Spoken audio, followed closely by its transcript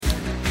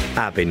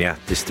Binya,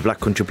 this is the Black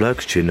Country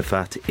Blokes, Chewing the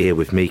Fat, here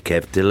with me,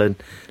 Kev Dillon,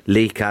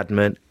 Lee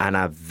Cadman, and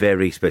our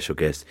very special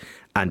guest,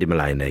 Andy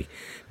Mullaney.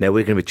 Now,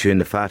 we're going to be chewing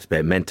the fat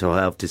about mental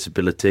health,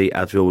 disability,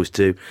 as we always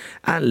do,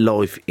 and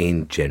life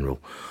in general.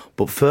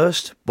 But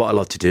first, what I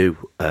like to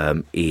do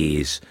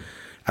is,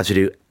 as we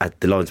do at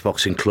the Lions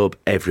Boxing Club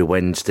every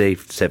Wednesday,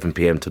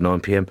 7pm to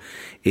 9pm,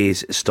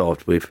 is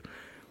start with,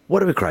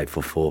 what are we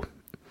grateful for?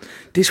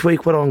 This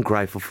week, what I'm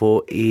grateful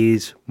for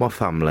is my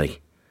family.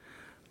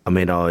 I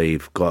mean,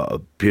 I've got a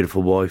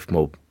beautiful wife,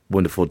 my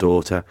wonderful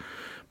daughter,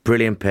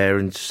 brilliant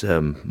parents,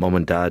 mum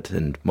and dad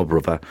and my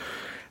brother.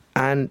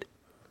 And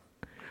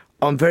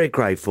I'm very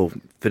grateful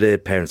for the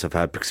parents I've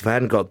had, because if I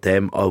hadn't got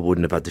them, I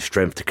wouldn't have had the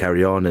strength to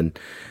carry on. And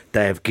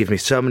they have given me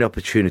so many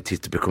opportunities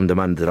to become the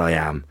man that I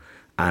am.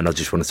 And I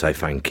just want to say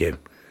thank you.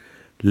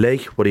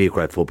 Lee, what are you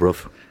grateful for,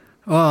 bruv?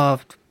 Oh,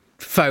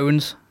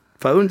 phones.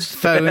 Phones?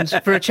 Phones.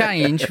 For a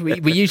change,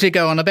 we usually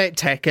go on about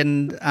tech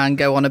and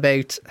go on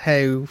about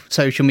how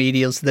social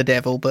media's the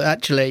devil. But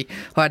actually,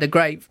 I had a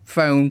great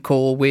phone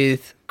call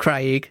with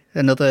Craig,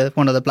 one of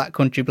the Black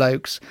Country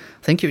Blokes.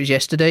 I think it was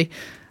yesterday.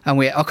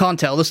 And I can't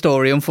tell the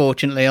story,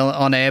 unfortunately,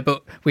 on air,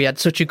 but we had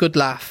such a good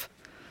laugh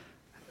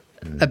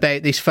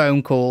about this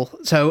phone call.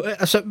 So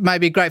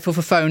maybe grateful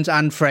for phones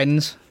and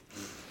friends.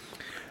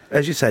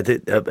 As you said,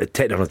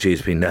 technology,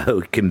 as we know,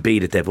 it can be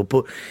the devil,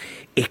 but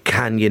it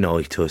can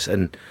unite us.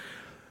 And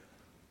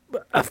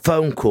a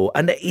phone call,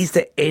 and is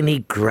there any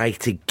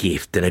greater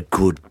gift than a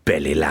good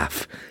belly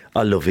laugh?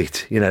 I love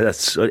it. You know,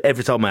 that's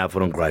every time I have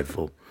one, I'm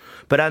grateful.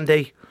 But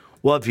Andy,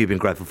 what have you been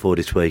grateful for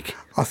this week?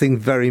 I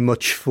think very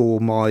much for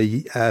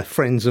my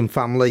friends and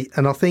family.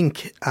 And I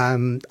think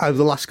over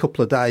the last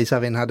couple of days,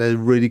 having had a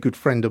really good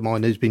friend of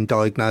mine who's been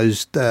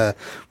diagnosed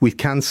with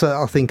cancer,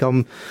 I think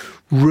I'm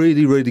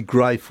really, really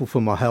grateful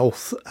for my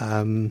health.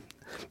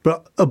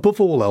 But above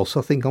all else,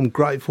 I think I'm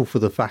grateful for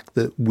the fact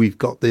that we've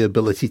got the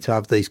ability to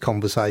have these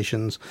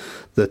conversations,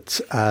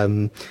 that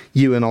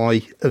you and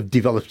I have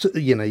developed,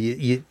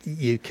 you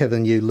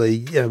Kevin, you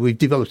Lee, we've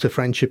developed a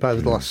friendship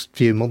over the last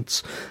few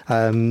months.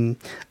 And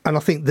I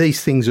think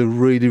these things are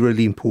really,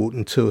 really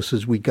important to us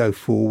as we go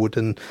forward.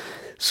 And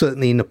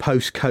certainly in a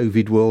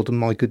post-COVID world, and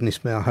my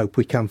goodness me, I hope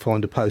we can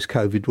find a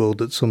post-COVID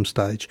world at some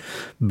stage.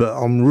 But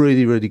I'm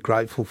really, really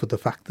grateful for the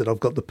fact that I've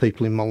got the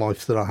people in my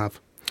life that I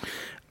have.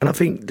 And I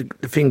think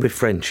the thing with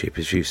friendship,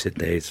 as you said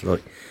there, is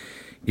like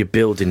you're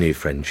building new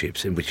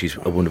friendships, which is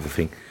a wonderful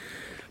thing.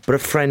 But a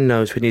friend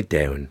knows when you're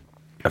down.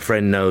 A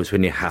friend knows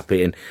when you're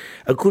happy. And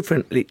a good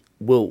friend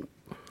will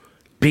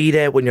be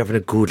there when you're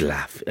having a good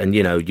laugh and,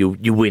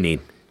 you're winning.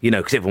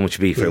 Because everyone wants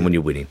to be a friend when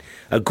you're winning.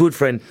 A good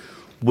friend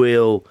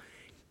will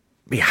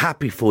be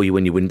happy for you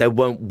when you win. They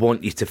won't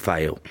want you to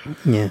fail.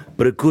 Yeah.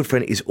 But a good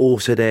friend is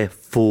also there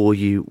for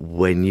you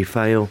when you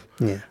fail.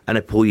 Yeah. And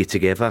they pull you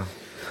together.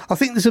 I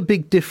think there's a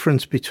big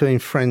difference between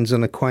friends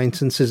and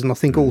acquaintances, and I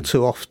think all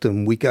too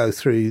often we go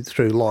through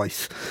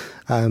life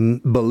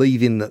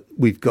believing that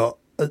we've got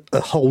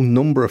a whole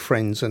number of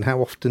friends, and how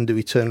often do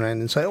we turn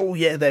around and say, oh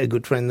yeah, they're a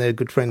good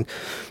friend,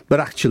 but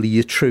actually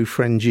your true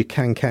friends you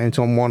can count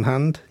on one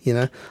hand.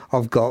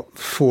 I've got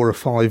 4 or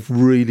 5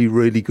 really,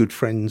 really good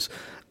friends,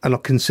 and I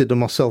consider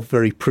myself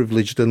very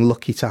privileged and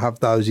lucky to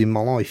have those in my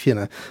life.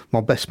 My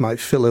best mate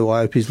Phil, who I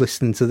hope is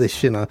listening to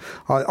this,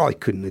 I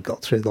couldn't have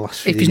got through the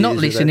last few years. If he's not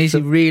listening, is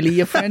he really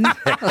your friend?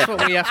 That's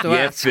what we have to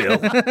ask. Phil.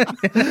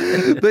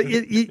 But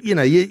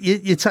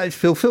you take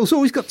Phil. Phil's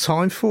always got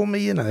time for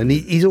me, and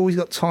he's always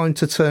got time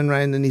to turn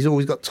around, and he's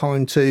always got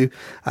time to,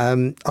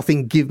 I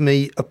think, give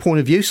me a point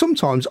of view.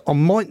 Sometimes I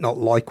might not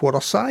like what I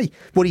say,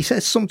 what he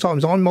says.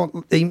 Sometimes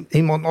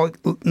he might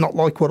not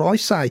like what I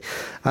say,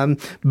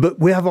 but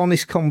we have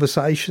honest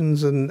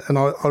conversations, and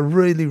I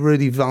really,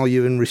 really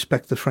value and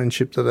respect the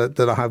friendship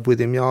that I have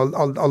with him. I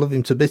love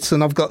him to bits,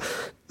 and I've got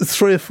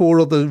 3 or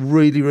 4 other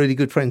really, really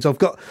good friends. I've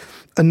got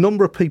a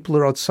number of people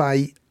that I'd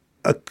say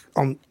are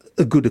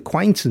good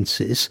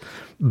acquaintances,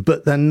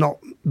 but they're not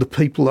the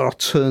people that I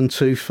turn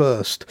to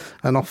first.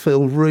 And I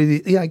feel really,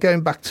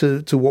 going back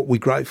to what we're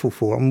grateful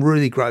for, I'm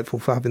really grateful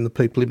for having the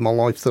people in my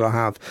life that I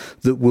have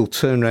that will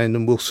turn around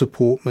and will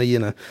support me,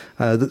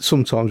 that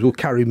sometimes will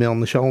carry me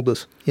on the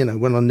shoulders,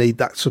 when I need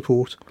that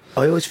support.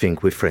 I always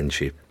think with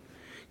friendship,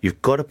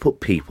 you've got to put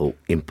people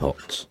in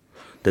pots.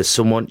 There's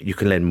someone you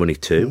can lend money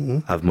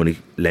to, have money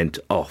lent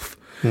off.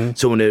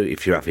 Someone who,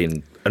 if you're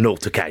having an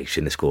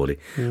altercation, let's call it,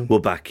 will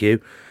back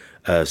you.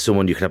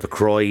 Someone you can have a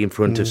cry in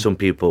front of. Some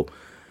people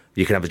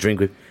you can have a drink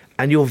with.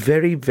 And you're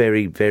very,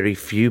 very, very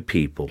few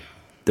people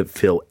that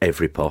fill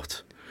every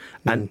pot.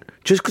 And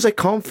just because they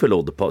can't fill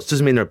all the pots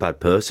doesn't mean they're a bad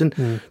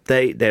person.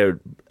 They're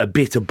a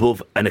bit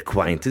above an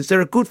acquaintance.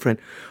 They're a good friend.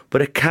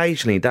 But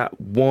occasionally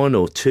that 1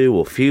 or 2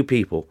 or few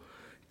people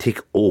tick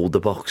all the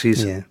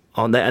boxes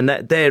on there. And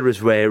they're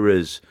as rare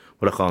as,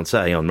 well, I can't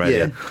say on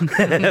radio.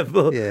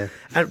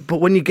 But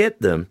when you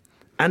get them,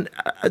 and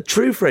a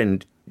true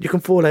friend, you can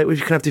fall out with,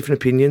 you can have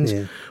different opinions,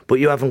 but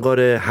you haven't got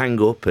to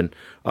hang up. And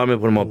I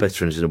remember one of my best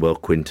friends in the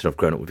world, Quinton, I've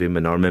grown up with him,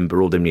 and I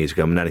remember all them years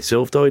ago, my nanny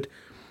self died,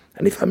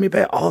 and he phoned me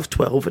about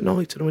 12:30 at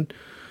night, and I went,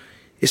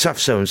 it's half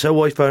so-and-so,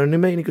 why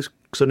phoning me? And he goes,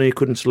 because I knew you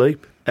couldn't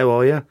sleep. How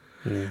are you?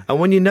 Yeah. And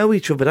when you know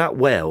each other that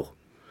well,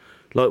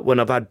 like when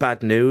I've had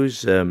bad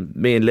news,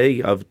 me and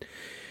Lee,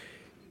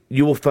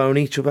 you will phone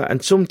each other,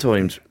 and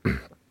sometimes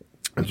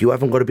you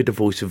haven't got to be the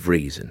voice of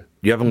reason.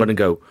 You haven't got to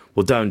go,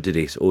 well, don't do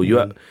this, or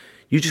you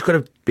just got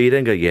to be there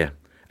and go, yeah.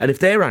 And if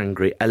they're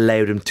angry,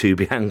 allow them to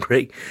be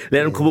angry.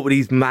 Let them come up with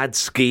these mad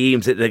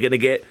schemes that they're going to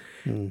get.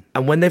 And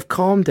when they've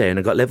calmed down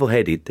and got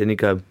level-headed, then you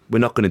go, we're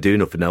not going to do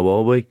nothing now,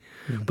 are we?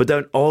 But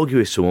don't argue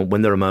with someone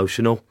when they're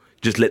emotional.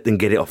 Just let them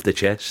get it off the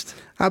chest.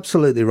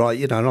 Absolutely right,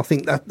 and I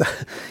think that,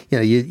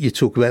 you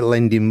talk about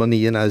lending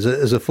money, as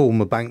a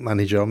former bank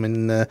manager. I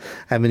mean,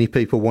 how many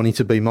people wanting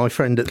to be my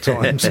friend at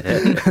times?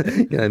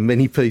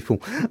 Many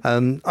people.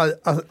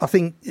 I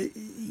think,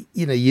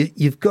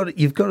 you've got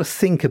to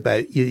think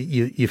about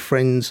your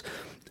friends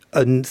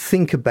and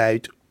think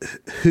about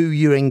who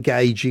you're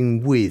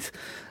engaging with.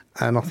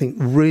 And I think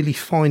really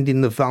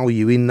finding the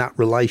value in that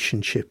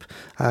relationship,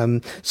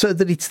 so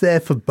that it's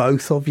there for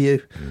both of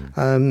you.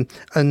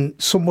 And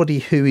somebody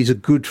who is a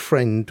good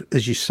friend,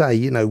 as you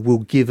say, will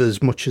give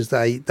as much as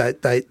they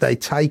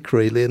take,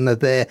 really, and they're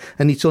there,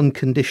 and it's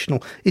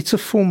unconditional. It's a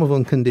form of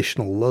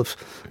unconditional love.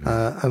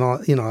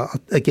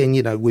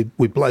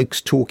 We're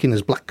blokes talking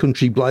as black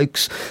country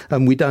blokes,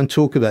 and we don't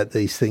talk about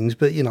these things.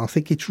 But I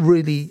think it's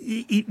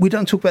really we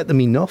don't talk about them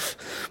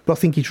enough. But I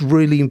think it's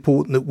really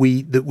important that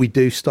we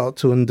do start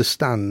to understand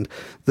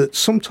that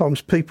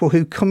sometimes people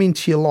who come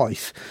into your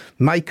life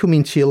may come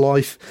into your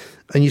life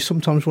and you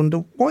sometimes wonder,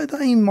 why are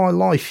they in my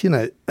life,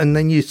 and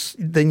then you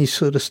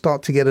sort of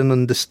start to get an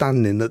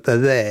understanding that they're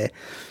there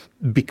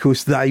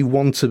because they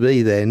want to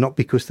be there, not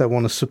because they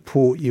want to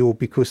support you or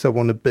because they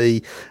want to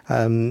be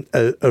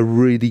a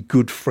really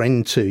good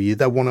friend to you.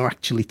 They want to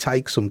actually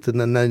take something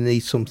and they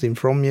need something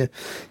from you.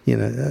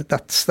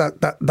 That's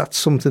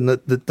something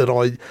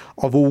that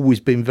I've always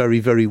been very,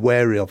 very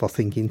wary of, I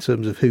think, in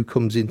terms of who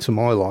comes into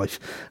my life,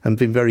 and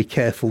been very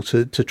careful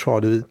to try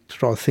to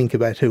think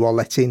about who I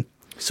let in.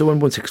 Someone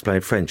once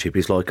explained friendship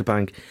is like a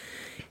bank.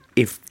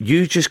 If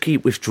you just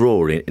keep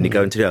withdrawing and you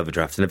go into the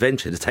overdraft, and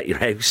eventually to take your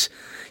house,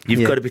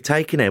 you've got to be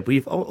taking out, but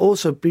you've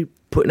also be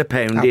putting a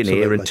pound in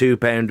here and £2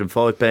 and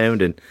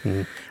 £5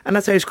 and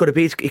that's how it's got to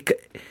be.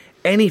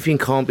 Anything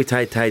can't be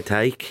take.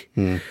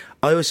 I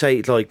always say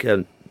it's like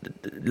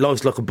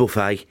life's like a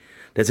buffet.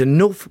 There's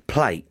enough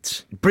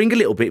plates. Bring a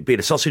little bit, be it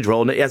a sausage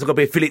roll, and it hasn't got to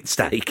be a fillet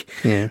steak.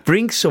 Yeah.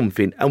 Bring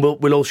something, and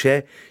we'll all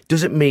share.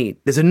 Doesn't mean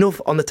there's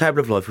enough on the table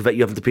of life without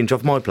you having to pinch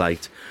off my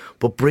plate,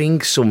 but bring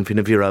something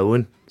of your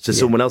own so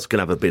someone else can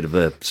have a bit of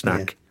a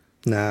snack.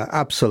 Yeah. No,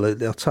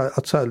 absolutely. I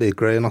totally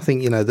agree, and I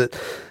think that.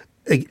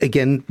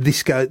 Again,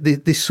 this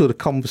sort of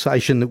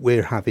conversation that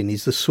we're having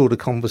is the sort of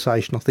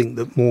conversation I think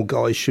that more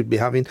guys should be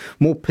having,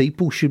 more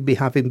people should be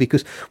having,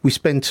 because we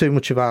spend too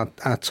much of our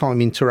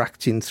time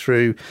interacting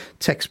through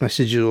text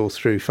messages or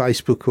through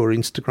Facebook or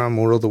Instagram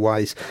or other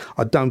ways.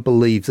 I don't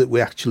believe that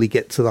we actually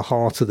get to the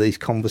heart of these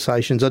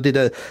conversations. I did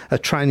a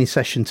training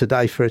session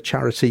today for a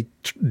charity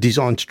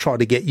designed to try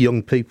to get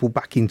young people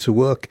back into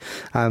work.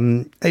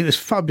 It was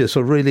fabulous.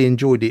 I really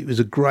enjoyed it. It was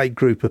a great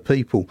group of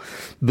people.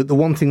 But the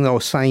one thing that I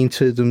was saying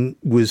to them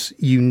was,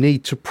 you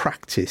need to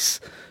practice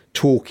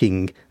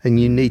talking and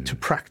you need to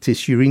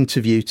practice your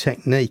interview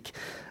technique,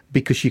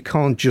 because you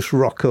can't just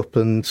rock up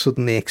and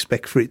suddenly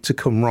expect for it to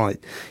come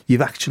right.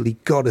 You've actually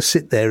got to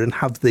sit there and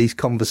have these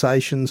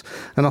conversations.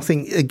 And I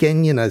think,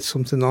 again,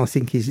 something I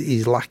think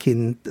is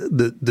lacking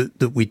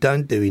that we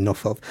don't do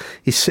enough of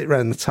is sit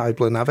around the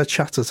table and have a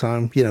chat at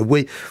home.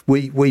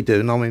 We do.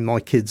 And I mean,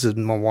 my kids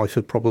and my wife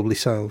would probably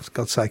say, oh, for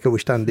God's sake, I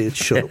wish Andy would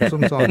shut up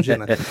sometimes,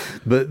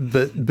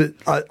 But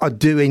I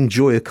do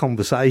enjoy a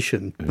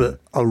conversation. But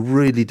I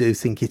really do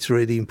think it's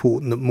really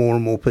important that more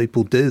and more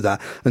people do that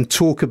and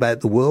talk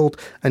about the world.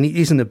 And it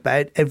isn't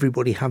about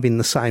everybody having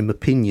the same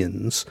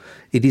opinions.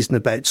 It isn't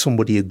about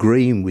somebody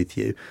agreeing with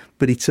you,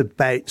 but it's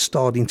about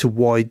starting to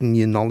widen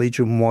your knowledge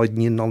and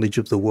widen your knowledge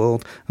of the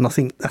world. And I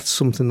think that's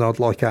something that I'd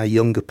like our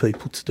younger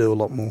people to do a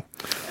lot more.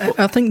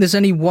 I think there's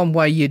only one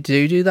way you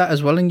do that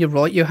as well, and you're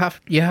right. You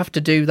have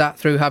to do that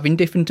through having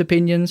different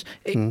opinions.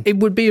 It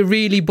would be a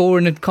really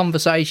boring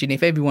conversation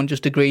if everyone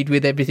just agreed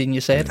with everything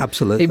you said.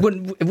 Absolutely.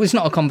 It was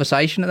not a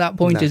conversation at that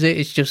point, is it?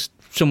 It's just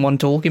someone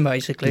talking,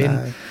 basically.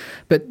 No.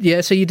 But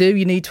yeah, so you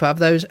need to have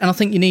those. And I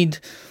think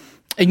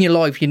in your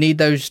life, you need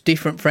those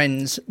different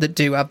friends that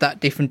do have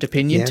that different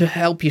opinion to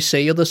help you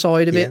see the other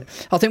side of it.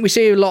 I think we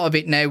see a lot of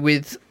it now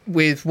with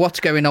what's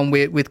going on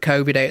with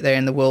COVID out there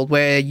in the world,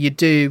 where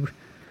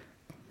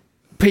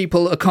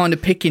people are kind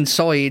of picking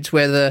sides,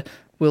 whether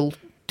do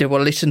I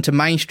listen to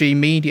mainstream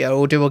media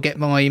or do I get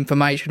my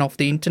information off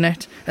the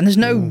internet? And there's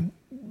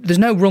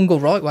no wrong or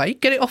right way.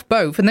 Get it off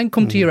both and then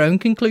come to your own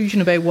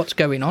conclusion about what's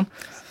going on.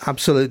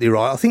 Absolutely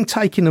right. I think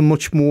taking a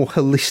much more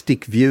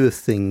holistic view of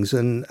things,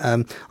 and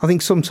I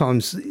think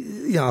sometimes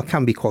I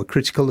can be quite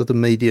critical of the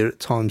media at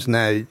times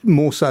now,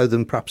 more so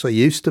than perhaps I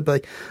used to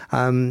be.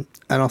 And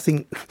I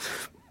think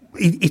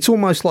it's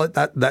almost like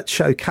that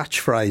show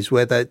Catchphrase,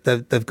 where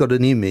they've got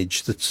an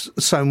image that's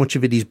so much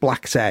of it is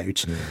blacked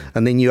out,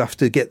 and then you have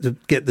to get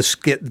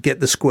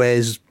the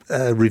squares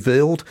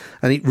revealed,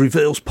 and it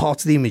reveals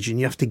part of the image, and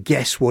you have to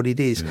guess what it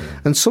is.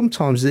 And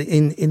sometimes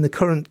in the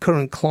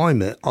current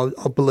climate,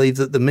 I believe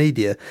that the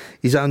media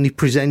is only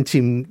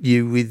presenting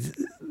you with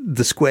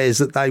the squares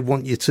that they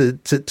want you to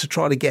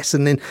try to guess,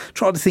 and then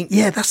try to think,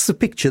 yeah, that's the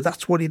picture,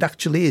 that's what it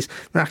actually is.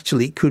 And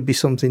actually it could be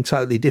something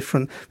totally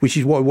different, which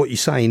is why what you're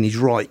saying is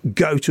right.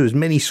 Go to as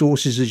many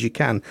sources as you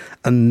can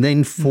and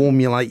then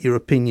formulate your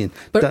opinion.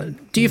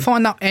 But do you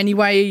find that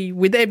anyway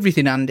with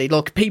everything, Andy?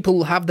 Like,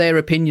 people have their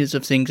opinions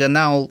of things and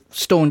they'll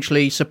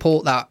staunchly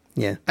support that.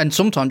 Yeah. And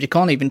sometimes you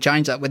can't even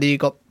change that, whether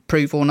you've got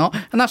proof or not.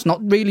 And that's not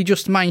really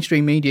just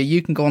mainstream media.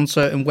 You can go on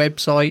certain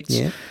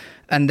websites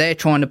and they're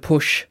trying to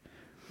push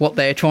what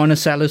they're trying to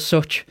sell as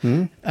such.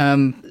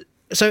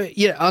 So,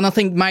 yeah, and I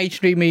think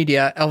mainstream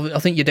media, I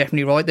think you're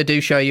definitely right. They do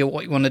show you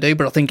what you want to do,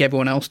 but I think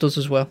everyone else does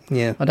as well.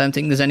 Yeah. I don't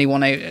think there's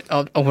anyone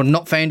out, I've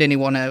not found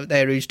anyone out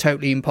there who's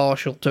totally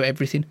impartial to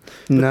everything.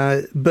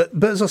 No, but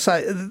as I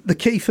say, the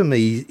key for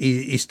me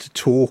is to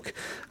talk,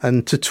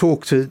 and to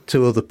talk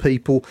to other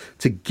people,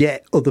 to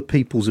get other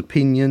people's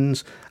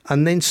opinions,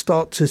 and then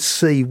start to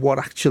see what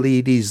actually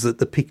it is that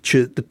the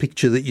picture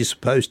that you're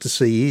supposed to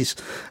see is.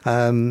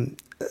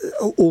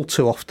 All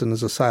too often,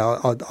 as I say,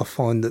 I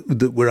find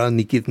that we're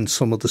only given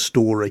some of the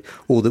story,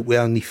 or that we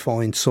only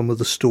find some of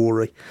the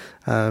story.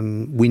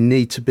 We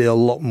need to be a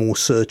lot more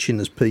searching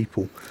as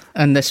people.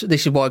 And this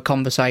is why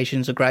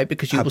conversations are great,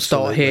 because you will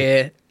start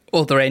here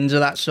other ends of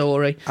that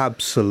story.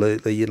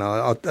 Absolutely, you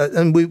know,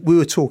 and we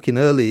were talking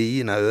earlier,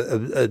 you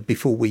know,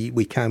 before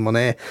we came on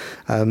air,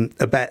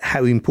 about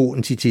how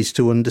important it is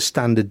to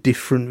understand a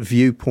different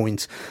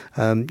viewpoint.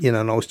 You know,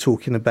 and I was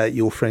talking about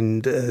your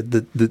friend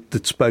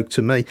that spoke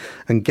to me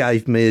and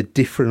gave me a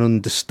different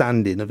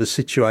understanding of a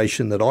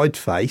situation that I'd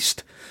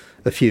faced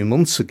a few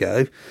months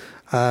ago.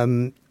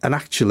 And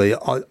actually,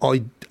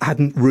 I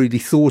hadn't really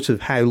thought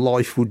of how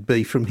life would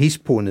be from his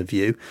point of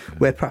view,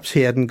 where perhaps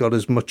he hadn't got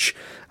as much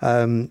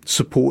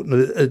support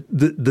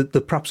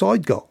that perhaps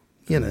I'd got,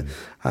 you know,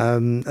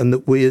 and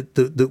that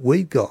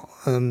we got.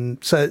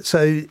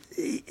 So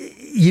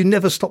you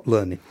never stop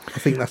learning. I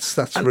think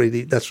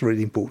that's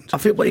really important. I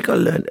think what you got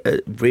to learn,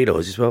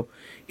 realise as well,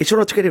 it's all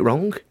right to get it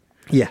wrong.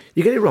 Yeah,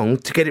 you get it wrong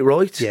to get it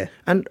right. Yeah,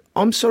 and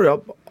I'm sorry,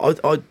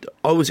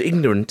 I was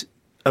ignorant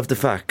of the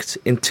fact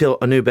until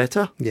I knew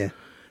better. Yeah.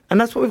 And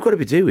that's what we've got to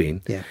be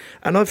doing. Yeah.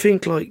 And I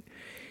think, like,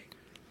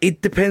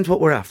 it depends what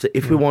we're after.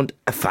 If we want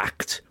a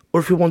fact or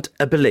if we want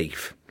a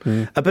belief.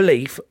 A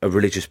belief, a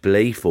religious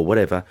belief or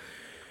whatever,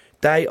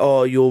 they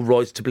are your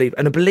rights to believe.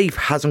 And a belief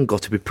hasn't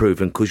got to be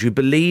proven, because you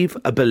believe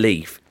a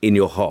belief in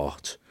your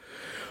heart.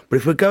 But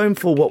if we're going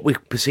for what we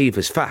perceive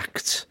as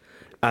facts,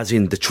 as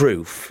in the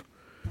truth,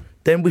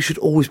 then we should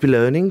always be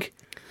learning.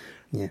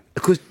 Yeah.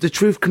 Because the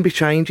truth can be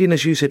changing,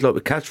 as you said, like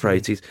with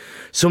catchphrases.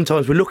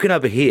 Sometimes we're looking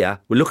over here,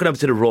 we're looking over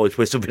to the right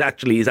where something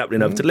actually is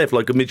happening over to the left,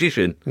 like a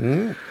magician.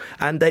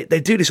 And they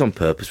do this on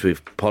purpose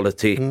with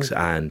politics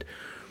and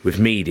with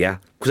media,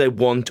 because they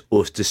want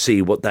us to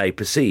see what they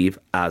perceive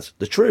as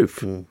the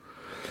truth.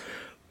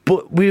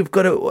 But we've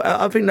got to,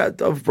 I think that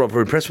I'm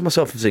rather impressed with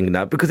myself for thinking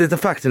that, because there's a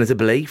fact and there's a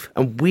belief,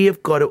 and we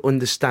have got to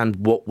understand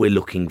what we're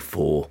looking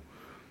for.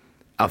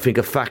 I think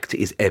a fact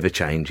is ever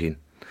changing.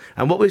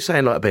 And what we're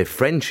saying, like, about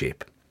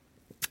friendship,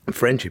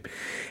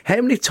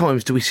 how many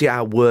times do we see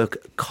our work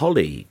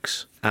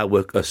colleagues, our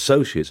work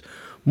associates,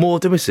 more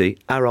than we see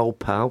our old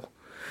pal?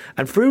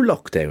 And through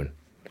lockdown,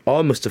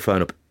 I must have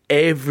phoned up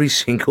every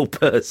single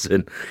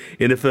person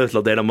in the first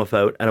lockdown on my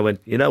phone, and I went,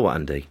 you know what,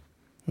 Andy?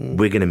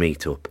 We're going to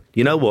meet up.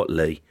 You know what,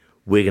 Lee?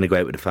 We're going to go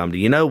out with the family.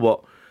 You know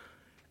what?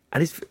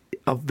 And it's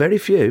very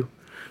few,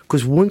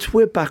 because once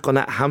we're back on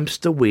that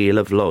hamster wheel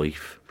of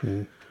life,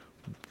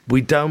 we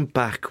don't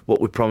back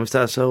what we promised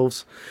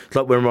ourselves. It's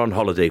like when we're on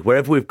holiday,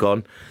 wherever we've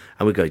gone,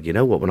 and we go, you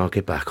know what, when I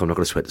get back, I'm not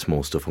going to sweat the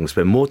small stuff. I'm going to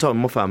spend more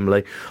time with my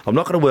family. I'm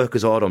not going to work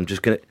as hard. I'm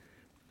just going to...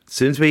 As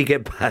soon as we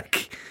get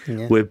back,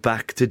 we're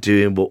back to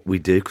doing what we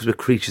do, because we're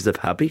creatures of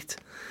habit.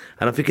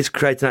 And I think it's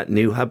creating that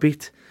new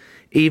habit,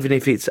 even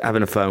if it's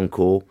having a phone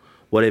call,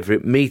 whatever,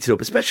 it meeting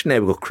up, especially now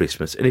we've got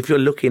Christmas. And if you're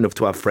lucky enough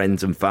to have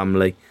friends and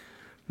family,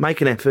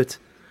 make an effort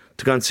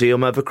to go and see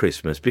them over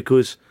Christmas,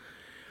 because...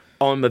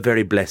 I'm a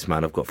very blessed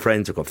man. I've got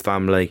friends, I've got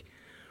family,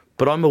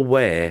 but I'm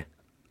aware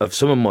of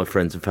some of my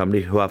friends and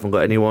family who haven't got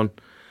anyone,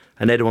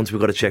 and they're the ones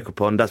we've got to check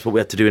up on. That's what we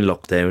had to do in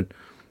lockdown.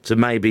 So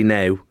maybe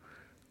now,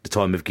 the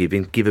time of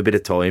giving, give a bit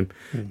of time.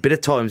 A bit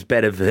of time's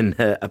better than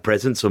a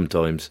present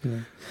sometimes.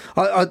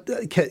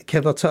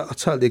 Kev, I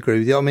totally agree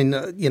with you. I mean,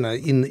 you know,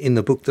 in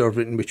the book that I've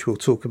written, which we'll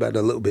talk about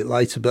a little bit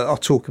later, but I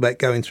talk about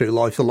going through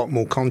life a lot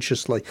more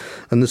consciously.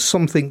 And there's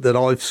something that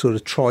I've sort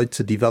of tried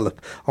to develop.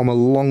 I'm a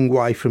long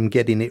way from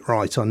getting it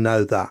right, I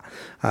know that.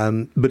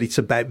 But it's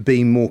about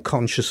being more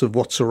conscious of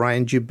what's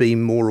around you,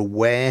 being more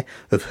aware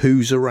of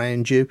who's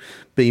around you,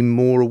 being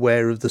more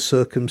aware of the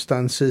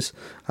circumstances,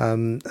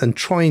 and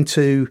trying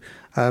to,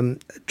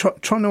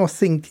 I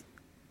think,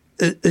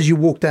 as you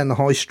walk down the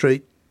high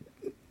street,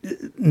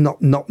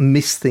 not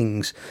miss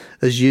things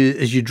as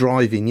you're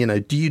driving. You know,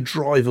 do you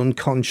drive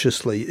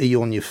unconsciously? Are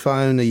you on your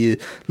phone? Are you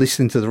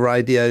listening to the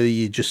radio? Are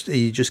you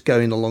just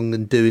going along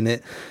and doing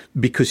it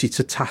because it's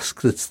a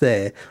task that's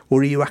there, or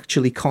are you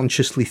actually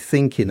consciously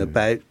thinking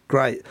about,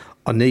 great,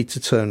 I need to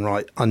turn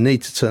right, I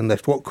need to turn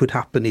left, what could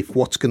happen if,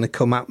 what's going to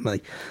come at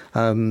me,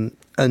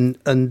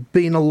 and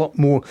being a lot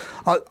more,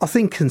 I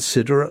think,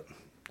 considerate.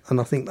 And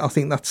I think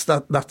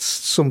that's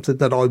something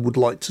that I would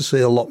like to see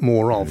a lot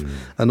more of,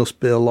 and us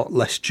be a lot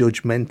less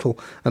judgmental.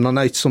 And I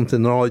know it's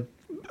something that I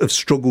have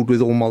struggled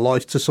with all my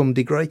life to some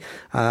degree,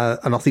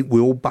 and I think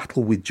we all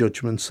battle with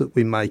judgments that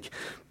we make.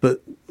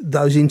 But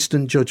those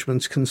instant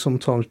judgments can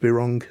sometimes be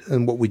wrong.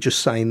 And what we're just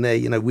saying there,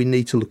 you know, we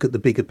need to look at the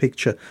bigger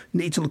picture.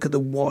 We need to look at the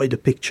wider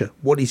picture.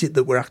 What is it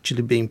that we're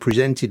actually being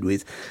presented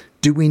with?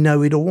 Do we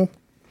know it all?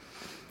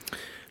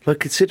 Like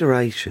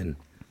consideration,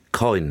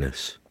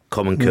 kindness,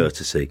 common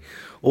courtesy,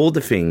 all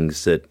the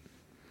things that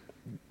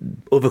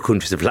other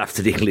countries have laughed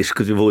at English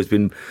because we've always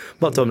been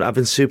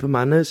having super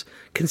manners,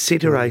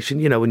 consideration.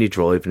 You know, when you're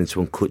driving and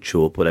someone cuts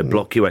you up or they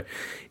block you out,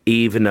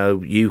 even though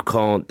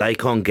they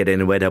can't get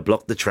anywhere, they'll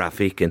block the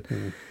traffic,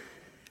 and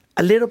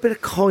a little bit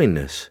of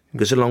kindness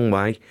goes a long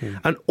way.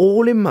 And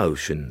all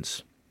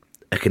emotions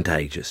are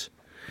contagious.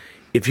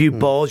 If you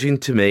barge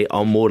into me,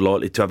 I'm more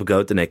likely to have a go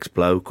at the next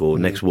bloke or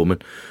next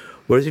woman.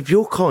 Whereas if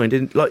you're kind,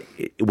 and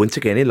like once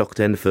again in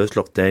lockdown, the first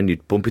lockdown,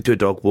 you'd bump into a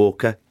dog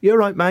walker. You're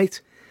right,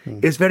 mate.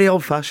 It's very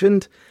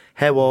old-fashioned.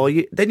 How are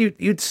you? Then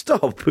you'd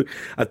stop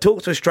and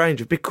talk to a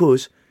stranger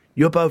because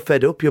you're both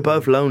fed up, you're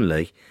both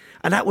lonely,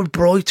 and that would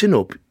brighten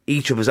up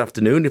each other's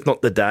afternoon, if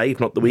not the day, if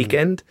not the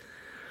weekend.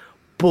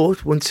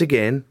 But once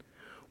again,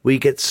 we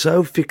get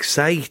so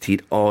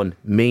fixated on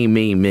me,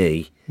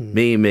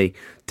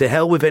 to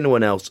hell with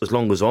anyone else as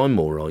long as I'm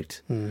all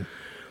right.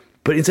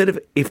 But instead of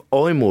if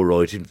I'm all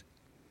right,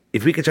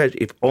 if we could change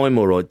if I'm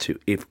all right to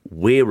if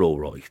we're all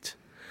right.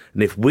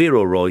 And if we're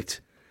all right,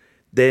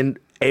 then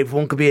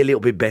everyone could be a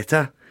little bit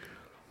better.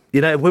 You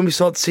know, when we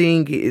start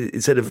seeing it,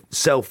 instead of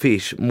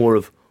selfish, more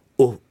of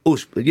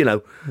us, you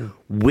know,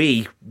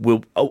 we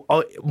will,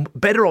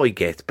 better I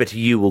get, better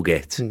you will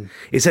get.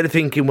 Instead of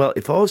thinking, well,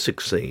 if I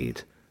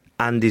succeed,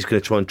 Andy's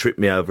going to try and trip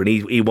me over and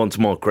he wants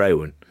my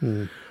crown.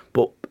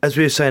 But as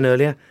we were saying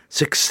earlier,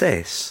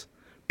 success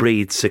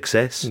breeds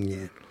success.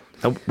 Yeah.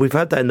 And we've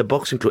had that in the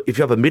boxing club. If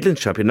you have a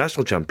Midlands champion,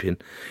 national champion,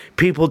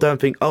 people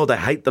don't think, oh, they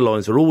hate the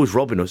Lions, they're always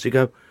robbing us. You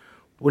go,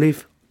 well,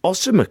 if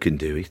Osama can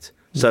do it,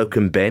 so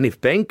can Ben.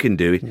 If Ben can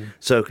do it,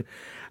 so can...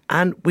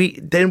 And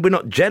we're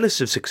not jealous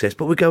of success,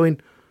 but we're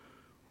going,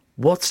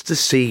 what's the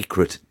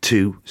secret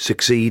to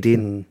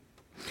succeeding?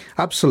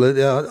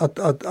 Absolutely. I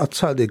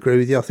totally agree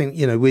with you. I think,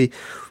 you know, we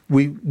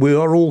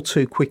are all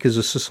too quick as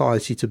a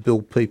society to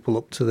build people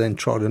up to then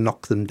try to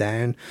knock them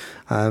down.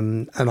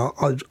 And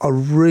I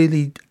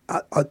really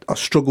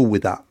struggle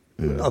with that.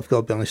 I've got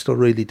to be honest, I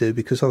really do,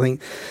 because I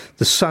think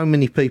there's so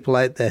many people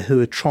out there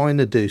who are trying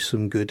to do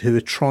some good, who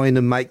are trying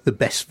to make the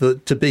best,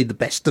 to be the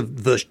best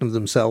version of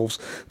themselves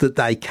that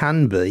they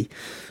can be.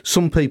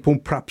 Some people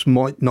perhaps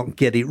might not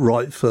get it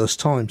right first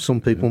time.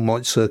 Some people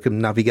might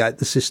circumnavigate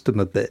the system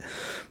a bit.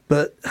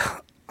 But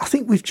I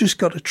think we've just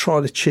got to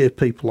try to cheer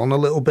people on a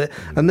little bit.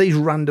 And these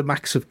random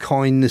acts of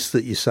kindness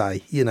that you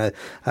say, you know,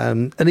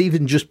 and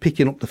even just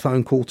picking up the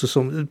phone to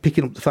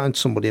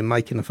somebody and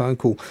making a phone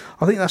call,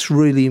 I think that's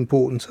really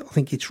important. I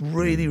think it's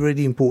really,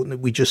 really important that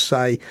we just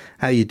say,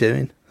 how you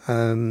doing?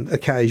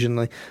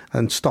 Occasionally,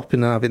 and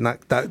stopping and having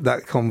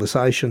that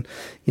conversation.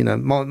 You know,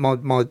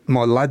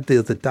 my lad the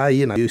other day,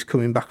 you know, he was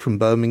coming back from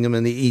Birmingham,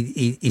 and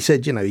he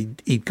said, you know,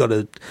 he'd got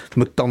a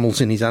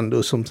McDonald's in his hand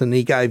or something.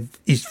 He gave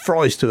his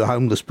fries to a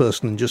homeless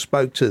person and just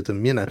spoke to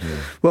them. You know,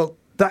 well,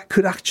 that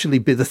could actually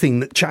be the thing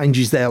that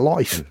changes their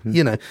life.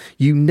 You know,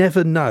 you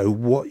never know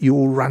what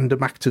your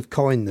random act of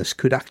kindness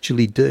could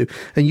actually do,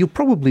 and you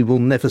probably will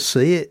never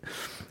see it,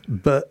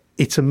 but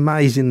it's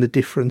amazing the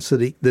difference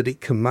that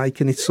it can make,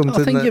 and it's something.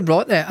 I think you're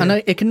right there, and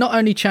it can not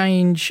only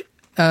change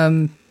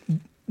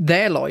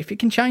their life, it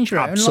can change your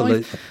own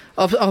life.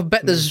 I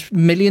bet there's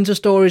millions of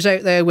stories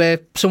out there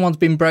where someone's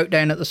been broke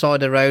down at the side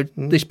of the road.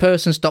 This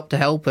person stopped to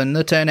help, and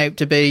they turn out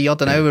to be, I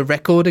don't know, a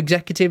record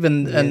executive,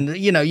 and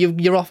you know,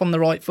 you're off on the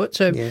right foot.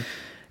 So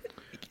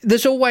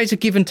there's always a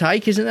give and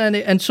take, isn't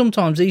there? And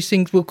sometimes these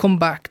things will come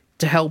back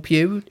to help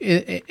you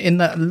in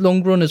that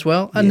long run as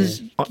well.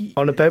 And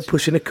on about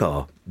pushing a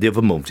car, the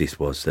other month this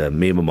was,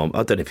 me and my mum,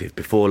 I don't know if it's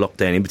before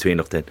lockdown, in between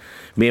lockdown,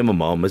 me and my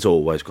mum, as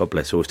always, God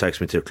bless her, always takes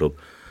me to the club,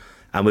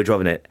 and we're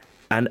driving it,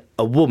 and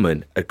a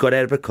woman had got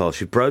out of her car,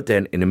 she broke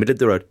down in the middle of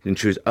the road, and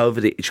she was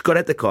she got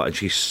out of the car and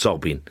she's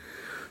sobbing,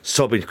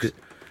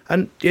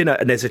 and you know,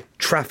 and there's a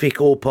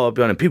traffic all piled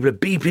behind, and people are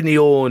beeping the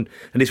horn,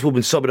 and this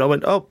woman's sobbing. I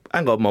went, oh,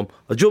 hang on, Mum.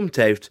 I jumped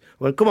out,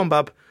 I went, come on,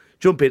 Bab,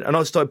 jump in, and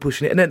I started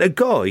pushing it, and then a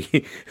guy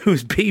who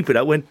was beeping,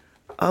 I went,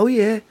 oh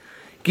yeah,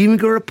 giving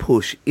her a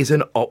push is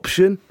an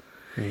option.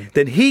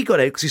 Then he got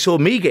out because he saw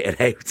me getting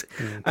out,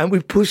 and we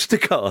pushed the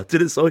car to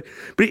the side.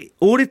 But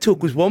all it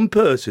took was one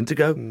person to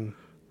go,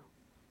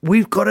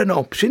 we've got an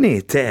option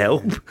here to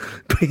help.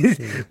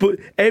 But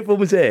everyone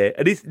was there,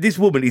 and this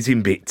woman is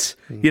in bits,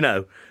 you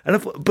know. And I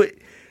thought, but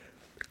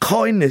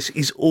kindness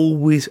is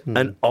always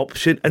an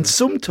option, and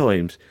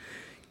sometimes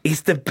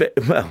it's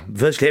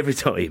virtually every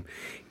time,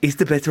 it's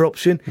the better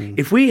option.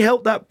 If we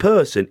help that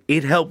person,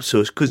 it helps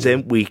us, because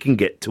then we can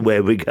get to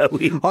where we're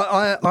going.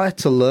 I had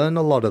to learn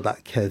a lot of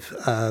that, Kev,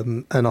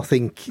 and I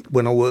think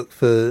when I worked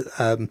for,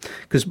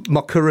 because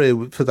my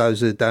career, for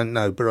those who don't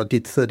know, but I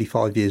did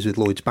 35 years with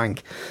Lloyds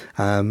Bank,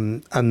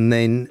 and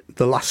then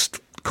the last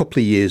couple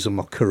of years of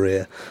my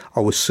career, I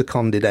was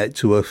seconded out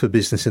to work for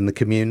Business in the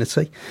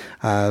Community,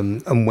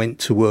 and went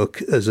to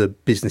work as a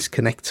business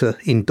connector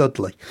in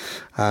Dudley.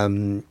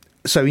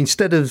 So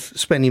instead of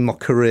spending my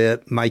career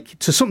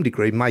to some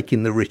degree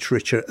making the rich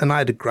richer, and I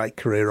had a great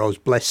career, I was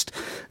blessed,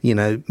 you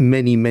know,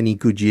 many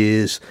good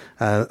years,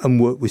 and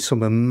worked with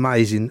some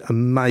amazing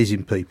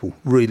people,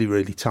 really,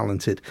 really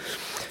talented.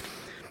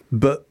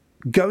 But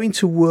going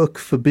to work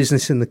for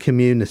Business in the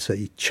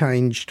Community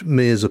changed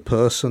me as a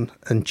person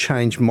and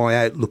changed my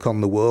outlook on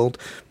the world,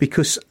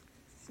 because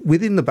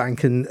within the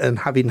bank and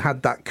having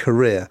had that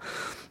career,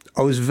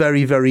 I was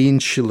very, very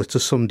insular to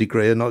some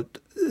degree, and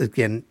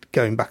again,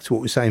 going back to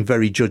what we're saying,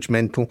 very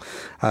judgmental.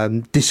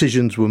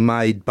 Decisions were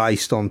made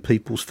based on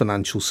people's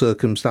financial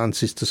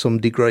circumstances to some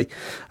degree,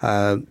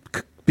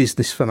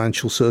 business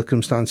financial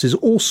circumstances,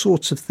 all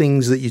sorts of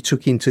things that you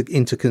took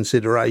into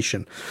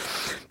consideration.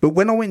 But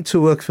when I went to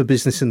work for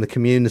Business in the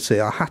Community,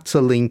 I had to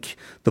link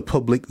the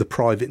public, the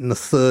private, and the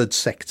third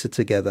sector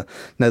together.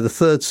 Now, the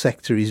third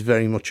sector is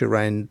very much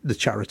around the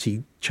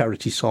charity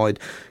side.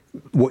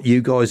 What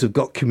you guys have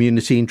got,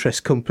 community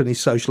interest companies,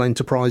 social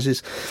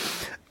enterprises.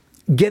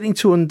 Getting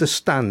to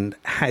understand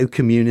how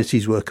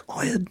communities work.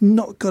 I had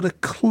not got a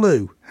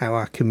clue how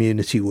our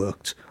community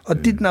worked. I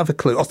didn't have a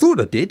clue. I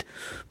thought I did,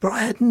 but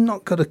I had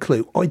not got a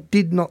clue. I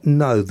did not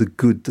know the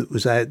good that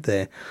was out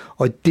there.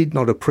 I did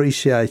not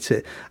appreciate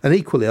it. And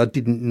equally, I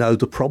didn't know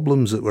the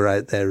problems that were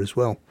out there as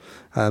well.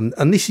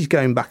 And this is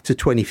going back to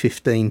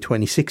 2015,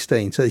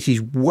 2016. So this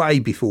is way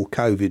before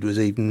COVID was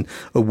even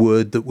a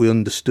word that we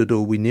understood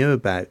or we knew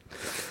about.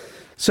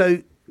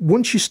 So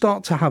once you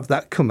start to have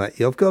that come at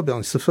you, I've got to be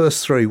honest, the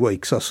first 3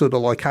 weeks I sort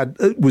of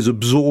was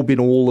absorbing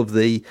all of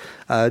the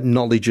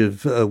knowledge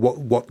of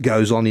what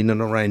goes on in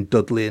and around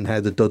Dudley and how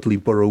the Dudley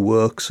Borough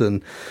works.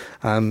 And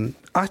I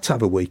had to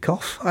have a week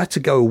off. I had to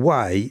go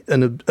away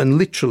and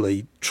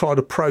literally try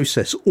to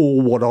process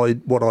all what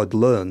I'd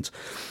learned.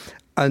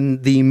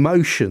 And the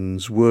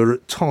emotions were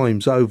at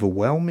times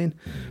overwhelming,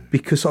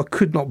 because I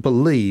could not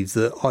believe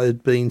that I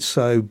had been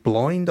so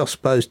blind, I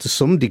suppose, to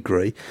some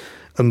degree,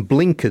 and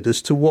blinkered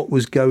as to what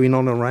was going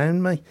on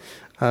around me.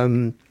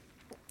 And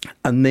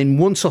then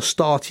once I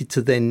started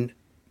to then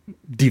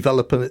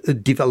develop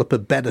a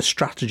better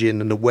strategy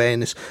and an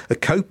awareness, a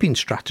coping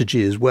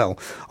strategy as well,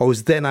 I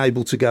was then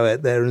able to go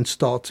out there and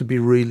start to be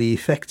really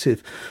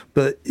effective.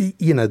 But,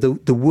 you know,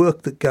 the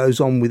work that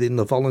goes on within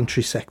the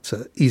voluntary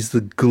sector is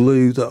the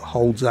glue that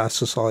holds our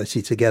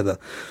society together.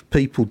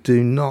 People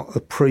do not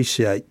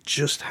appreciate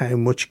just how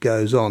much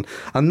goes on.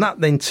 And that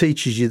then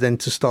teaches you then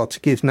to start to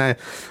give. Now,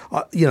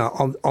 you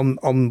know,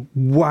 I'm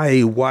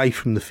way away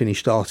from the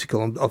finished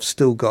article. I've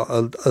still got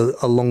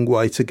a long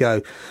way to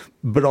go.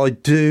 But I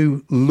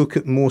do look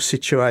at more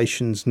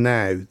situations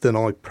now than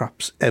I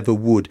perhaps ever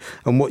would.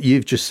 And what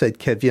you've just said,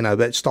 Kev, you know,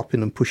 about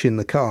stopping and pushing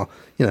the car.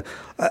 You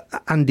know,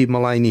 Andy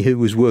Mullaney, who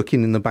was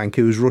working in the bank,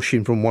 who was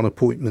rushing from one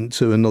appointment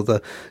to another,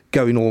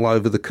 going all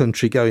over the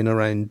country, going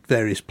around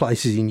various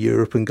places in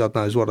Europe and God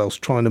knows what else,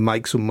 trying to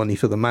make some money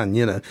for the man,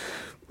 you know.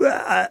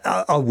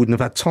 I wouldn't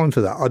have had time for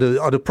that.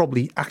 I'd have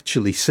probably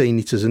actually seen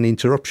it as an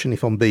interruption,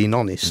 if I'm being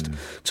honest,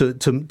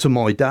 to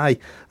my day,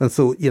 and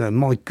thought, you know,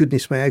 my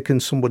goodness me, how can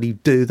somebody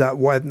do that?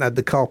 Why haven't had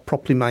the car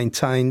properly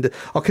maintained?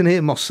 I can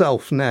hear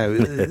myself now,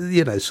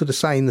 you know, sort of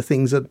saying the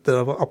things that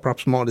I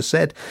perhaps might have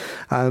said.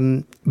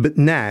 But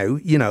now,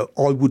 you know,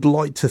 I would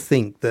like to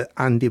think that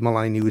Andy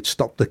Mullaney would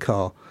stop the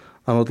car,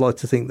 and I'd like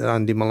to think that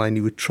Andy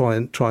Mullaney would try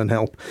and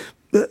help.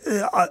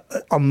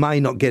 I may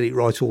not get it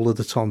right all of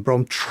the time, but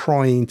I'm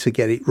trying to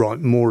get it right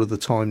more of the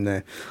time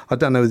now. I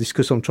don't know, this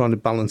because I'm trying to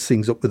balance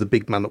things up with the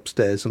big man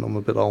upstairs and I'm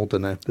a bit older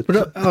now.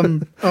 But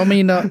I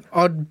mean,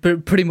 I'd be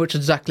pretty much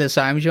exactly the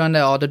same as you. I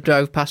know I'd have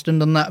drove past and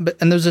done that.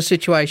 And there was a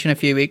situation a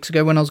few weeks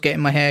ago when I was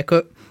getting my hair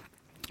cut.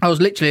 I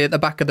was literally at the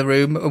back of the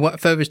room,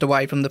 furthest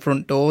away from the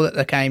front door that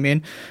they came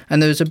in,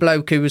 and there was a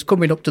bloke who was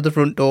coming up to the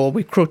front door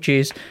with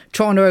crutches,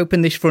 trying to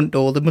open this front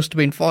door. There must have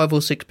been 5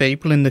 or 6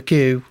 people in the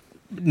queue,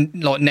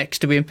 like next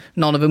to him.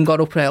 None of them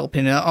got up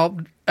helping.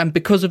 And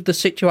because of the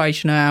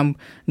situation I am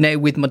now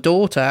with my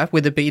daughter,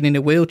 with her being in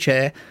a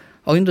wheelchair,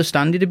 I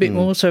understand it a bit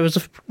more. So I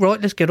was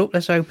right, let's get up,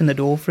 let's open the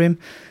door for him.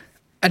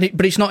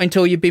 But it's not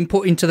until you've been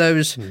put into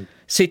those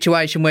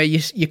situations where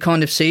you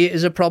kind of see it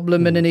as a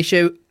problem and an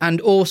issue,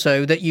 and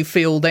also that you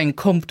feel then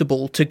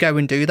comfortable to go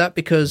and do that,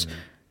 because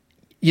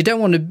you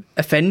don't want to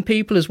offend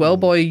people as well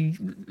by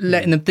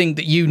letting them think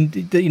that you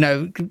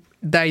know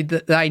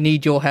they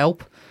need your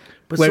help.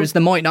 Whereas they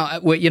might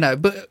not, you know,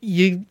 but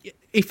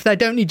if they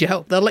don't need your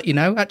help, they'll let you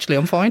know. Actually,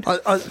 I'm fine.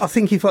 I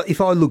think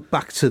if I look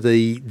back to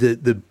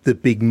the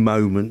big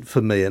moment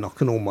for me, and I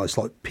can almost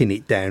like pin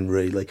it down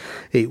really,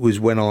 it was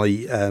when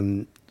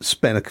I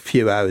spent a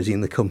few hours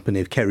in the company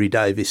of Kerry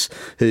Davis,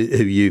 who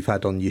you've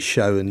had on your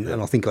show, and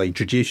I think I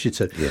introduced you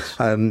to. Yes.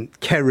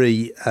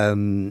 Kerry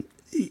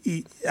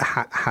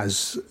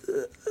has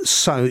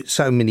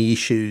so many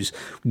issues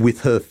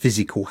with her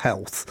physical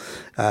health.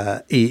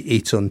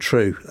 It's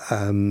untrue,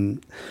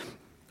 and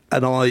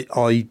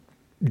I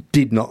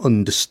did not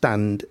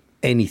understand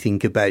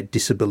anything about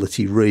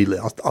disability really.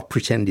 I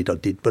pretended I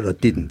did, but I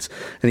didn't.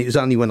 And it was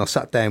only when I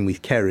sat down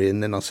with Kerry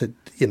and then I said,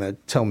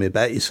 tell me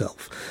about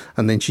yourself.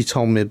 And then she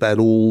told me about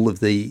all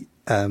of the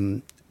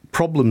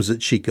problems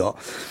that she got.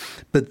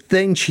 But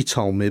then she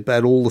told me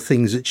about all the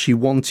things that she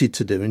wanted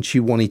to do and she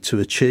wanted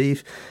to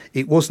achieve.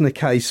 It wasn't a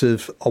case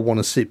of, I want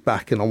to sit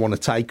back and I want to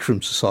take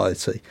from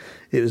society.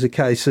 It was a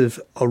case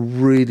of, I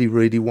really,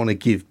 really want to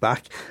give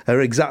back.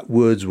 Her exact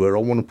words were,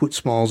 I want to put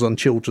smiles on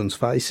children's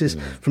faces.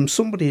 From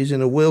somebody who's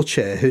in a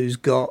wheelchair, who's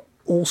got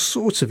all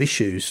sorts of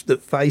issues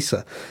that face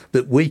her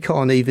that we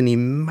can't even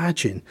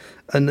imagine.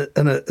 And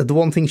the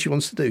one thing she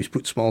wants to do is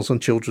put smiles on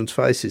children's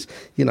faces.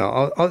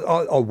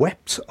 I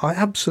wept. I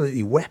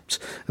absolutely wept.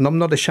 And I'm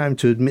not ashamed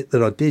to admit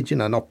that I did,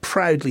 and I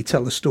proudly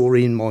tell the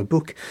story in my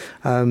book.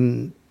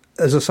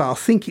 As I say, I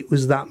think it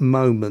was that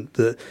moment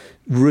that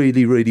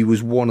really, really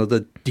was one of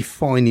the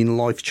defining,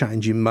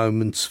 life-changing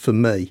moments for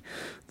me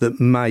that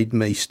made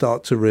me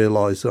start to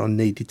realise that I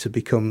needed to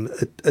become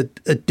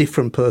a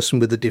different person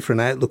with a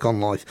different outlook on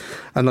life.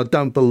 And I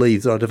don't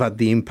believe that I'd have had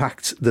the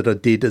impact that I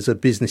did as a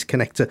business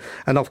connector,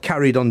 and I've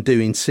carried on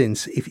doing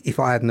since, if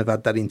I hadn't have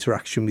had that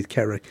interaction with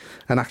Kerry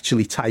and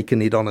actually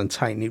taken it on and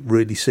taken it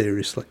really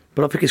seriously.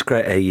 But I think it's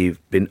great how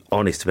you've been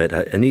honest about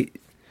that. And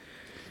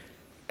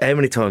how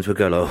many times we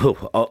go like,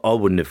 I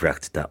wouldn't have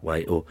reacted that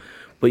way,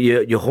 but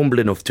you're humble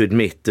enough to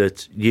admit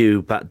that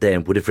you back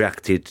then would have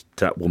reacted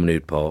to that woman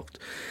who'd parked.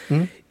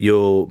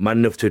 You're man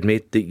enough to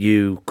admit that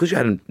because you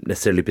hadn't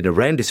necessarily been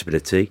around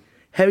disability,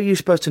 how are you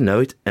supposed to know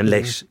it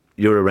unless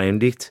you're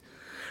around it?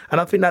 And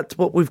I think that's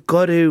what we've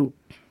got to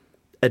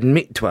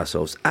admit to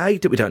ourselves. A,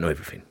 that we don't know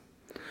everything.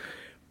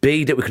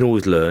 B, that we can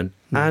always learn.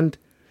 And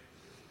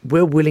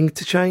we're willing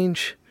to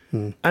change.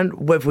 And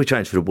whether we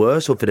change for the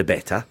worse or for the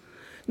better,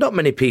 not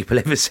many people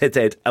ever set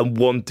out and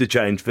want to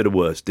change for the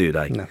worse, do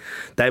they? No.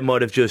 They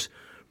might have just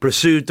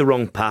pursued the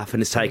wrong path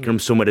and it's taken them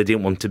somewhere they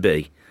didn't want to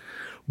be.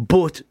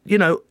 But,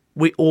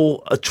 we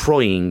all are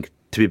trying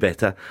to be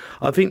better.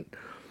 I think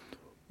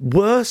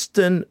worse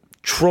than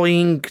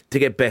trying to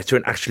get better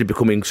and actually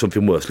becoming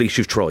something worse, at least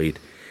you've tried,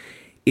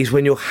 is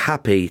when you're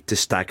happy to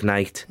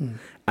stagnate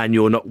and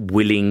you're not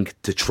willing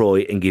to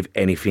try and give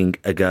anything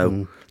a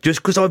go.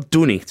 Just because I've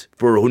done it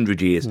for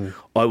 100 years,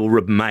 I will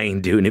remain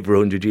doing it for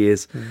 100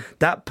 years.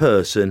 That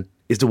person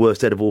is the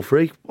worst out of all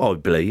three, I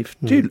believe.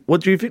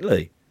 What do you think,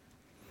 Lee?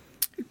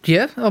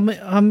 Yeah, I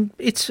mean,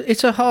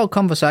 it's a hard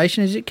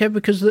conversation, is it, Kev?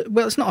 Because,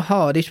 it's not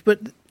hard, but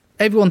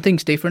everyone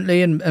thinks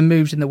differently and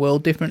moves in the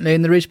world differently,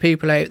 and there is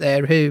people out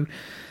there who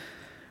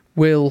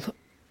will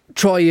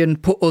try and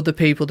put other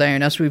people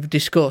down, as we've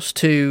discussed,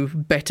 to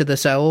better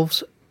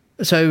themselves.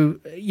 So,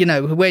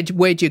 where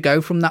do you go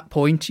from that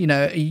point?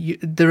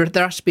 There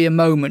has to be a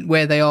moment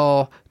where they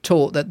are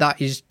taught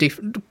that is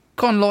different.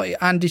 Kind of like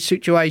Andy's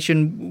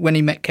situation when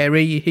he met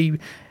Kerry,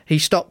 he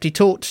stopped, he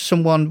talked to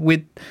someone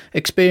with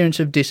experience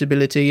of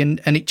disability and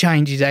it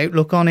changed his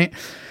outlook on it.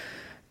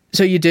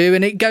 So you do,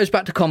 and it goes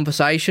back to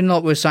conversation,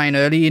 like we were saying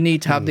earlier. You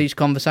need to have these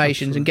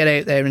conversations and get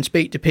out there and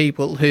speak to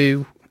people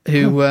who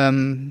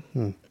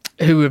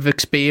have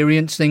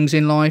experienced things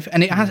in life.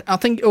 And I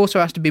think it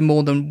also has to be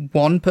more than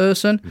one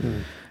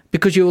person.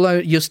 Because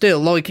you're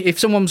still, like, if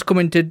someone's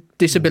coming to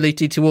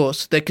disability to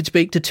us, they could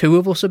speak to two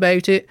of us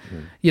about it.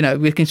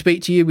 We can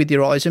speak to you with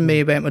your eyes and me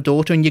about my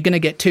daughter, and you're going to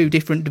get two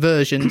different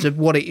versions of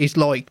what it is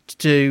like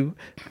to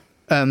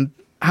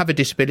have a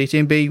disability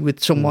and be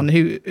with someone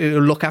who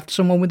look after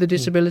someone with a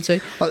disability.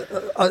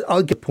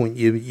 I get the point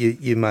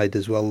you made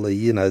as well,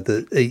 Lee.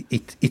 That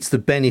it's the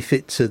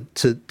benefit to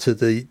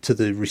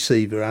the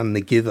receiver and the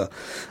giver,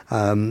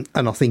 and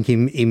I think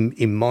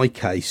in my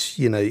case,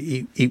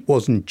 it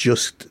wasn't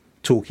just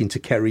talking to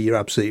Kerry, you're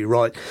absolutely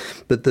right,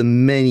 but the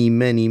many,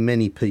 many,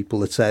 many people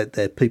that's out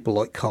there, people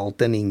like Carl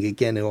Denning,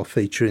 again, who I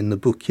feature in the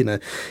book,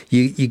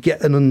 you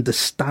get an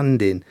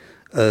understanding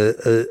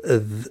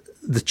of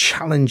the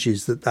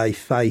challenges that they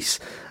face,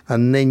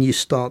 and then you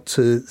start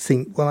to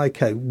think, well,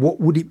 okay, what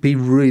would it be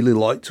really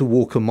like to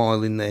walk a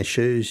mile in their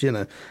shoes?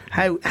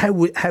 How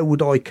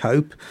would I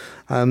cope?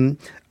 And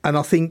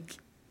I think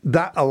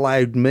that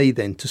allowed me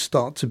then to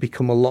start to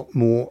become a lot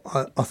more,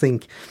 I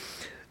think,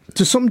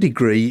 to some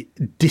degree,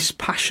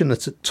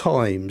 dispassionate at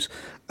times,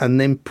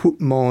 and then put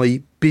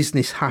my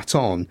business hat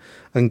on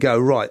and go,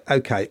 right,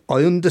 okay, I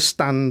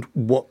understand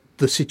what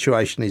the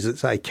situation is that,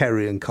 say,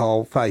 Kerry and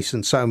Carl face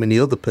and so many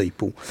other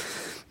people.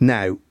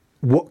 Now,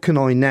 what can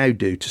I now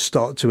do to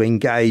start to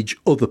engage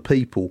other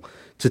people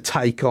to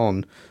take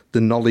on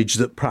the knowledge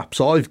that perhaps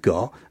I've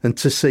got and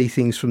to see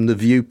things from the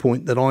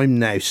viewpoint that I'm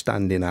now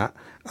standing at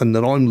and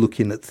that I'm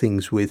looking at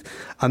things with.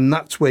 And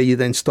that's where you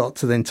then start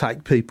to then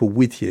take people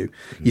with you.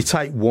 You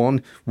take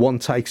one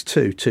takes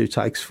two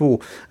takes four,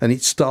 and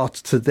it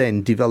starts to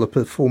then develop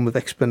a form of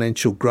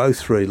exponential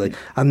growth, really.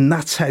 And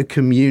that's how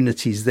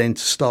communities then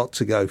start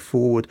to go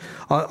forward.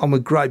 I'm a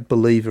great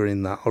believer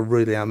in that. I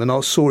really am. And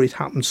I saw it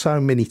happen so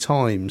many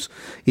times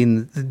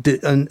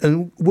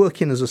and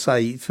working, as I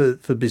say,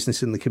 for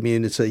business in the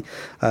community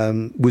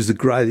was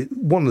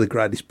one of the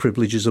greatest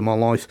privileges of my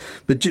life.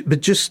 But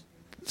just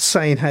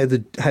saying how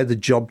the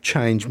job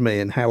changed me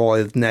and how I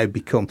have now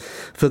become,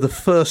 for the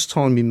first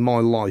time in my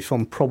life,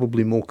 I'm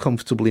probably more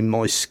comfortable in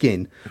my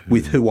skin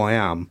with who I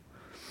am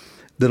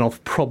than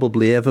I've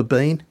probably ever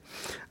been.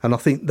 And I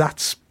think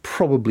that's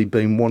probably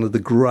been one of the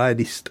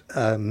greatest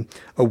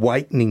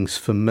awakenings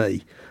for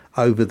me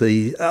over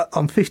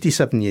I'm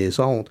 57 years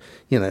old,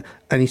 and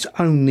it's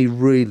only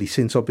really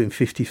since I've been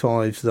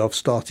 55 that I've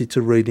started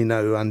to really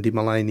know who Andy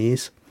Mullaney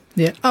is.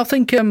 Yeah, I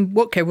think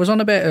what Kev was on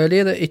about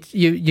earlier, that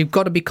you've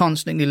got to be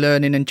constantly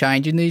learning and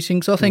changing these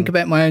things. I think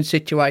about my own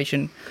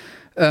situation.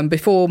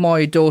 Before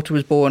my daughter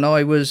was born,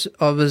 I was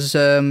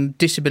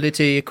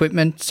disability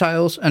equipment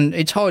sales, and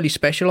it's highly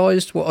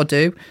specialised what I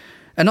do.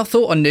 And I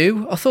thought I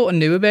knew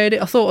about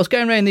it. I thought I was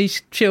going around these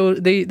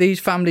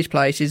families'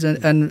 places,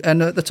 and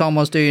at the time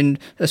I was doing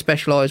a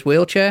specialised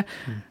wheelchair,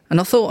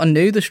 and I thought I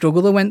knew the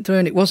struggle they went through.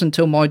 And it wasn't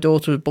until my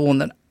daughter was born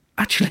that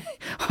actually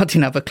I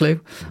didn't have a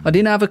clue. I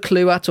didn't have a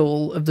clue at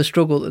all of the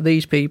struggle that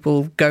these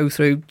people go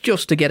through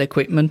just to get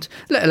equipment,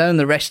 let alone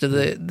the rest of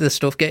the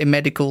stuff, getting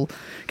medical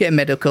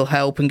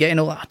help and getting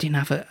all that. I didn't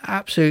have an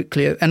absolute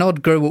clue. And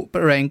I'd grew up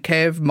around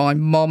Kev. My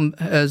mum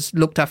has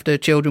looked after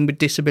children with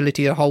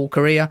disability her whole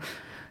career.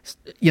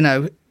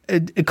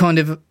 It kind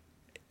of,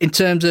 in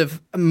terms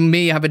of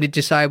me having a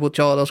disabled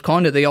child, I was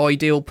kind of the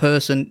ideal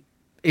person,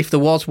 if there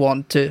was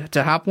one, to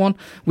have one,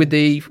 with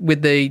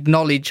the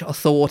knowledge I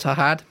thought I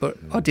had, but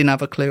I didn't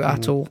have a clue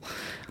at all.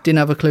 Didn't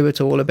have a clue at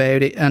all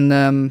about it,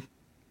 and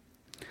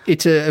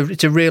it's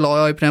a real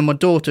eye opener. My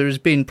daughter has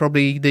been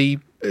probably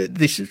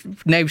this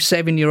now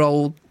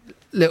 7-year-old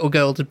little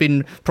girl has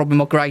been probably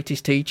my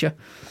greatest teacher.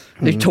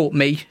 They've taught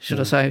me, should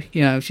I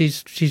say?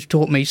 She's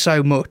taught me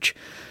so much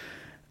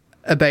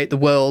about the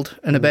world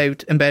and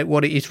about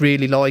what it is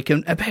really like,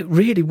 and about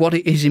really what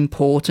it is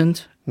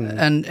important.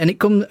 And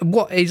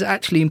what is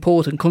actually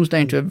important comes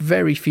down to a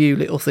very few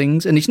little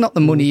things, and it's not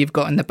the money you've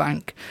got in the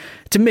bank.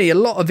 To me, a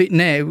lot of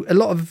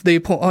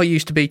I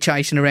used to be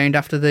chasing around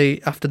after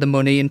the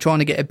money and trying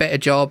to get a better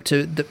job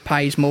that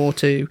pays more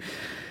to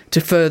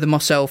further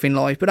myself in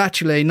life. But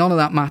actually, none of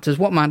that matters.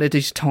 What matters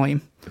is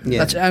time. Yeah.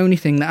 That's the only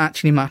thing that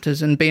actually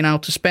matters, and being able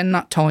to spend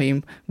that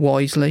time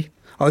wisely.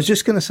 I was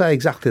just going to say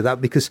exactly that,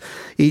 because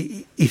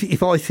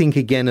if I think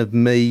again of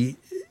me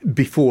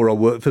before I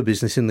worked for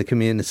business in the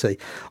community,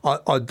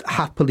 I'd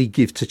happily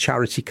give to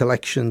charity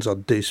collections.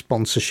 I'd do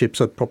sponsorships.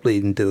 I'd probably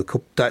even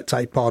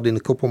take part in a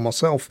couple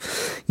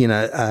myself.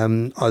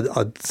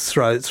 I'd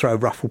throw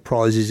raffle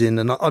prizes in,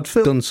 and I'd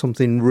feel done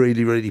something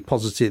really, really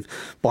positive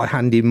by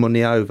handing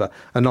money over.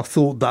 And I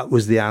thought that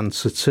was the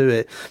answer to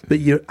it. But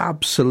you're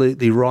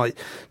absolutely right.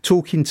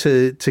 Talking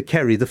to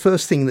Kerry, the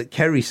first thing that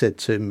Kerry said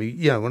to me,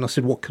 when I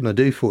said, "What can I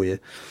do for you?"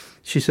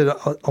 She said,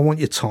 I want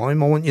your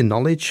time, I want your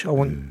knowledge, I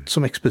want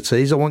some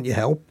expertise, I want your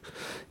help,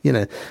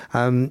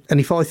 And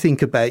if I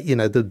think about,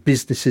 the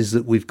businesses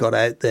that we've got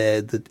out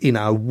there, that in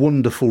our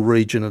wonderful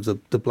region of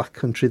the Black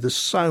Country, there's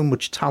so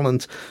much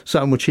talent,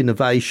 so much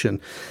innovation.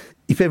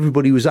 If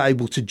everybody was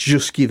able to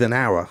just give an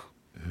hour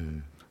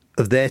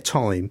of their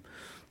time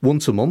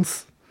once a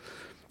month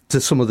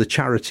to some of the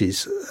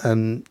charities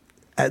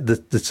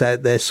that's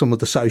out there, some of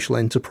the social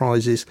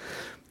enterprises,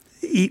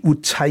 it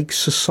would take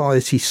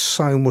society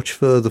so much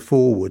further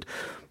forward,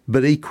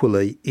 but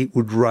equally it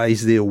would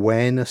raise the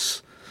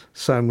awareness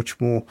so much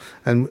more.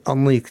 And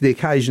on the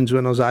occasions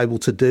when I was able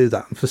to do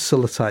that and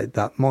facilitate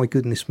that, my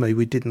goodness me,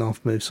 we didn't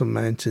have to move some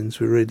mountains.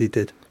 We really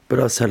did. But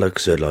I say, like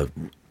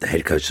the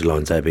head coach of the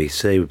Lions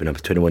ABC, we've been up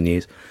for 21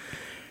 years.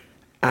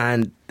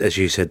 And as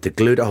you said, the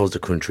glue that holds the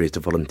country is the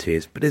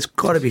volunteers. But there's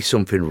got to be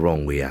something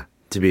wrong with you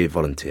to be a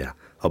volunteer.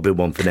 I've been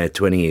one for now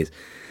 20 years.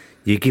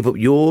 You give up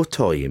your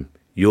time,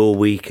 your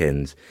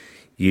weekends,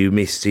 you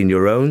miss seeing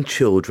your own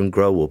children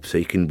grow up so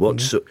you can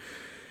watch.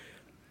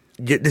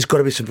 There's got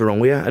to be something wrong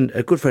with you. And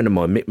a good friend of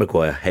mine, Mick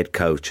Maguire, head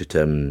coach at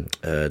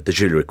the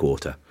Jewellery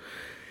Quarter,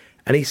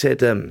 and he said,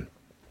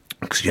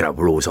 because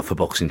we're always off for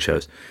boxing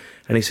shows,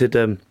 and he said,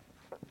 and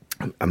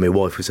my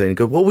wife was saying,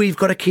 well, we've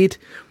got a kid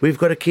here,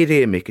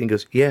 Mick. And he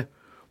goes, yeah,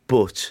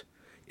 but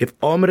if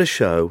I'm at a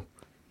show,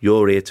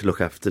 you're here to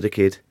look after the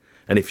kid,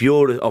 and if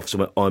you're off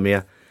somewhere, I'm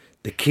here.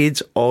 The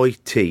kids I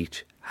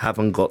teach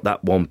haven't got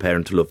that one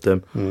parent to love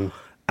them.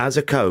 As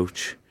a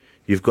coach,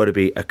 you've got to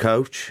be a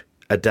coach,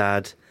 a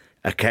dad,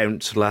 a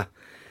counsellor,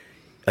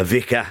 a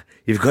vicar.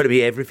 You've got to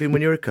be everything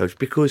when you're a coach,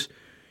 because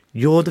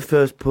you're the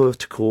first port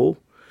to call.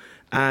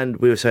 And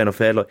we were saying off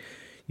air,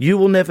 you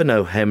will never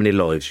know how many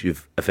lives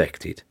you've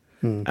affected.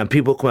 And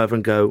people come over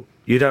and go,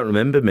 you don't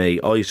remember me.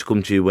 I used to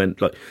come to you when,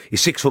 you're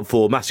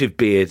 6'4", massive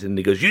beard, and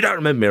he goes, you don't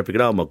remember me. I'm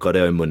thinking, oh my God,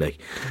 I owe money.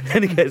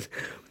 And he goes,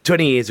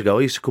 20 years ago,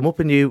 I used to come up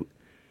and you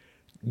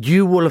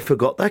will have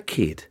forgot that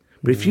kid.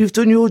 But if you've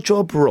done your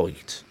job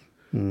right,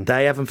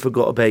 they haven't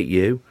forgot about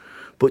you.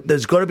 But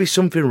there's got to be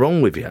something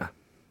wrong with you.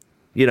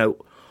 You know,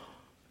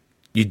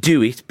 you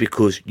do it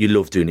because you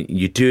love doing it.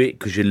 You do it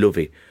because you love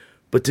it.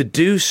 But to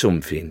do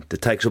something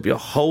that takes up your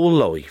whole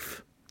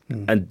life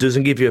and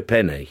doesn't give you a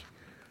penny,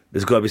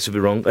 there's got to be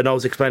something wrong. And I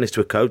was explaining this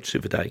to a coach the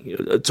other day,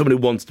 someone who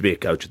wants to be a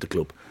coach at the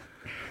club.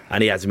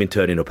 And he hasn't been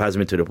turning up.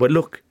 Well,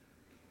 look,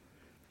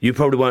 you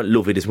probably won't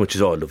love it as much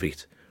as I love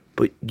it.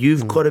 But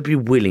you've got to be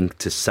willing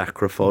to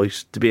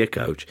sacrifice to be a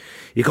coach.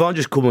 You can't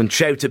just come and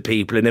shout at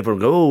people and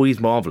everyone go, oh, he's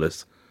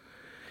marvellous.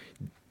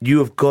 You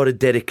have got to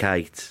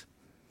dedicate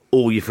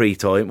all your free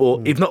time,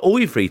 or if not all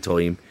your free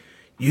time,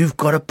 you've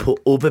got to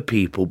put other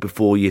people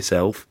before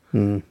yourself.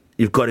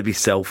 You've got to be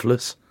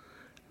selfless.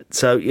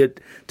 So to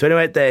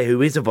anyone out there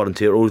who is a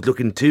volunteer or is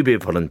looking to be a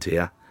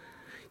volunteer,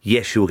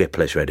 yes, you'll get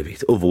pleasure out of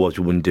it. Otherwise,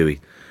 you wouldn't do it.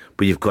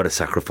 But you've got to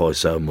sacrifice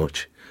so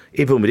much.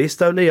 Even with this,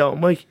 don't we,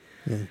 aren't we?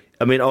 Yeah.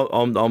 I mean,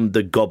 I'm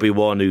the gobby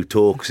one who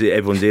talks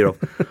everyone's ear off.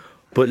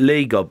 But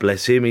Lee, God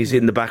bless him, he's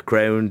in the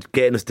background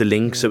getting us the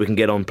links so we can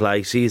get on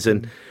places.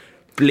 And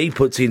Lee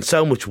puts in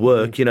so much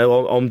work, you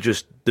know, I'm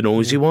just the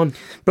noisy one.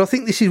 But I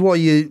think this is why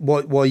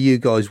you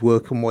guys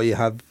work and why you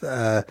have,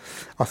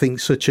 I think,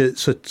 such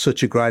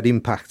a great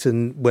impact.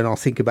 And when I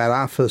think about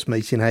our first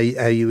meeting, how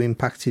you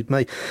impacted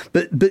me.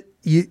 But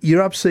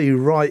you're absolutely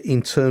right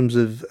in terms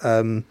of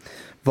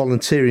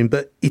volunteering,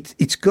 but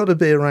it's got to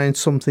be around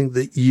something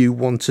that you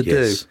want to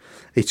do.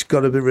 It's got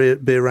to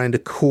be around a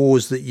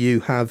cause that you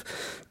have,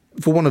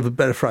 for want of a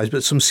better phrase,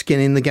 but some skin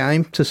in the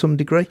game to some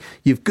degree.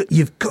 You've got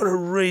to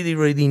really,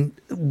 really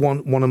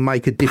want to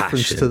make a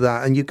difference to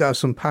that, and you've got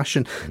some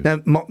passion.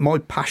 Now, my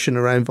passion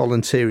around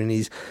volunteering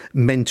is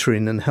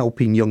mentoring and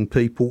helping young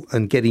people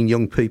and getting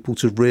young people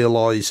to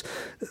realise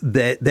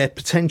their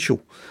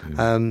potential.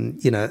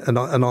 You know, and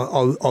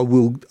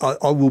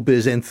I will be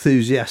as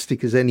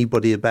enthusiastic as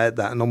anybody about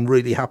that, and I'm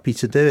really happy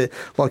to do it,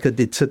 like I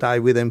did today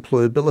with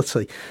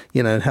employability.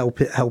 You know, and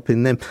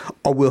helping them.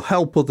 I will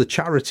help other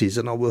charities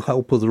and I will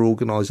help other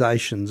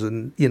organisations,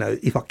 and you know,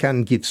 if I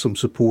can give some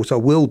support, I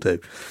will do.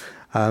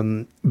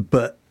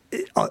 But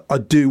I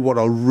do what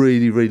I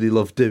really, really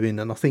love doing,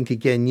 and I think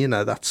again, you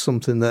know, that's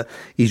something that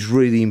is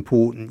really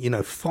important. You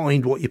know,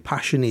 find what your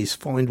passion is,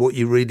 find what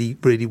you really,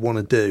 really want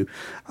to do,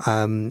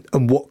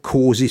 and what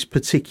causes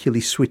particularly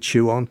switch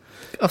you on.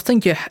 I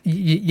think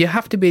you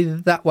have to be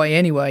that way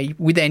anyway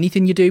with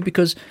anything you do,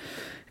 because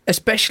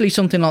especially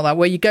something like that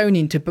where you're going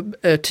in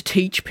to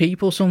teach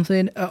people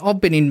something. I've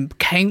been in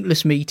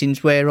countless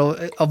meetings where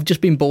I've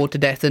just been bored to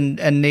death and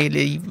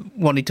nearly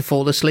wanted to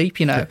fall asleep,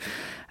 you know. Yeah.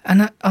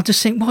 And I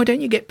just think, why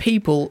don't you get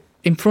people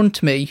in front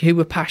of me who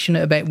are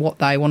passionate about what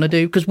they want to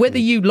do? Because whether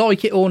you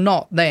like it or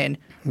not, then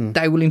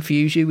they will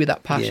infuse you with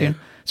that passion. Yeah.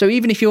 So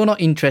even if you're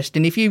not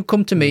interested, if you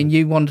come to me and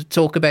you want to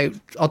talk about,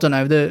 I don't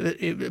know,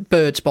 the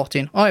bird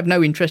spotting, I have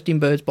no interest in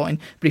bird spotting,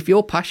 but if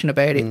you're passionate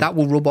about it, that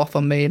will rub off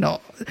on me, and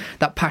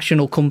that passion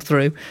will come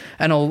through,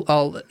 and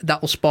that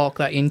will spark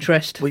that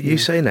interest. Well, you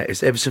saying that,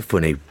 it's ever so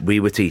funny. We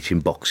were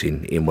teaching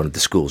boxing in one of the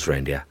schools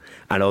around here,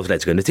 and I was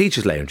allowed to go in the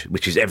teacher's lounge,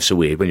 which is ever so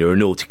weird when you're a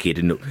naughty kid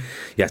and you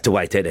have to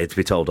wait out there to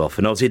be told off.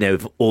 And I was in there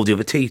with all the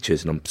other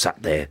teachers, and I'm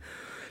sat there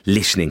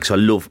listening, because I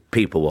love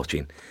people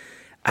watching.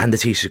 And the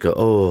teachers go,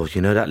 oh, you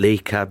know, that Lee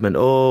Cadman,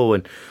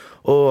 I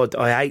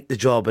hate the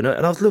job. And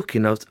I was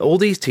looking, all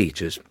these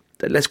teachers,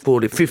 let's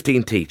call it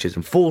 15 teachers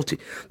and 40,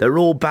 they're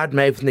all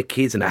bad-mouthing the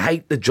kids, and I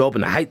hate the job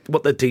and I hate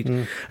what they're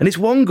teaching. And this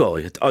one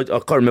guy, I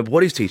can't remember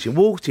what he's teaching,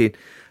 walked in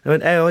and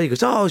went, oh, he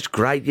goes, oh, it's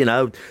great, you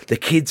know, the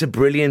kids are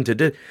brilliant.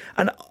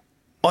 And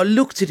I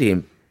looked at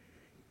him,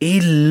 he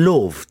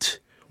loved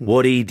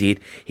what he did.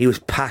 He was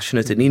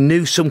passionate, and he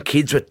knew some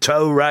kids were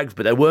toe rags,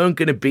 but they weren't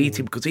going to beat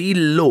him because he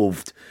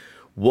loved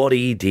what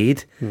he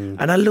did.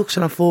 And I looked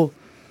and I thought,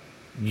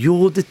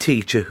 you're the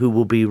teacher who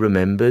will be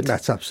remembered.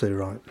 That's absolutely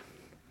right.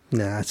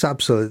 No, that's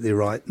absolutely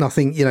right. And I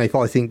think, you know, if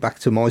I think back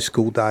to my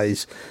school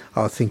days,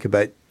 I think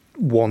about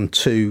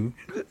 1-2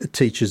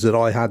 teachers that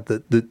I had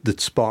that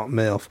sparked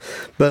me off.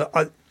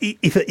 But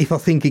if I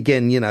think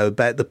again, you know,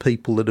 about the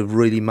people that have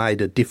really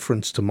made a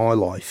difference to my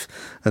life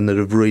and that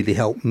have really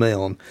helped me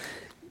on,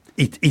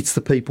 it's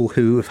the people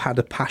who have had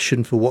a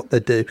passion for what they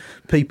do,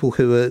 people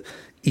who are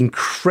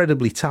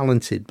incredibly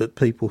talented, but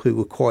people who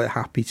were quite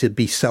happy to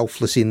be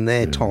selfless in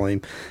their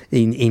time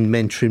in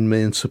mentoring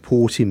me and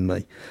supporting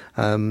me.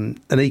 And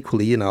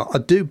equally, you know, I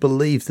do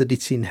believe that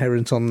it's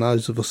inherent on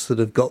those of us that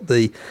have got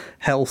the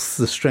health,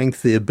 the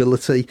strength, the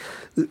ability,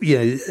 you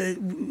know,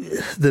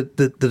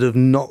 that have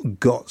not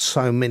got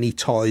so many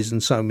ties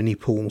and so many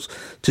pulls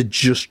to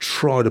just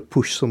try to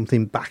push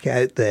something back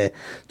out there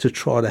to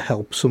try to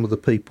help some of the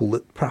people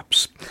that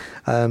perhaps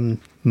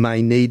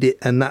may need it.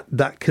 And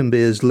that can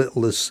be as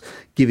little as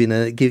giving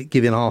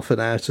half an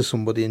hour to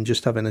somebody and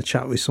just having a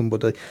chat with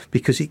somebody,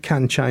 because it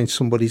can change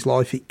somebody's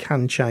life. It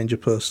can change a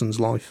person's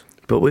life.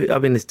 But I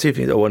mean, there's two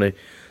things I want to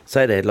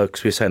say there. Like,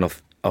 because we were saying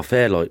off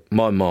air, like,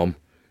 my mum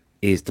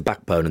is the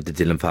backbone of the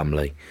Dillon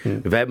family.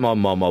 Without my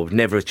mum, I would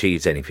never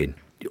achieve anything.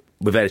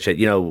 Without a,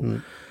 you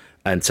know,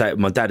 And say,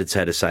 my dad would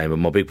say the same,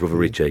 and my big brother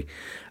Richie.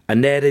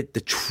 And they're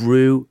the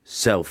true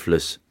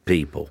selfless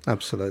people.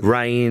 Absolutely.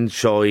 Rain,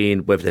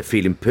 shine, whether they're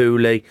feeling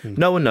poorly.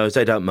 No one knows,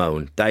 they don't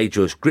moan. They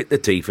just grit their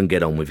teeth and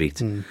get on with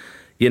it.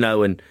 You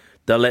know, and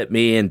they'll let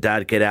me and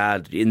Dad get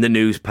out in the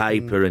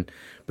newspaper.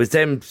 But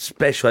them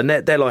special, and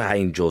they're like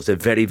angels. They're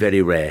very,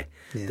 very rare.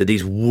 Yeah. They're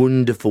these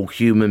wonderful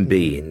human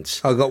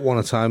beings. I got one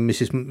at home,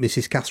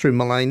 Mrs. Catherine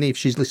Mullaney, if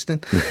she's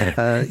listening.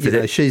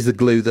 She's the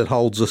glue that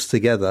holds us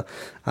together,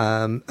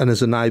 and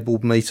has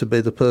enabled me to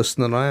be the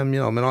person that I am.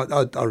 You know, I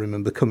mean, I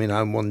remember coming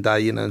home one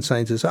day, you know, and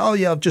saying to her, "Oh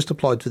yeah, I've just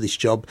applied for this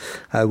job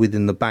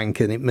within the bank,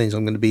 and it means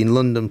I'm going to be in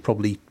London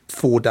probably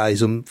 4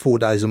 days a month.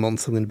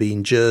 I'm going to be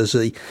in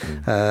Jersey,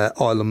 Isle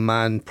of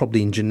Man,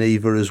 probably in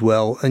Geneva as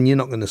well, and you're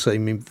not going to see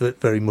me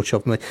very much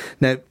of me."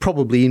 Now,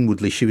 probably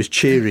inwardly she was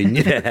cheering,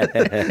 you know?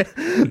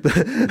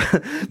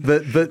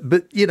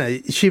 but you know,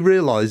 she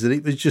realised that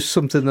it was just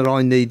something that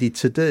I needed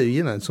to do,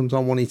 you know, something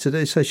I wanted to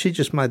do. So she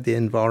just made the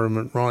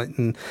environment right,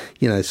 and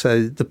you know,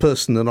 so the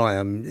person that I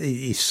am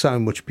is so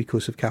much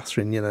because of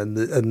Catherine, you know,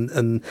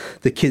 and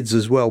the kids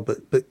as well.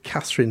 But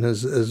Catherine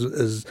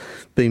has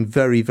been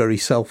very, very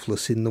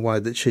selfless in the way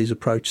that she's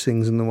approached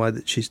things and the way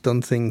that she's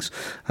done things,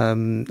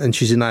 and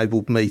she's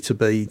enabled me to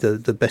be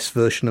the best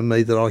version of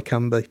me that I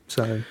can be.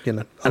 So, you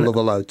know, I love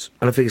her loads.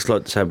 And I think it's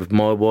like the same with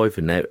my wife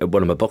and now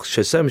one of my boxers,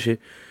 same as you,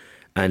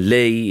 and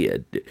Lee.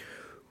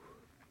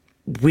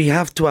 We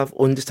have to have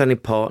understanding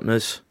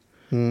partners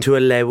to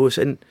allow us,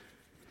 and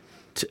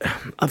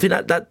I think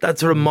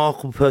that's a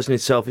remarkable person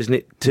itself, isn't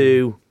it?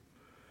 To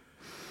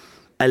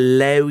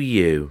allow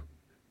you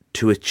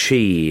to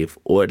achieve,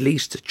 or at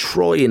least to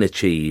try and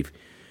achieve,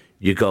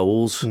 your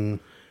goals. And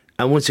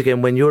once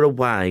again, when you're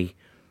away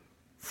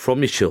from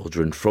your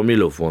children, from your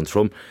loved ones,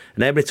 and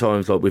how many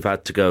times like we're going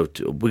to go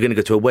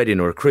to a wedding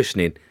or a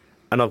christening,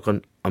 and I've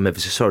gone, I'm ever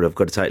so sorry, I've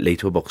got to take Lee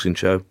to a boxing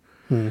show.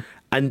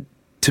 And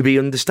to be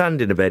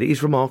understanding about it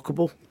is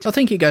remarkable. I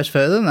think it goes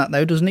further than that,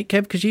 though, doesn't it,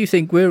 Kev? Because you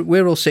think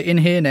we're all sitting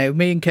here now.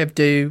 Me and Kev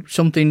do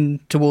something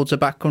towards the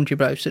Backcountry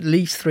Blokes at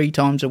least 3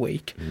 times a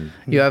week.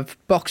 You have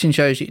boxing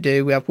shows you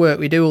do, we have work,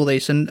 we do all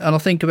this, and I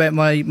think about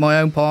my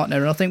own partner,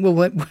 and I think,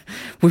 well,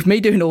 with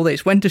me doing all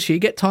this, when does she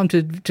get time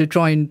to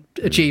try and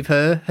achieve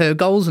her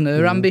goals and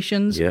her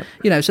ambitions? Yeah.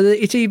 You know, so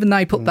it's even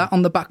they put that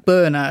on the back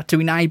burner to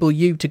enable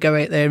you to go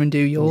out there and do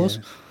yours.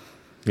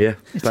 Yeah,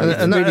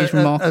 and really is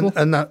remarkable,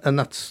 and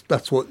that's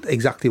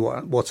exactly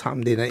what's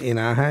happened in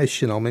our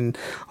house. You know, I mean,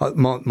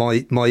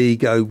 my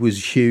ego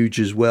was huge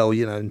as well.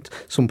 You know, and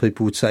some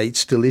people would say it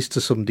still is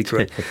to some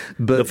degree.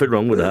 But nothing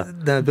wrong with that.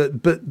 No,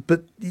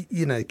 but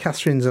you know,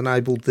 Catherine's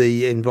enabled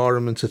the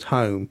environment at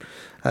home.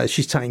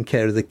 She's taken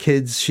care of the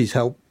kids. She's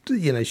helped.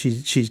 You know,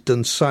 she's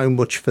done so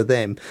much for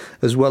them,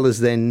 as well as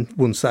then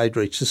once they'd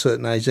reached a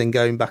certain age, then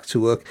going back to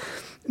work.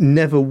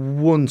 Never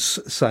once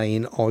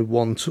saying I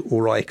want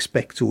or I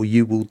expect or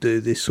you will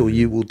do this or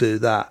you will do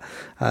that.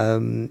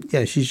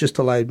 Yeah, she's just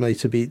allowed me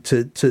to be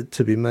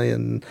me,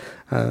 and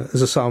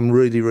as I say, I'm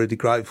really, really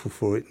grateful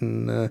for it.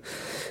 And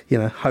you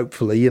know,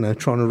 hopefully, you know,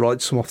 trying to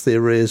write some off the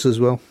arrears as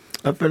well.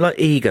 I feel like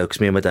ego, because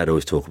me and my dad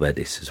always talk about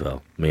this as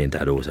well. Me and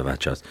Dad always have our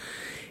chats.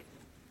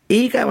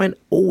 Ego ain't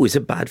always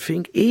a bad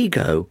thing.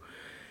 Ego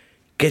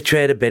gets you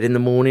out of bed in the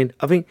morning.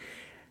 I think.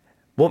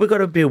 What we've got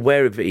to be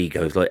aware of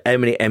ego is like how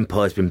many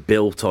empires have been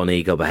built on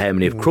ego, but how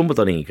many have crumbled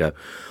on ego.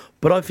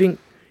 But I think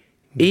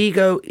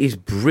ego is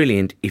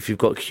brilliant if you've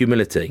got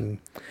humility.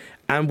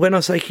 And when I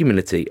say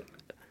humility,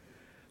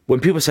 when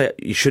people say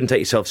you shouldn't take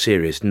yourself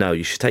serious, no,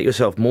 you should take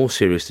yourself more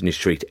serious than you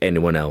treat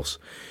anyone else.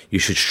 You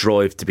should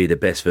strive to be the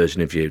best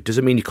version of you.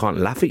 Doesn't mean you can't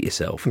laugh at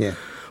yourself,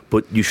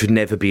 but you should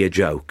never be a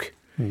joke.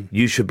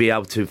 You should be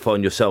able to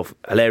find yourself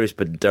hilarious,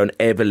 but don't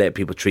ever let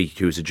people treat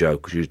you as a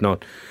joke, because you're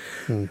not.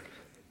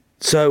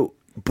 So...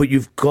 But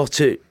you've got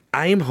to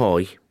aim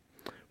high,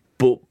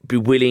 but be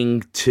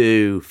willing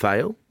to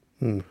fail,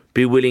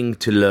 be willing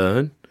to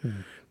learn,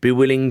 be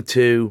willing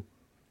to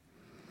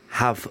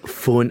have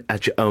fun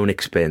at your own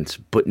expense,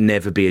 but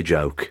never be a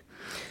joke.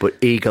 But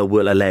ego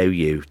will allow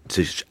you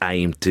to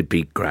aim to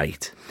be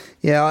great.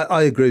 Yeah,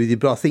 I agree with you,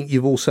 but I think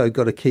you've also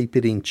got to keep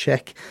it in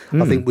check.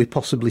 I think we're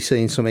possibly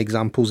seeing some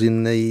examples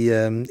in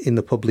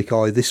the public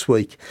eye this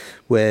week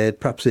where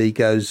perhaps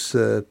ego's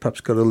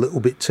perhaps got a little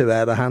bit too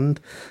out of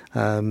hand,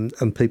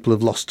 and people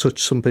have lost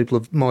touch. Some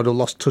people might have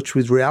lost touch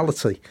with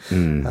reality.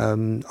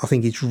 I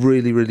think it's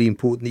really, really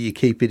important that you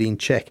keep it in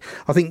check.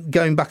 I think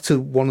going back to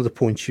one of the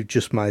points you've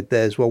just made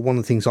there as well, one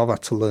of the things I've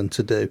had to learn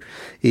to do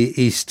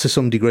is to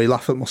some degree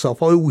laugh at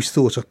myself. I always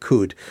thought I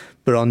could,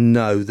 but I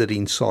know that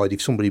inside,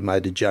 if somebody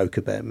made a joke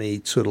about me,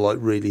 it sort of like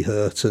really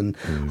hurt, and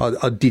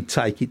I did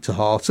take it to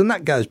heart. And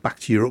that goes back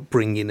to your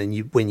upbringing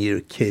and when you're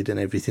a kid and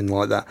everything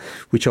like that,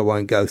 which I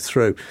won't go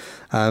through.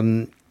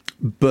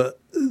 But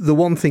the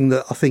one thing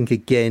that I think,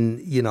 again,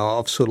 you know,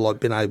 I've sort of like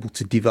been able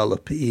to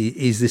develop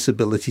is this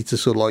ability to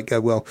sort of like go,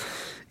 well,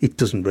 it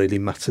doesn't really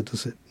matter,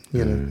 does it?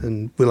 You know,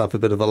 and we'll have a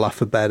bit of a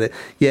laugh about it.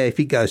 Yeah, if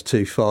it goes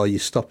too far, you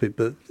stop it.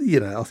 But, you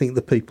know, I think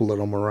the people that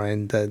I'm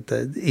around,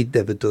 it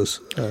never does.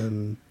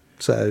 And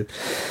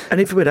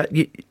if with that,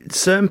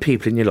 certain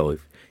people in your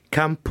life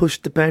can push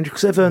the boundary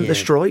because they've earned the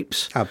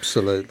stripes.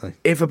 Absolutely.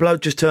 If a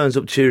bloke just turns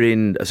up to you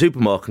in a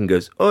supermarket and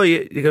goes, "Oh,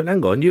 you go,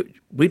 hang on,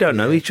 we don't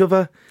know each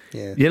other."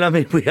 Yeah. You know what I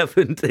mean? We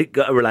haven't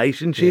got a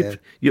relationship.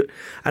 Yeah.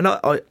 And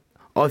I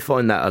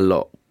find that a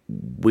lot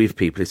with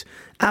people. It's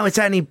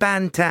only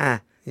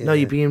banter. Yeah. No,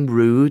 you're being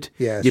rude.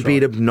 Yeah, you're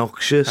being right.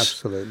 obnoxious.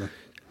 Absolutely.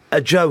 A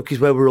joke is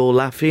where we're all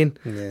laughing.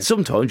 Yeah.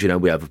 Sometimes,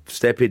 we have a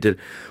step into,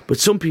 but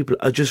some people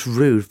are just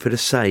rude for the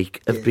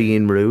sake of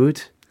being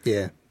rude.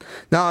 Yeah.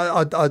 No,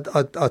 I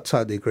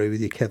totally agree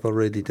with you, Kev. I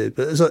really do.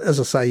 But as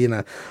I say,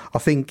 I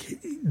think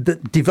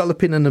that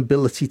developing an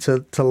ability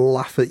to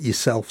laugh at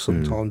yourself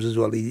sometimes as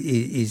well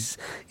is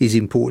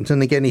important.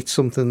 And again, it's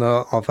something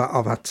that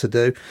I've had to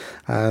do.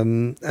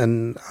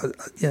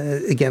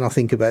 Again, I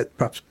think about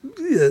perhaps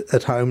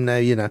at home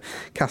now.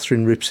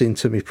 Catherine rips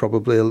into me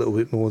probably a little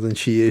bit more than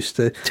she used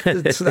to.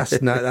 So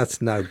that's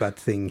no bad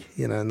thing,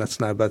 and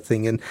that's no bad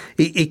thing. And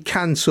it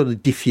can sort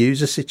of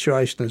diffuse a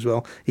situation as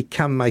well. It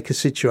can make a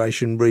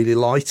situation really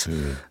light,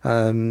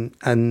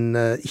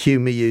 and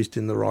humour used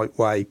in the right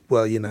way.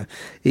 Well,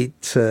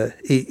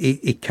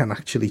 it can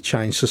actually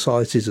change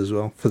societies as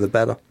well for the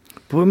better.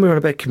 But when we were on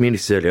about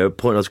communities earlier, a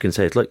point I was going to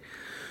say is like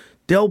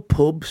the old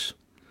pubs.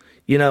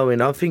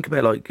 And I think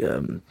about like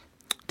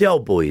the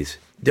old boys.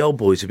 The old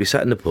boys would be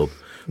sat in the pub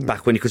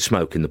back when you could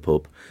smoke in the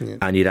pub,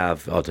 and you'd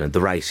have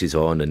the races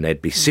on, and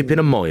they'd be sipping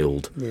a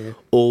mild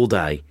all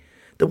day.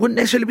 They wouldn't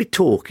necessarily be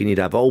talking. You'd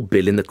have old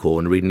Bill in the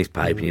corner reading his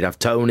paper, and you'd have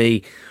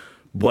Tony,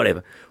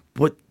 whatever.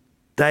 But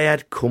they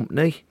had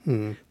company.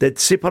 They'd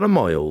sip on a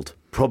mild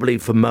probably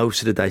for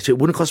most of the day, so it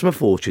wouldn't cost them a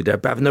fortune.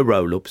 They'd be having their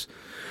roll-ups.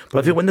 But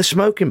I think when the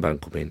smoking ban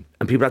come in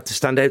and people had to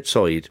stand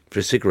outside for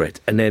a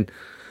cigarette, and then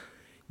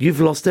you've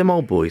lost them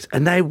old boys,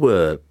 and they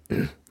were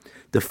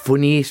the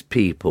funniest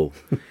people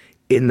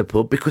in the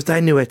pub because they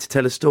knew how to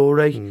tell a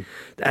story,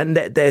 and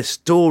their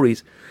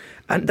stories,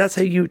 and that's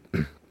how you.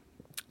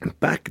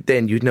 Back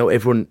then, you'd know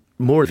everyone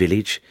more in the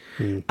village,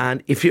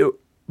 and if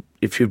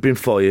you'd been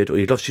fired or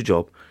you'd lost your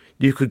job,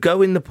 you could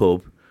go in the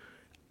pub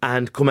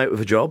and come out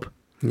with a job.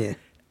 Yeah.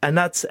 And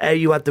that's how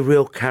you had the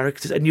real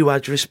characters, and you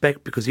had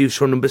respect because he was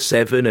from number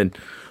 7, and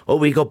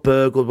we got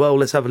burgled. Well,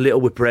 let's have a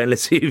little whip around.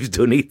 Let's see who's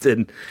done it.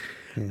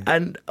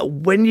 And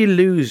when you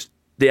lose,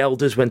 the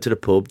elders went to the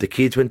pub, the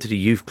kids went to the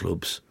youth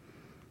clubs.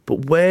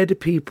 But where do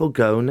people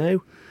go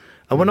now?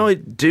 And when I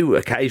do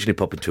occasionally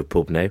pop into a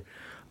pub now,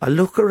 I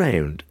look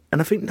around and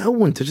I think, no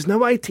wonder there's no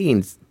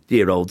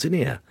 18-year-olds in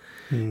here.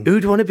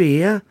 Who'd want to be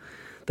here?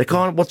 They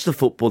can't watch the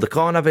football. They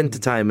can't have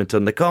entertainment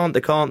on. They can't.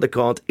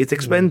 It's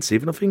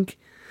expensive. And I think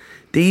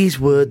these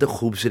were the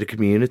hubs of the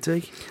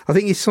community. I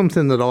think it's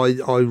something that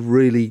I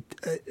really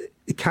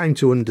came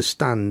to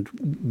understand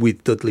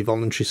with Dudley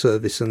Voluntary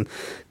Service, and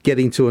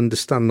getting to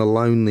understand the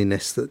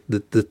loneliness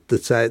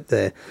that's out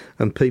there,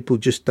 and people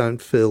just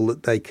don't feel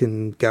that they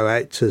can go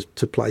out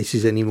to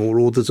places anymore,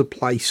 or there's a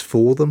place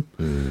for them.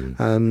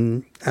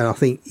 And I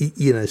think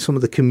some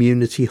of the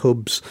community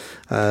hubs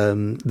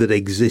that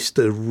exist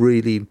are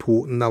really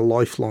important. They're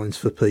lifelines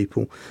for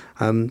people,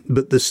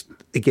 but there's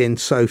again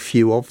so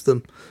few of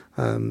them.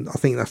 I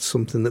think that's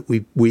something that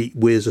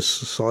we as a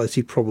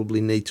society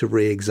probably need to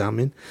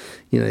re-examine.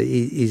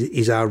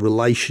 Is our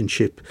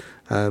relationship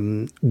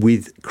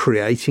with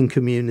creating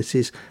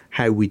communities,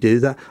 how we do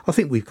that. I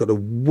think we've got a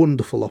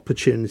wonderful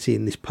opportunity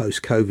in this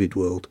post-COVID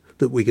world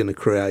that we're going to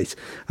create,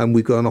 and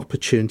we've got an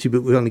opportunity,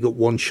 but we've only got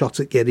one shot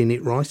at getting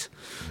it right.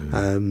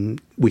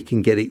 We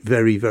can get it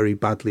very, very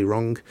badly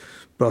wrong.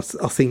 But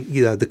I think,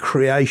 the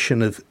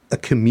creation of a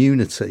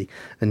community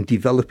and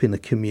developing a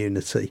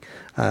community,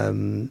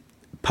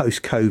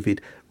 post-COVID,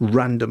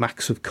 random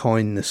acts of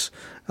kindness,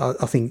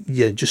 I think,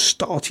 just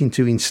starting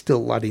to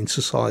instill that in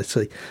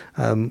society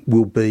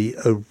will be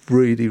a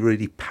really,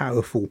 really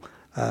powerful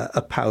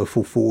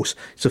force.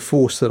 It's a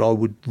force that I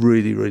would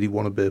really, really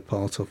want to be a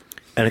part of.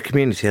 And a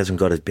community hasn't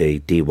got to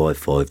be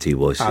DY5,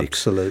 DY6.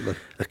 Absolutely.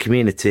 A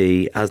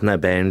community has no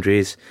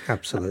boundaries.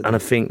 Absolutely. And I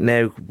think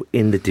now,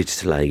 in the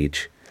digital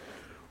age,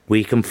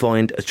 we can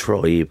find a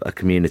tribe, a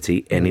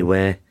community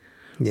anywhere.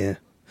 Yeah.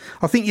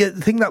 I think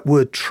that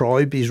word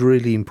tribe is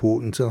really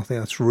important, and I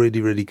think that's really,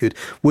 really good.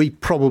 We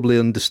probably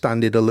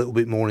understand it a little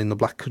bit more in the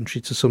Black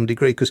Country to some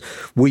degree because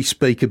we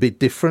speak a bit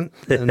different.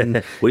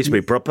 And we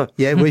speak proper.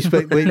 Yeah, we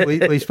speak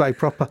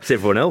proper. It's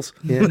everyone else.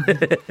 Yeah.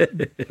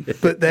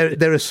 But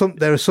there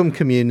are some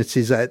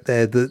communities out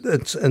there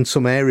and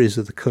some areas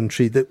of the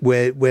country that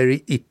where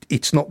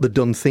it's not the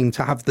done thing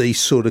to have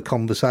these sort of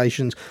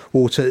conversations,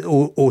 or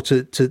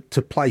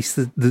to place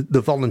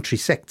the voluntary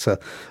sector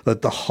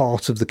at the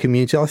heart of the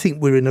community. I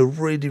think we're in a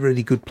really,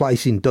 really good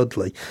place in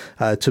Dudley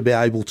to be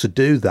able to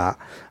do that.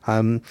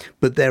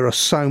 But there are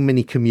so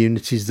many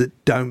communities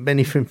that don't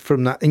benefit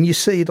from that, and you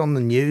see it on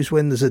the news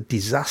when there's a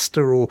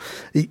disaster, or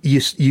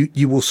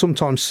you will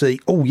sometimes see,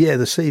 oh yeah,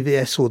 the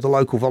CVS or the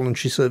local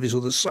voluntary service,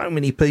 or there's so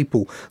many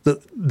people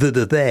that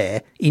are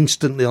there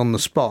instantly on the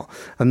spot.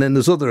 And then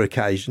there's other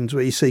occasions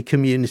where you see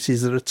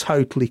communities that are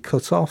totally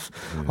cut off.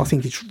 I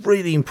think it's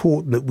really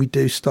important that we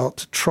do start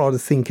to try to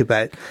think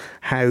about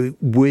how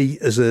we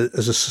as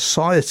a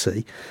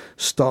society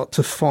start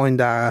to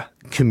find our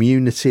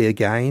community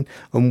again,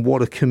 and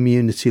what a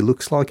community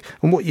looks like.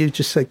 And what you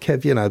just said,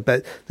 Kev,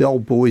 about the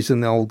old boys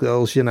and the old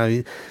girls,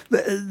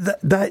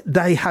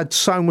 they had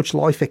so much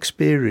life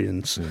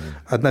experience,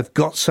 and they've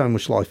got so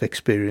much life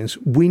experience.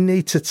 We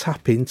need to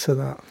tap into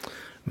that. I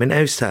mean,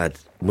 how sad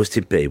must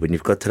it be when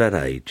you've got to that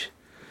age,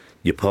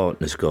 your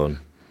partner's gone,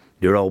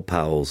 your old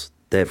pals,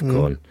 they've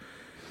gone,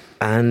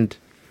 and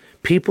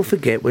people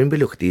forget when we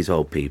look at these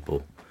old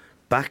people,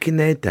 back in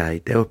their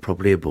day, they were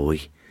probably a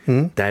boy.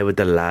 They were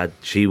the lad,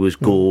 she was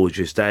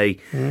gorgeous,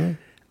 and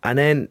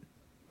then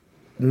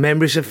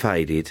memories have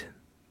faded,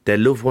 their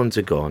loved ones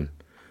are gone,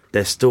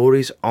 their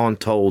stories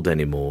aren't told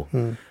anymore,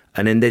 and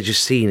then they're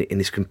just seeing it in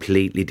this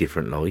completely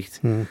different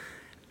light. And,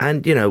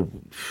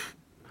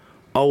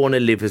 I want to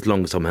live as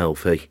long as I'm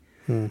healthy.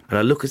 And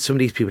I look at some of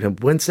these people, and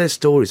once their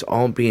stories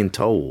aren't being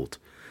told,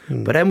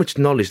 but how much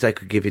knowledge they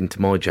could give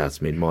into my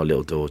Jasmine, my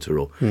little daughter,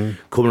 or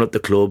coming up the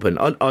club. And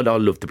I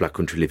love the Black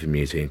Country Living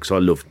Museum because I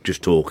love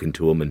just talking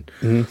to them. And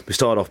we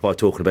start off by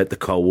talking about the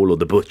coal or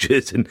the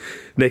butchers, and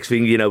next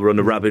thing we're on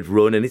a rabbit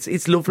run, and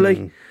it's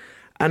lovely.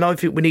 And I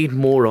think we need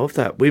more of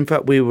that. In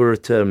fact, we were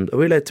at, are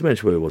we allowed to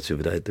mention where we were the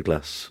other day at the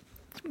Glass?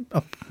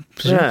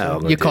 Yeah,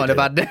 you kind of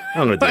had it.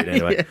 I'm going to do it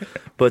anyway. Yeah.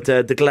 But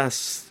the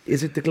Glass,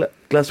 is it the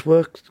Glass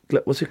Works?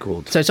 What's it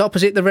called? So it's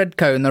opposite the Red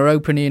Cone. They're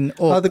opening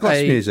up the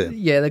Glass Museum.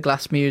 Yeah, the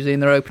Glass Museum.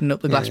 They're opening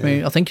up the Glass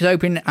Museum. I think it's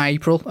opening in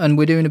April, and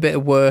we're doing a bit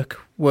of work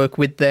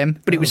with them.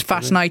 But it was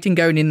fascinating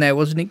going in there,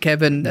 wasn't it,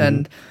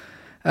 Kevin?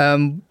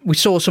 And we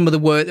saw some of the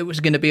work that was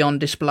going to be on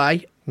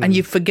display. And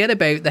you forget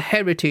about the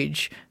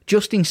heritage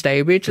just in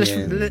Stourbridge,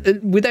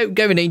 without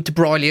going into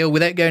Brierley Hill,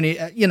 without going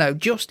in,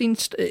 just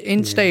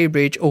in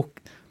Stourbridge, or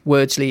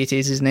Wordsley it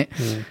is, isn't it?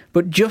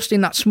 But just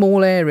in that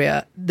small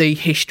area, the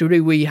history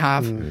we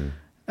have,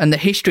 and the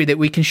history that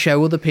we can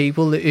show other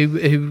people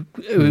who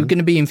are going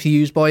to be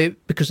infused by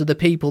it because of the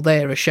people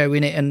there are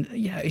showing it, and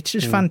it's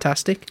just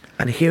fantastic.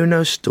 And hearing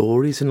those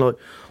stories, and like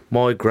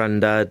my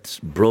granddad's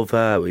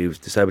brother, he was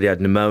disabled, he had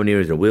pneumonia, he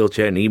was in a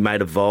wheelchair, and he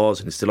made a vase,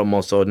 and it's still on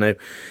my side now.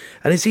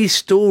 And it's these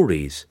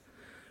stories,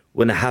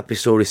 when they're happy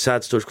stories,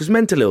 sad stories, because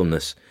mental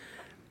illness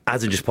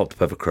hasn't just popped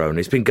up over Corona.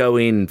 It's been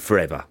going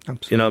forever.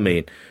 Absolutely. You know what I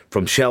mean?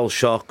 From shell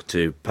shock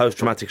to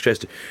post-traumatic stress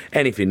to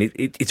anything.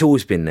 It's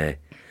always been there.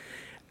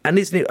 And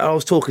isn't it, I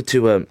was talking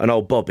to an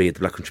old Bobby at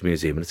the Black Country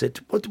Museum, and I said,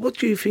 what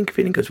do you think of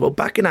it? And he goes, well,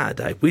 back in our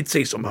day, we'd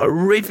see some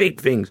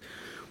horrific things,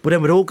 but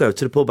then we'd all go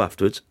to the pub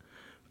afterwards,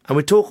 and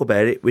we'd talk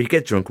about it, we'd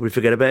get drunk, we'd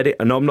forget about it.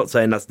 And I'm not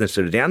saying that's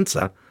necessarily the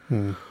answer,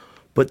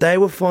 but they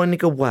were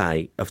finding a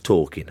way of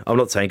talking. I'm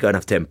not saying go and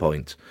have 10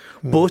 points.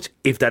 But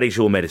if that is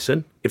your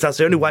medicine, if that's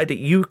the only way that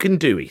you can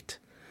do it,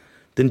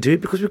 then do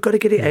it, because we've got to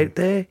get it out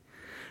there.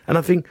 And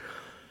I think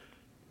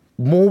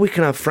more we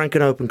can have frank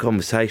and open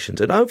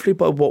conversations, and hopefully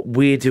by what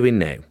we're doing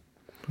now,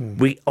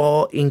 we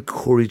are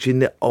encouraging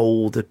the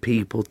older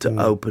people to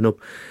open up.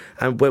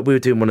 And we were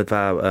doing one of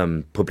our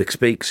public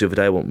speaks the other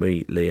day, weren't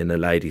we, Lee? And a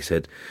lady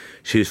said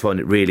she was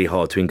finding it really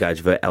hard to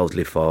engage with her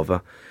elderly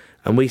father.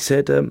 And we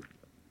said,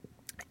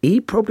 he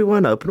probably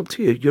won't open up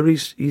to you. You're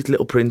his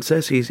little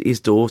princess, his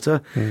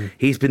daughter.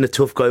 He's been a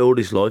tough guy all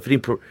his life.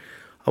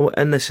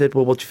 And they said,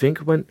 well, what do you think?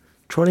 I went,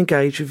 try and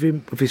engage with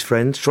him, with his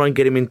friends. Try and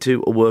get him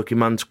into a working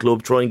man's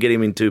club. Try and get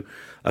him into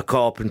a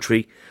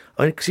carpentry.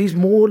 Because he's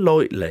more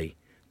likely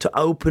to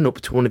open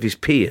up to one of his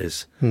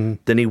peers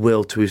than he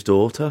will to his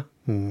daughter.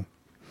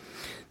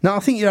 No, I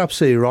think you're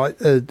absolutely right.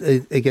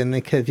 Again,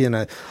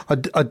 Kev,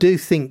 I do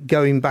think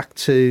going back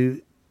to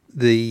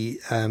the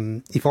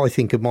if I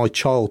think of my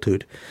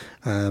childhood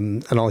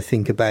and I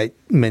think about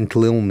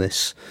mental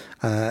illness,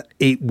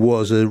 it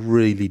was a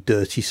really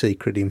dirty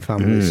secret in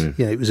families.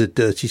 It was a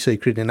dirty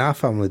secret in our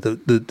family. There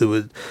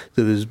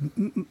was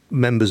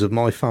members of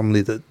my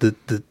family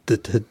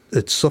that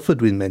had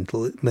suffered with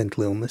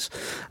mental illness,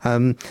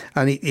 and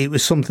it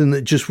was something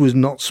that just was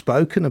not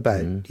spoken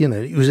about.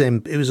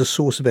 It was a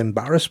source of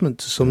embarrassment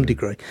to some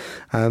degree,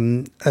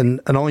 and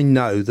I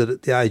know that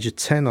at the age of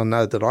 10, I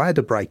know that I had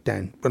a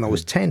breakdown when I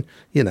was 10.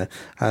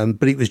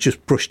 But it was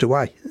just brushed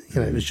away.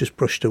 It was just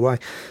brushed away.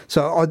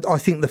 So I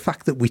think the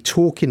fact that we're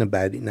talking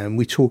about it now, and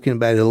we're talking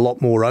about it a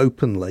lot more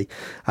openly,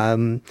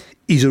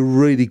 is a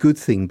really good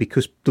thing,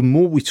 because the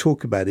more we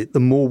talk about it, the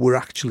more we're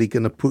actually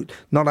going to put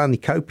not only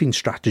coping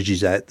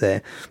strategies out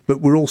there,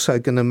 but we're also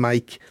going to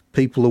make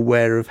people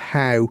aware of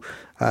how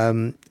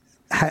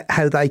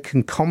they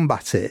can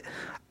combat it.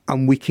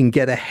 And we can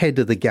get ahead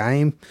of the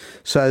game,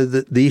 so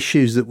that the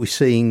issues that we're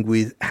seeing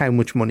with how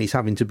much money is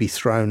having to be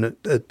thrown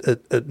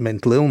at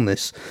mental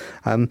illness,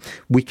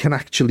 we can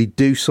actually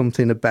do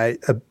something about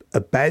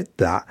about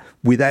that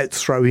without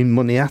throwing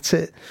money at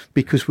it,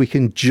 because we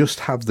can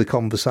just have the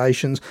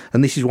conversations.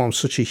 And this is why I'm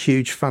such a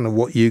huge fan of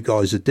what you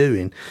guys are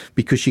doing,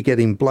 because you're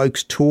getting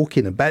blokes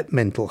talking about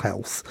mental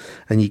health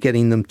and you're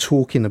getting them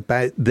talking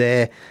about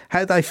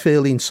how they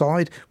feel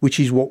inside, which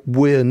is what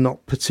we're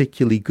not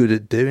particularly good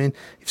at doing.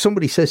 If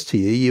somebody says to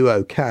you, "You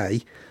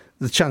okay?"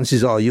 the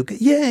chances are you'll get,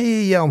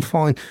 yeah, I'm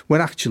fine, when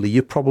actually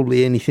you're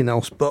probably anything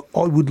else. But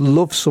I would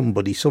love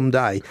somebody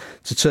someday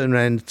to turn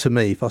around to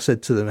me if I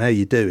said to them, "How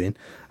you doing?"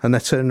 And they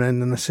turn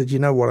around and they said, "You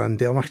know what,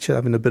 Andy, I'm actually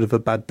having a bit of a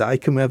bad day.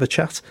 Can we have a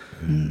chat?"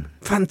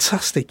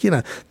 Fantastic.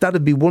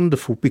 That'd be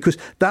wonderful, because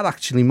that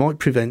actually might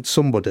prevent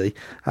somebody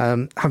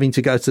having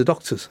to go to the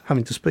doctors,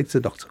 having to speak to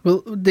the doctor.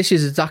 Well, this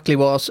is exactly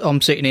what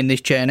I'm sitting in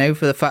this chair now,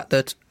 for the fact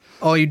that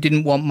I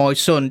didn't want my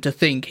son to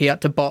think he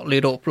had to bottle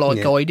it up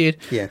like I did.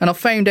 Yeah. And I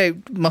found out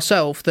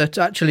myself that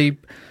actually,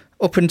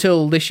 up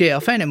until this year, I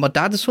found out my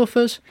dad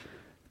suffers.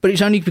 But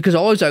it's only because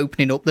I was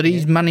opening up that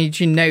he's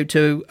managing now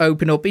to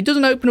open up. He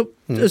doesn't open up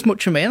as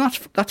much for me, and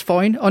that's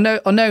fine. I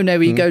know now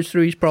he goes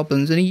through his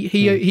problems, and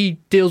he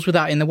deals with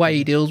that in the way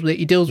he deals with it.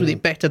 He deals with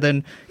it better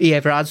than he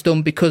ever has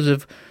done because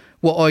of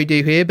what I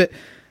do here. But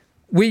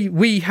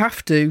we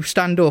have to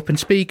stand up and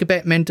speak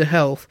about mental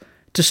health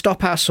to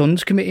stop our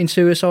sons committing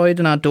suicide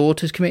and our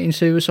daughters committing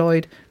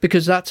suicide,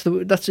 because that's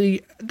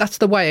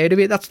the way out of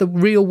it. That's the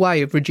real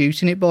way of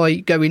reducing it, by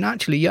going,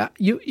 actually,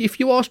 if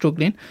you are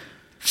struggling,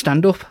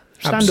 stand up.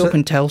 Stand up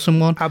and tell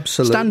someone.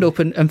 Absolutely. Stand up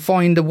and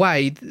find a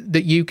way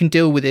that you can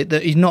deal with it,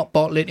 that is not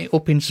bottling it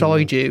up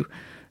inside you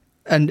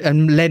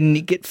and letting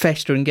it get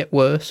fester and get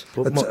worse.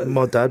 But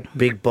my dad,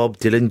 Big Bob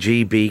Dylan,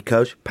 GB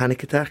coach,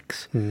 panic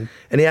attacks. And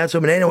he had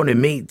something, anyone who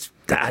meets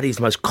Dad, he's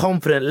the most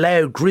confident,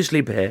 loud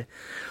grizzly bear.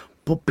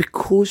 But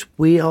because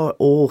we are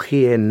all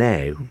here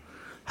now,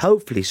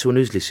 hopefully someone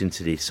who's listening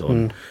to this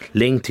on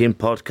LinkedIn,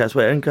 podcast,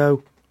 and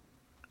go,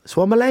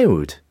 so I'm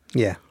allowed.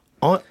 Yeah.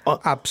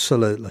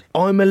 Absolutely.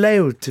 I'm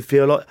allowed to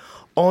feel like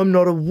I'm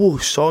not a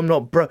wuss. I'm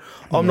not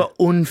I'm not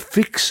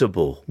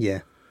unfixable.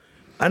 Yeah.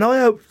 And I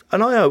hope,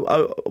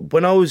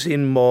 when I was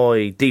in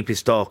my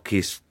deepest,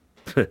 darkest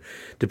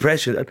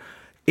depression,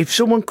 if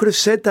someone could have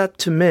said that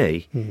to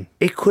me,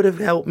 it could have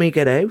helped me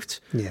get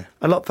out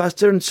a lot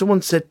faster. And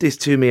someone said this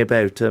to me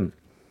about,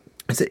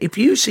 I said, if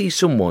you see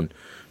someone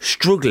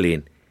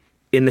struggling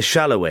in the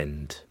shallow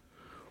end,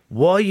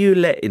 why are you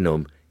letting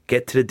them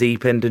get to the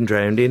deep end and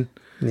drowning?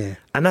 Yeah.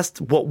 And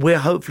that's what we're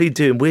hopefully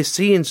doing. We're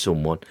seeing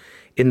someone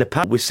in the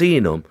past, we're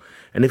seeing them,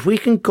 and if we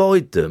can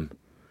guide them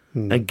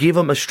and give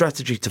them a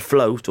strategy to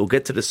float or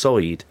get to the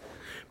side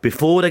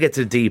before they get to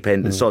the deep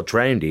end and start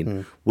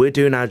drowning, we're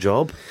doing our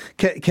job.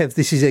 Kev,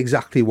 this is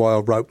exactly why I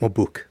wrote my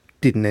book.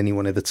 Didn't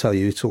anyone ever tell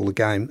you it's all a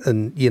game?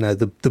 And,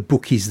 the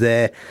book is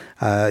there.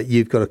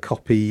 You've got a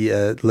copy.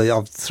 Lee,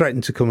 I've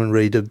threatened to come and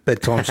read a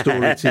bedtime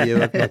story to you,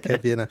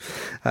 Kev,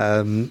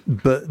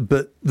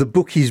 But the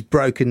book is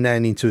broken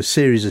down into a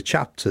series of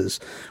chapters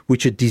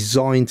which are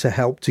designed to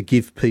help to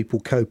give people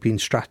coping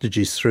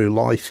strategies through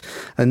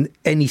life and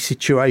any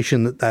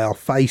situation that they are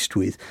faced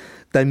with.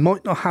 They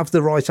might not have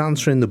the right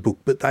answer in the book,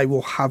 but they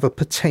will have a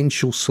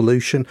potential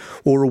solution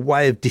or a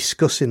way of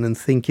discussing and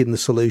thinking the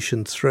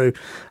solution through.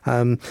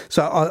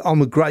 So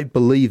I'm a great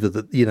believer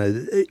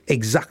that,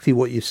 exactly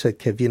what you've said,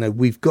 Kev,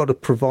 we've got to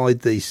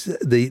provide these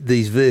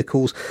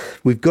vehicles.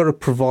 We've got to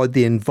provide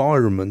the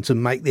environment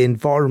and make the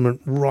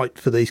environment right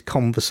for these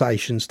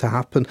conversations to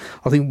happen.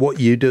 I think what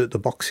you do at the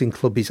boxing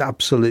club is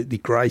absolutely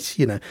great,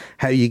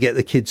 how you get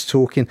the kids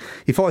talking.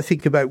 If I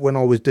think about when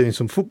I was doing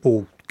some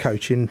football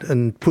coaching,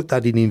 and put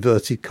that in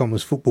inverted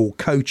commas, football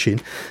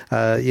coaching,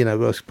 I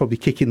was probably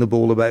kicking the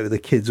ball about with the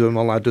kids when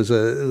my lad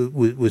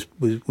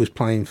was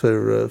playing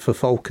for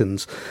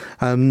Falcons.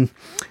 I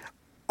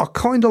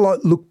kind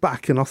of look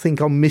back and I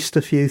think I missed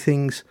a few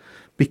things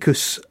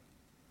because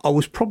I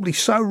was probably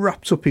so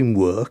wrapped up in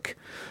work.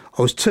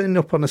 I was turning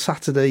up on a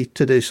Saturday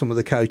to do some of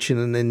the coaching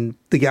and then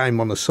the game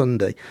on a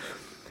Sunday.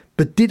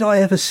 But did I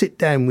ever sit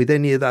down with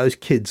any of those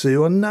kids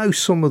who I know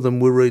some of them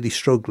were really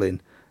struggling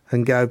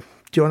and go,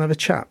 do you want to have a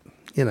chat?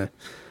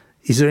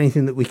 Is there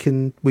anything that we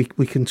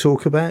can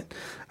talk about?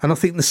 And I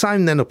think the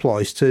same then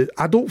applies to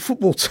adult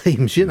football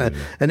teams,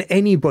 and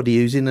anybody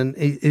who's in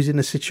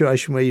a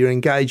situation where you're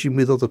engaging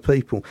with other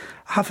people.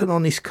 Have an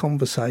honest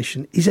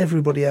conversation. Is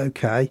everybody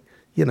okay?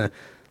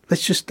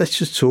 Let's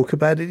just talk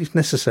about it if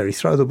necessary.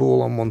 Throw the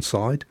ball on one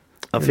side.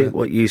 I think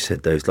what you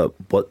said though is like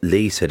what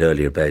Lee said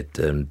earlier about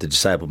the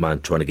disabled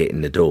man trying to get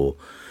in the door.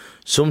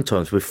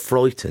 Sometimes we're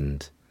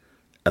frightened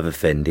of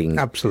offending.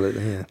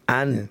 Absolutely, yeah.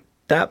 And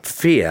that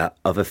fear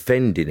of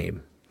offending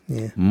him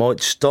might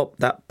stop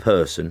that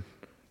person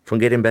from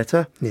getting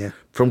better,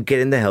 from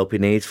getting the help he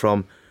needs,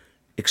 from,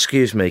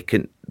 excuse me,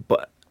 can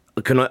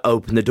I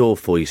open the door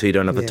for you so you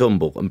don't have a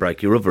tumble and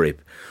break your other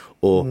rib?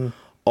 Or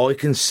I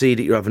can see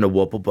that you're having a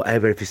wobble, but how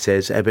about if he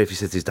says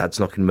his dad's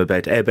knocking him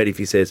about? How about if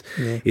he says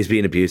he's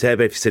being abused? How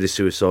about if he said he's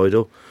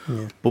suicidal?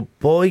 Yeah. But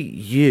by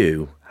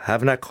you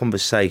having that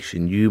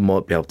conversation, you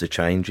might be able to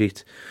change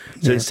it.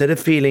 So instead of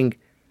feeling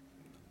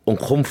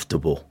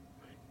uncomfortable,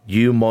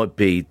 you might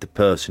be the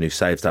person who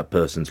saves that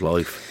person's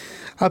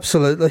life.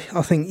 Absolutely.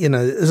 I think,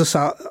 as I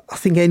say, I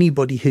think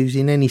anybody who's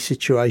in any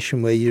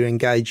situation where you're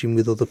engaging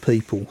with other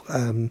people,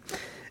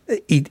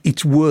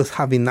 it's worth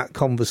having that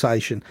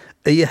conversation.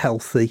 Are you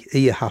healthy? Are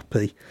you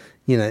happy?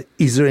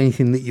 Is there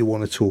anything that you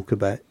want to talk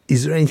about?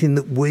 Is there anything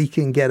that we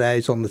can get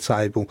out on the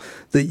table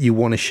that you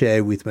want to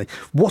share with me?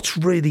 What's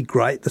really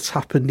great that's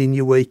happened in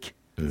your week?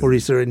 Or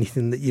is there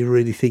anything that you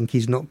really think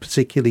is not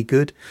particularly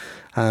good?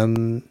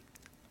 I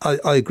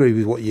agree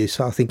with what you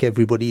say. I think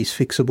everybody is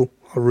fixable.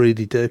 I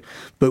really do.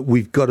 But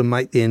we've got to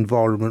make the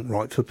environment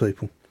right for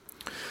people.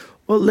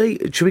 Well, Lee,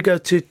 should we go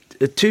to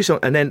two songs?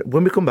 And then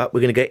when we come back,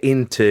 we're going to get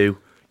into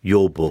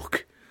your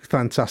book.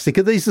 Fantastic.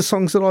 Are these the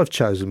songs that I've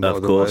chosen, by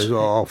the course. way?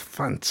 Oh,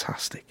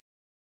 fantastic.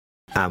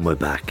 And we're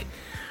back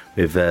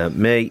with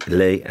me,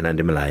 Lee and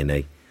Andy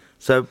Mullaney.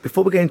 So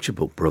before we get into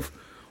your book, bruv,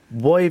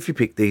 why have you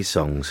picked these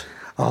songs?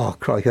 Oh,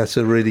 crikey, that's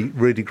a really,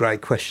 really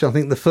great question. I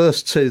think the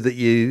first two that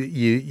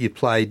you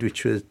played,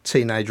 which were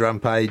Teenage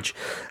Rampage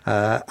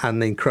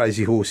and then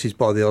Crazy Horses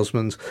by the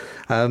Osmonds.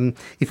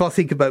 If I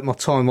think about my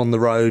time on the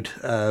road,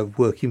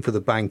 working for the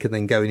bank and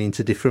then going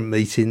into different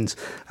meetings,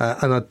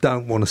 and I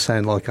don't want to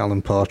sound like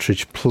Alan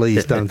Partridge,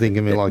 please don't think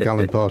of me like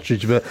Alan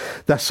Partridge, but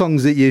they're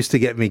songs that used to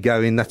get me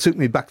going. That took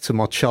me back to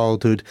my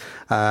childhood.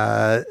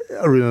 I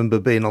remember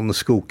being on the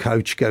school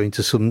coach, going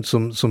to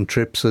some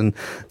trips, and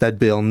they'd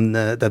be on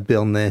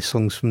their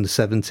songs from the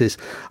 70s.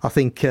 I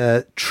think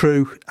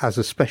True has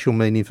a special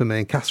meaning for me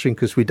and Catherine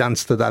because we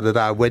danced to that at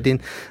our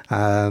wedding,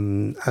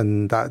 and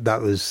that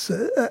was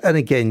and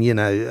again,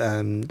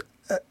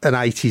 an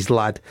 80s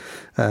lad,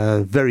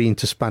 very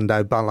into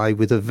Spandau Ballet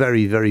with a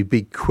very, very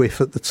big quiff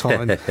at the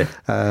time,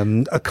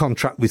 a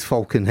contract with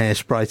Falcon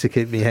Hairspray to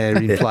keep my hair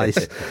in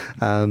place.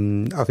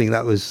 I think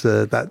that was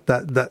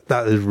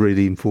that was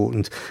really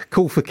important.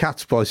 Call for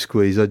Cats by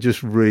Squeeze, I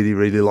just really,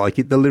 really like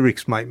it. The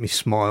lyrics make me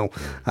smile.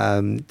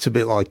 It's a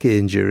bit like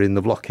Ian during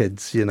the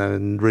Blockheads,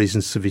 and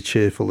Reasons to be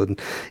Cheerful,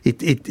 and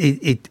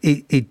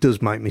it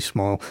does make me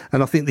smile.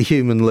 And I think the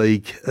Human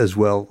League as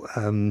well.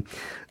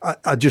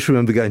 I just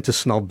remember going to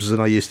Snobs,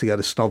 and I used to go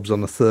to Snobs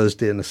on a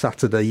Thursday and a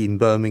Saturday in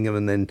Birmingham,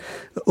 and then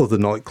other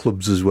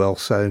nightclubs as well.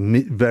 So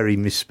very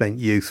misspent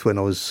youth when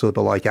I was sort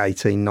of like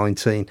 18,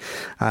 19.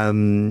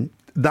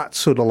 That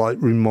sort of like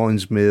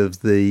reminds me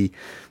of the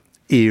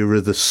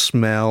era, the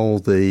smell,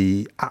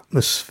 the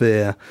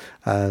atmosphere.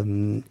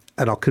 And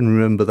I can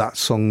remember that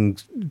song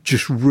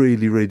just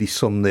really, really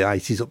summed the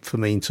 80s up for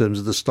me in terms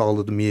of the style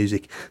of the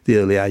music, the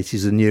early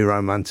 80s, the new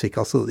romantic.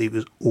 I thought it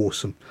was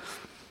awesome.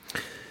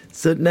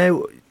 So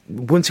now,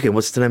 once again,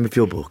 what's the name of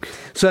your book?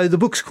 So the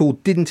book's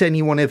called Didn't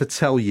Anyone Ever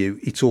Tell You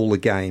It's All a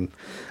Game?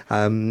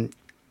 And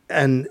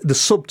the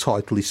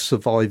subtitle is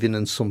Surviving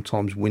and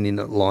Sometimes Winning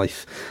at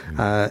Life.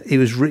 It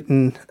was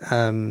written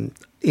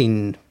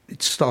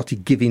it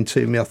started giving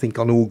to me, I think,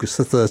 on August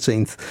the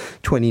 13th,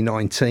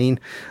 2019.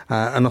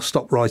 And I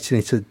stopped writing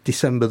it at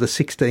December the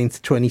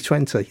 16th,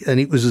 2020. And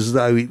it was as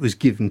though it was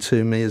given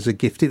to me as a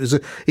gift. It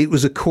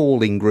was a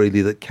calling,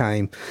 really, that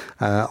came.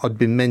 I'd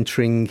been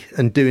mentoring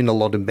and doing a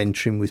lot of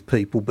mentoring with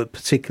people, but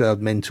particularly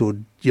I'd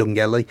mentored young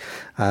Ellie.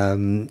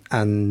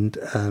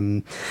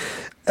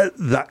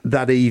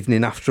 That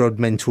evening after I'd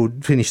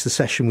finished the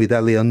session with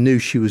Ellie, I knew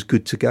she was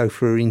good to go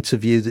for her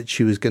interview that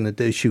she was going to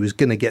do. She was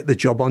going to get the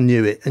job. I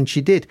knew it, and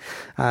she did.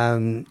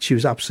 She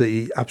was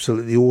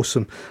absolutely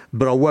awesome.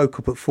 But I woke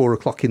up at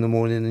 4:00 in the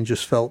morning and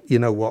just felt, you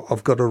know what,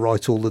 I've got to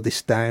write all of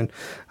this down.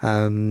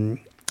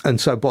 And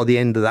so by the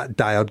end of that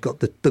day, I'd got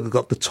the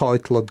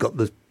title, I'd got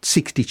the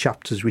 60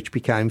 chapters, which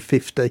became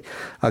 50.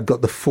 I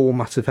got the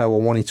format of how I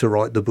wanted to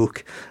write the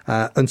book,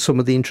 and some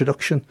of the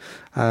introduction,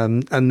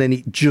 and then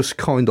it just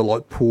kind of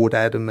like poured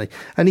out of me.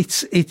 And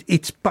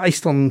it's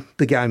based on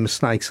the game of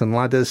Snakes and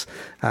Ladders.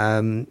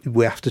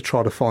 We have to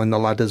try to find the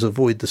ladders,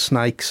 avoid the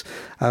snakes,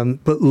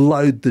 but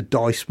load the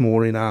dice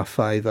more in our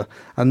favour.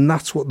 And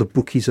that's what the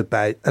book is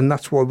about. And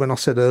that's why when I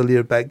said earlier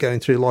about going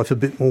through life a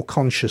bit more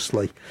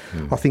consciously,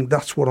 I think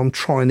that's what I'm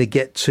trying to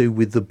get to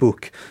with the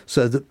book,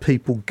 so that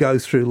people go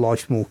through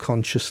life more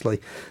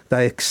consciously.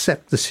 They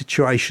accept the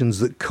situations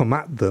that come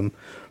at them,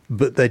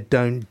 but they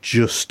don't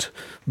just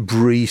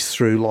breeze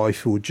through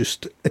life or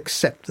just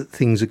accept that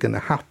things are going to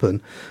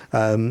happen,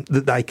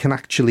 that they can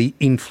actually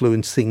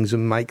influence things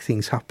and make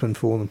things happen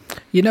for them.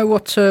 You know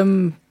what I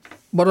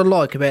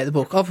like about the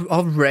book?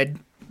 I've read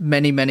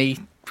many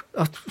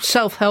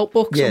self-help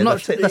books. Yeah,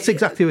 that's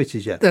exactly what it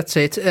is, yeah. That's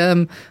it.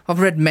 I've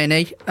read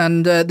many,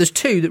 and there's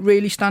two that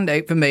really stand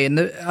out for me, and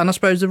I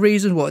suppose the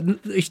reason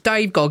it's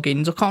Dave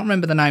Goggins. I can't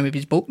remember the name of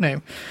his book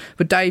now,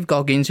 but Dave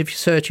Goggins, if you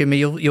search him,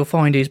 you'll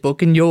find his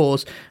book and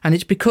yours, and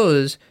it's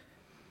because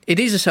it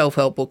is a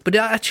self-help book, but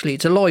actually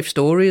it's a life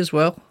story as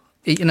well.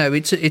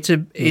 It's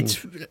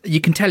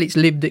you can tell it's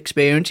lived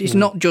experience. It's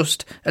not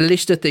just a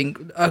list of things.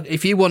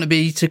 If you want to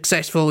be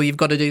successful, you've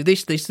got to do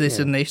this,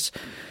 and this.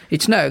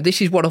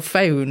 This is what I've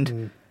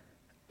found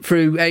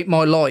throughout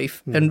my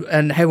life,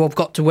 and how I've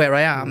got to where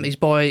I am is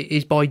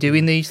by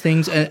doing these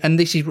things. And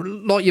this is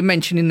like you're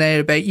mentioning there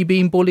about you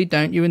being bullied,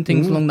 don't you, and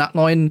things along that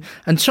line.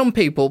 And some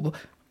people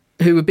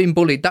who have been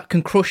bullied, that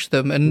can crush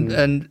them,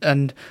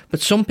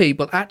 but some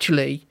people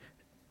actually,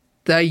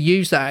 they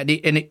use that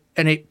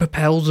and it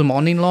propels them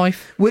on in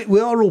life.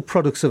 We are all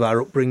products of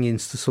our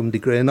upbringings to some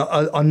degree, and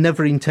I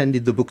never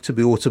intended the book to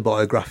be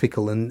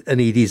autobiographical, and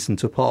it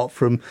isn't, apart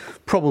from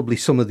probably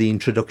some of the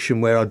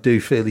introduction where I do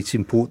feel it's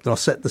important. I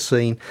set the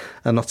scene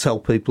and I tell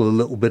people a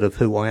little bit of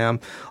who I am.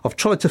 I've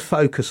tried to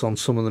focus on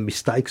some of the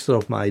mistakes that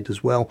I've made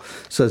as well,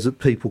 so that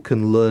people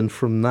can learn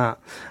from that.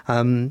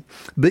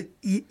 But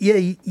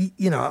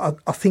yeah,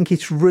 I think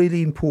it's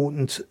really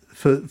important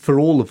for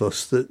all of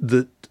us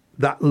that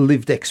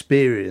lived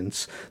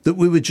experience that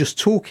we were just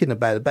talking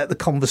about the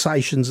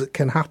conversations that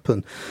can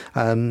happen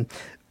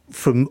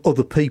from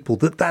other people,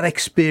 that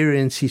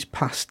experience is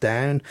passed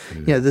down.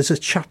 There's a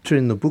chapter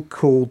in the book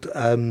called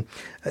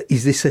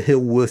Is This a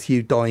Hill Worth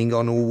You Dying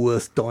On or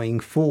Worth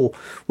Dying For?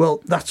 Well,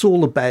 that's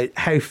all about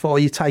how far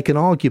you take an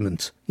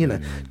argument.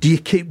 Do you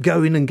keep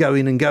going and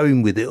going and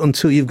going with it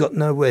until you've got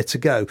nowhere to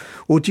go?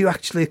 Or do you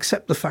actually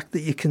accept the fact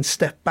that you can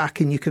step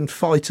back and you can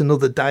fight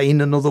another day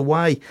in another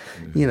way?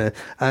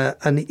 And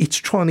it's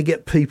trying to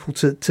get people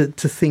to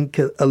think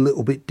a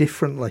little bit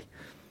differently.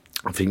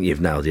 I think you've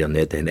nailed it on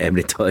there then. How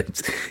many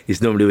times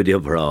it's normally with the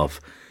other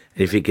half. And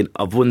you're thinking,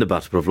 I've won the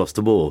battle, but I've lost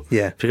the war.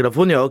 Yeah. Thinking, I've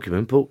won the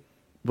argument, but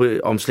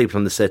I'm sleeping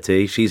on the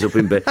settee, she's up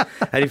in bed.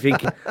 And you're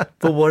thinking,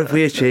 but what have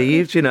we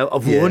achieved?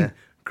 I've won.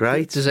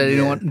 Great. Does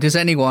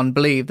anyone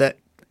believe that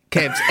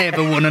Kev's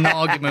ever won an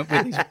argument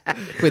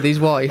with his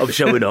wife? I'm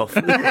showing off.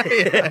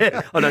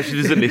 Oh no, she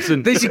doesn't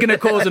listen. This is going to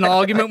cause an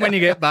argument when you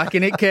get back,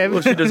 innit, Kev?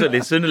 Well, she doesn't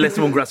listen unless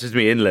someone grasps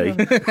me in, Lee.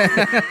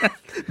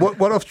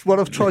 What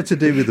I've tried to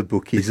do with the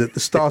book is at the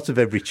start of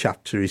every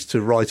chapter is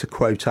to write a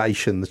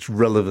quotation that's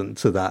relevant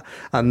to that,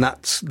 and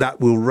that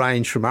will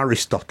range from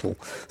Aristotle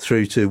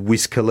through to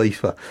Wiz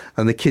Khalifa.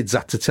 And the kids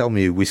had to tell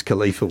me who Wiz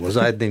Khalifa was.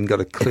 I hadn't even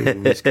got a clue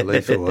who Wiz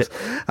Khalifa was.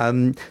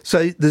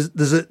 So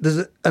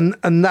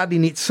and that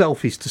in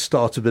itself is to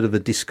start a bit of a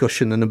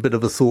discussion and a bit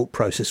of a thought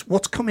process.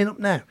 What's coming up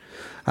now?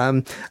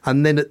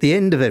 And then at the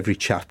end of every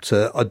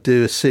chapter, I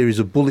do a series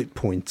of bullet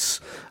points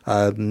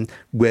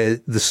where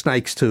the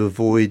snakes to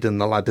avoid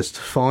and the ladders to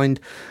find,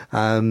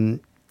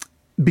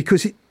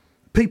 because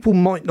people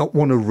might not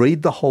want to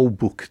read the whole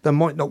book. They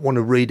might not want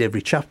to read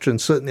every chapter.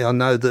 And certainly I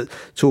know that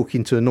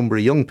talking to a number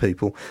of young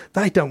people,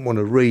 they don't want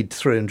to read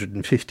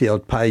 350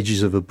 odd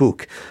pages of a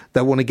book.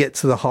 They want to get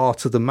to the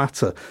heart of the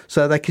matter.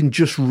 So they can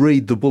just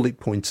read the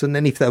bullet points. And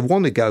then if they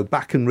want to go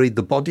back and read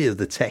the body of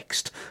the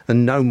text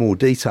and know more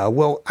detail,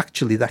 well,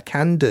 actually they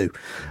can do.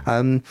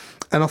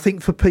 And I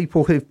think for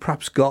people who've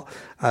perhaps got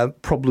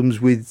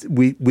problems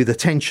with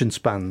attention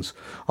spans,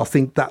 I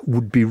think that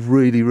would be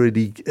really,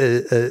 really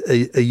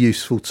a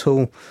useful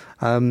tool.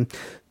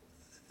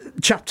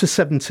 Chapter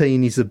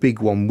 17 is a big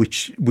one,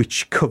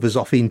 which covers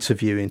off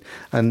interviewing.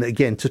 And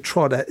again, to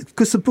try to,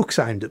 because the book's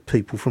aimed at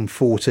people from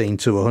 14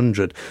 to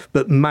 100,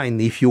 but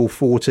mainly if you're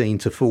 14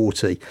 to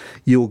 40,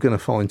 you're going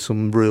to find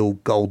some real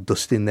gold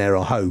dust in there,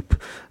 I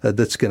hope,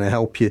 that's going to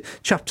help you.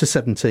 Chapter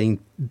 17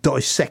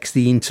 dissects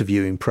the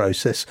interviewing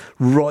process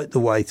right the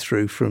way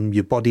through, from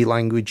your body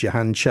language, your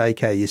handshake,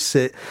 how you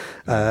sit,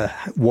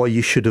 why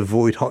you should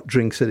avoid hot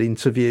drinks at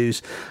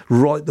interviews,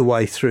 right the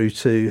way through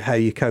to how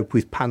you cope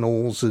with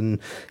panels and,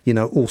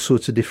 all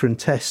sorts of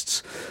different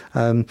tests.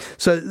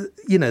 So,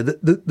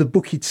 the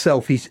book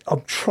itself is,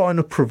 I'm trying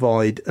to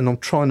provide, and I'm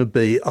trying to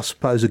be, I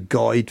suppose, a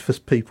guide for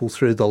people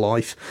through the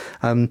life.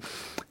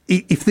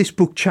 If this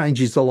book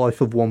changes the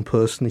life of one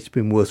person, it's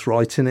been worth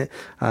writing it.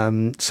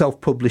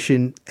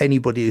 Self-publishing,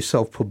 anybody who's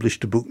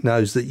self-published a book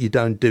knows that you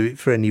don't do it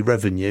for any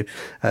revenue.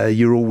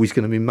 You're always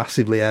going to be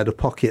massively out of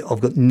pocket. I've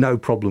got no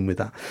problem with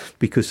that,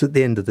 because at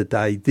the end of the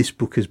day, this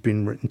book has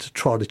been written to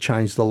try to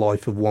change the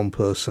life of one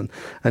person.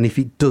 And if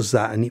it does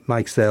that and it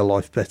makes their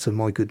life better,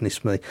 my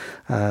goodness me,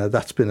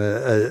 that's been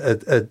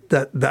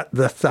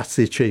that's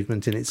the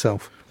achievement in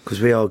itself.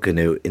 Because we are going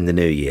to, in the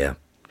new year,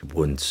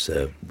 once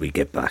we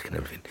get back and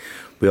everything,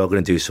 we are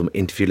going to do some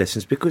interview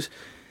lessons, because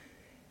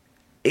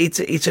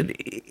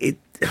the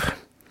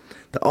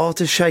art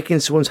of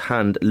shaking someone's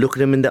hand, looking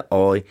them in the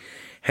eye,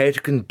 how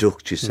to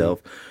conduct yourself,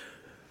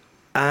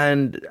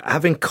 and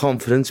having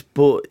confidence.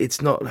 But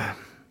it's not.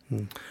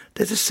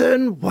 There's a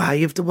certain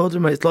way of the world.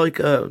 It's like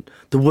the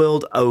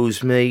world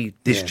owes me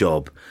this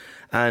job,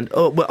 and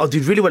I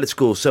did really well at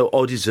school, so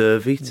I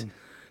deserve it.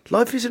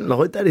 Life isn't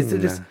like that, is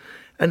it? No.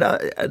 And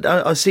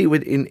I see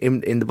it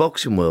in the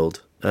boxing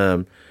world.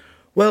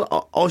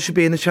 Well, I should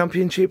be in the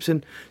championships,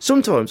 and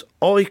sometimes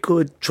I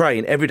could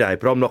train every day,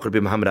 but I'm not going to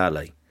be Muhammad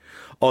Ali.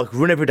 I could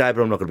run every day,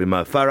 but I'm not going to be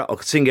Mo Farah. I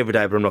could sing every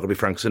day, but I'm not going to be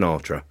Frank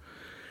Sinatra.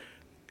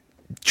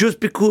 Just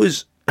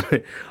because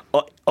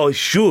I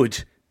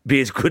should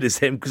be as good as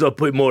them, because I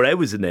put more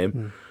hours in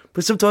them.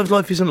 But sometimes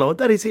life isn't like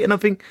that, is it? And I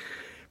think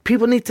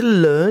people need to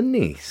learn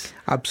this.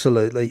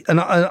 Absolutely.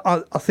 And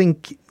I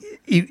think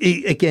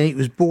again, it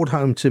was brought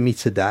home to me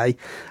today,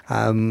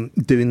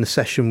 doing the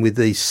session with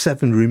these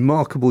 7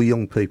 remarkable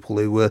young people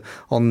who were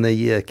on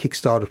the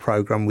Kickstarter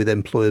program with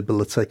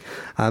employability.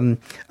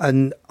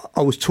 And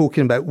I was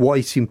talking about why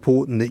it's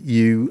important that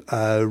you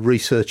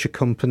research a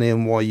company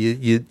and why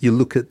you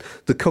look at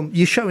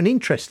you show an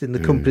interest in the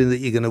company that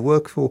you're going to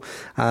work for.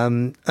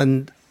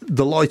 And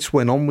the lights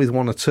went on with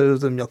 1 or 2 of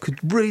them. I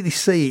could really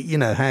see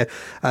it, how,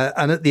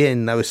 and at the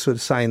end they were sort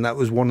of saying that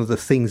was one of the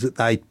things that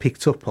they'd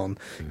picked up on,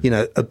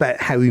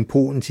 about how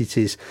important it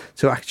is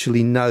to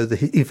actually know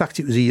that. In fact,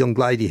 it was a young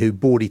lady who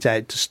bought it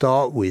out to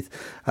start with,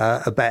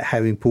 about how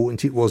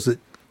important it was that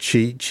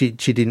she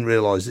didn't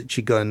realise that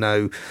she'd go and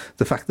know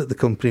the fact that the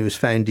company was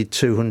founded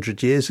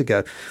 200 years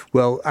ago.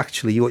 Well,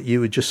 actually, what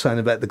you were just saying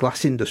about the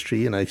glass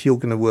industry, if you're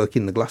going to work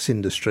in the glass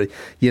industry,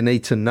 you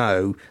need to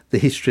know the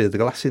history of the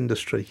glass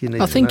industry.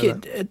 I think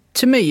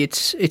to me,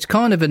 it's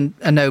kind of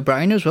a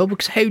no-brainer as well,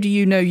 because how do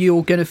you know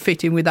you're going to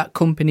fit in with that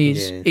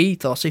company's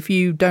ethos if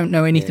you don't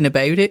know anything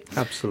about it?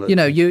 Absolutely.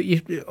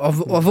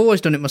 I've always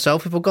done it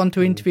myself. If I've gone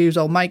to interviews,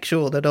 I'll make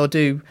sure that I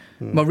do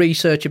my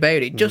research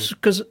about it, just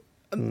because.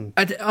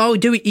 I'll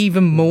do it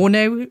even more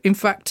now, in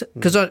fact,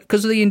 because of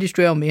the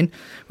industry I'm in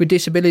with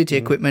disability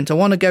equipment. I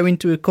want to go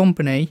into a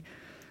company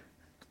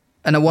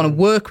and I want to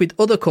work with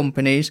other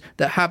companies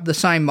that have the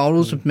same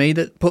morals of me,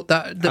 that put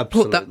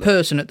that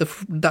person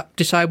that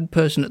disabled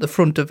person at the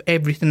front of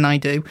everything they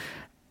do.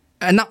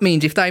 And that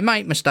means if they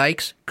make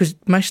mistakes, because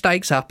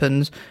mistakes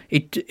happens,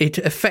 it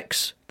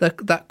affects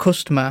that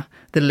customer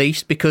the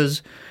least,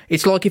 because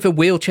it's like if a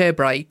wheelchair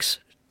breaks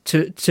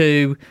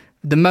to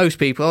the most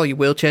people, your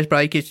wheelchair's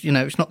break, it's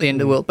not the end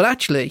of the world. But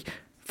actually,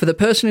 for the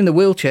person in the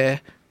wheelchair,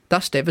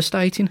 that's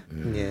devastating.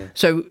 Yeah.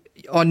 So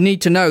I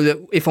need to know that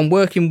if I'm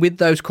working with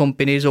those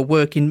companies or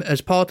working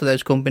as part of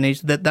those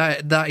companies,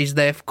 that is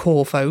their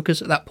core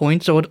focus at that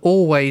point. So I'd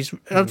always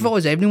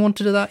advise everyone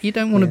to do that. You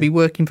don't want to be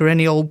working for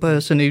any old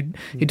person who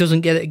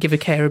doesn't give a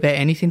care about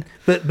anything.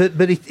 But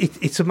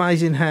it's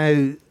amazing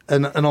how.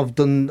 And I've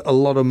done a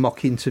lot of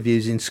mock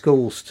interviews in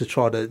schools to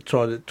try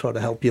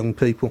to help young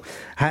people.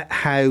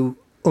 How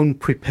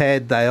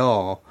unprepared they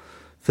are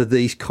for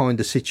these kind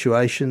of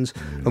situations.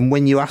 And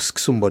when you ask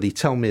somebody,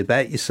 tell me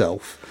about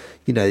yourself,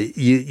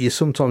 you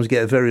sometimes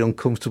get a very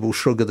uncomfortable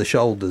shrug of the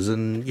shoulders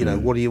and,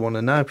 what do you want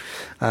to know?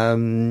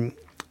 And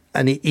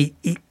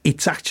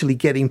it's actually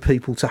getting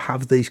people to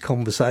have these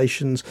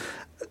conversations.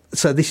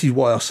 So this is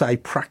why I say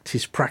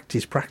practice.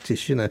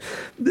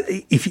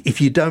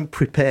 If you don't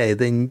prepare,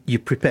 then you're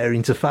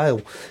preparing to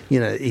fail.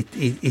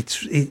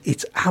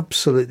 It's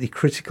absolutely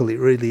critical. It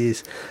really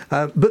is.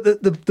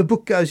 But the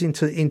book goes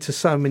into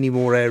so many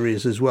more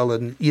areas as well.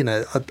 And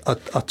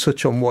I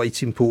touch on why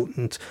it's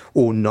important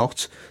or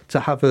not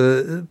to have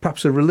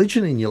perhaps a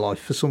religion in your life.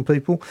 For some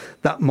people,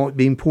 that might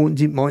be important.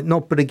 It might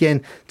not. But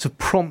again, to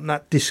prompt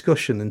that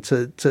discussion and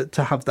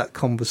to have that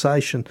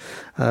conversation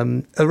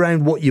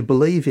around what you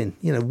believe in.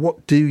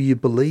 What do you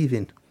believe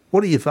in?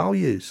 What are your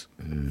values?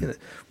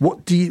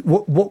 What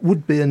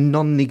would be a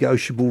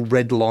non-negotiable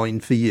red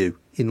line for you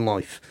in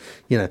life?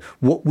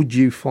 What would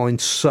you find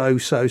so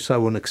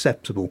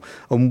unacceptable?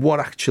 And what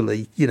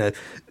actually,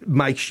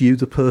 makes you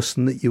the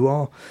person that you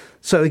are?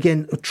 So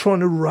again,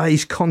 trying to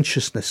raise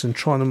consciousness and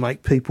trying to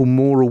make people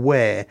more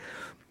aware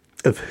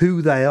of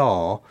who they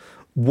are,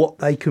 what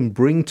they can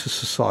bring to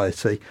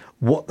society,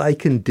 what they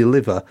can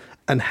deliver,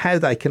 and how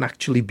they can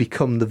actually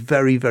become the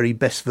very, very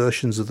best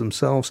versions of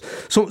themselves.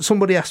 So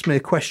somebody asked me a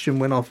question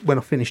when I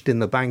finished in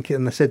the bank,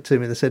 and they said to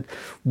me,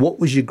 what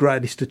was your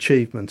greatest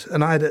achievement?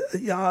 And I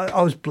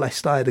was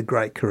blessed. I had a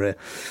great career.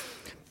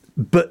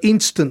 But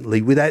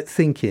instantly, without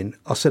thinking,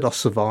 I said, I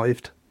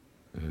survived.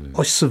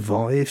 I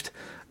survived.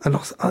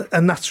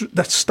 And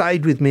that's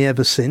stayed with me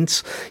ever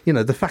since.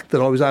 The fact that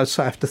I was able to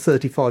say after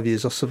 35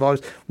 years I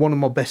survived. One of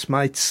my best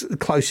mates,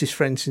 closest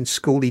friends in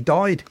school, he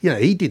died.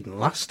 He didn't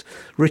last.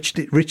 Rich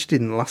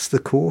didn't last the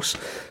course.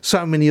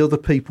 So many other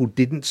people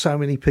didn't. So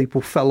many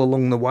people fell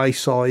along the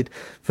wayside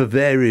for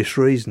various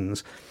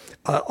reasons.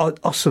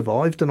 I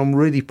survived, and I'm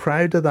really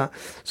proud of that.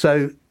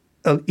 So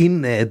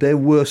in there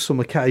were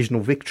some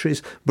occasional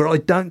victories, but I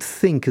don't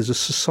think as a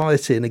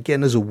society and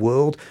again as a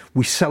world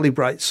we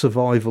celebrate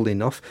survival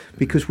enough,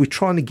 because we're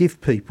trying to give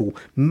people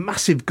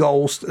massive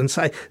goals and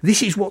say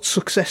this is what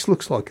success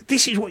looks like,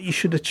 this is what you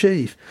should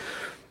achieve.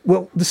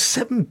 Well, there's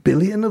 7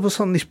 billion of us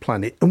on this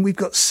planet, and we've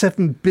got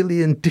 7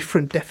 billion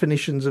different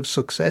definitions of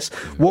success.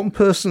 One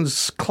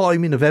person's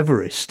climbing of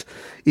Everest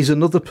is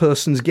another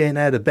person's getting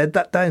out of bed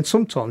that day, and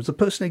sometimes the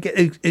person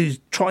who's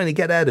trying to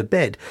get out of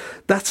bed,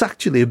 that's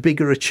actually a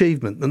bigger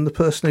achievement than the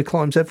person who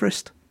climbs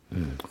Everest.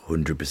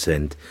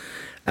 100%.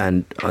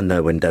 And I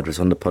know when Dad was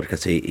on the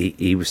podcast,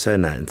 he was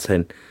saying that and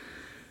saying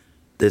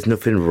there's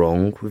nothing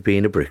wrong with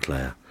being a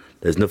bricklayer.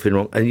 There's nothing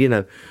wrong.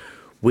 And,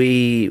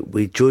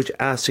 we judge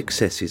our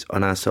successes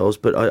on ourselves,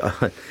 but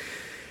I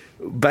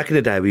back in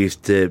the day we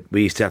used to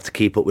have to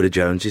keep up with the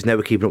Joneses. Now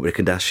we're keeping up with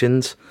the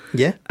Kardashians.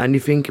 Yeah. And you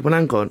think, well,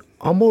 hang on,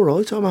 I'm all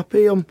right, I'm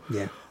happy, I've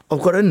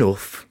got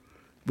enough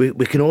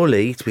we can all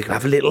eat, we can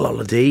have a little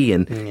holiday,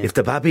 and if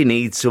the baby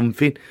needs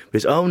something,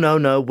 it's, oh,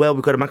 no, well,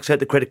 we've got to max out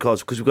the credit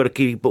cards because we've got to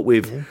keep up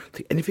with...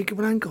 And you think,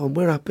 well, hang on,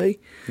 we're happy.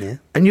 Yeah.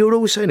 And you're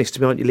always saying this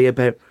to me, aren't you, Lee,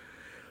 about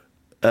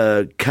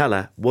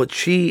Calla, what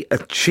she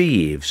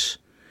achieves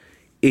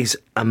is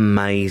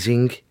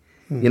amazing.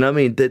 You know what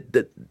I mean?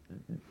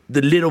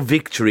 The little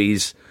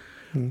victories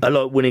are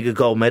like winning a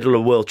gold medal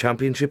or world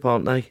championship,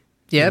 aren't they?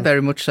 Yeah,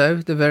 very much so.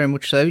 They're very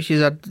much so.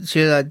 She's had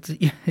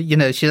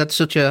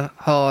such a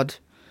hard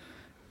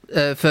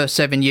first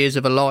 7 years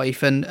of her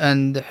life,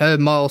 and her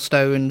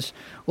milestones.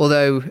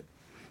 Although,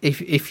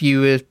 if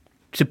you were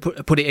to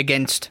put it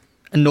against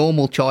a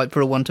normal child,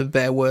 for a want of a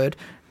better word,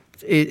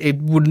 it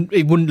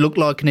wouldn't look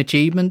like an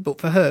achievement.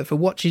 But for her, for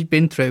what she's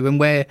been through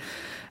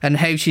and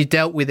how she's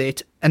dealt with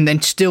it, and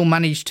then still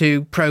managed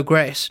to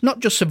progress, not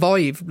just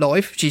survive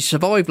life. She's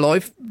survived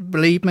life,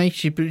 believe me.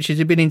 She's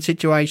been in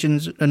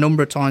situations a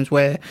number of times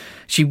where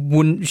she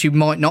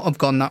might not have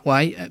gone that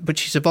way, but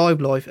she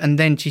survived life, and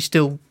then she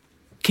still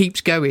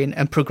keeps going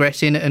and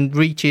progressing and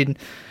reaching.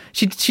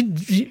 She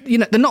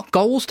they're not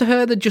goals to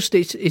her. They're just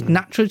it's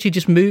natural. She's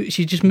just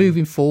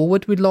moving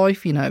forward with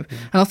life, And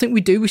I think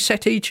we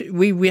set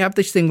we have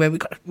this thing where we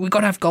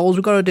got to have goals.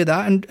 We've got to do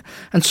that,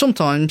 and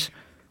sometimes.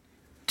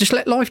 Just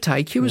let life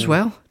take you as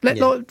well. Let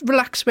life,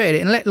 relax about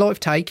it and let life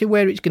take you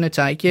where it's going to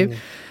take you.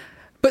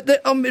 But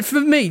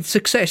for me,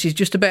 success is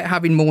just about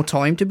having more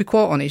time, to be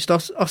quite honest.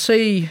 I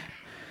see,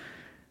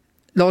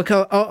 like,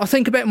 I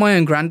think about my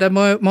own granddad.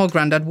 My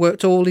granddad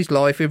worked all his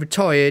life. He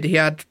retired. He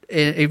had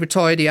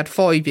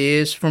 5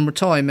 years from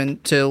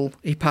retirement till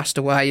he passed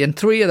away. And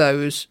 3 of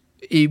those,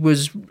 he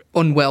was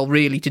unwell,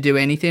 really, to do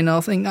anything. I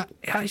think that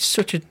is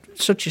such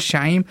a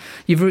shame.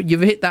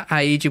 You've hit that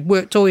age. You've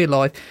worked all your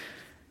life.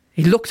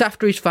 He looked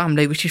after his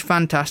family, which is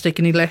fantastic,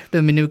 and he left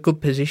them in a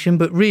good position.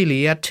 But really,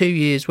 he had 2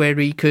 years where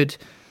he could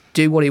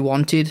do what he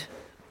wanted,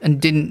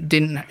 and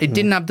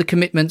didn't have the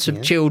commitments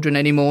of children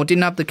anymore,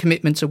 didn't have the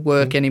commitments of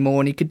work anymore,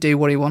 and he could do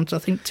what he wanted. I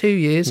think 2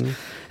 years,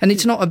 and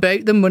it's not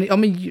about the money. I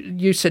mean,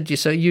 you said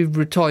you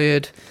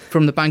retired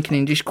from the banking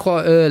industry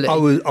quite early. I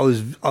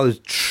was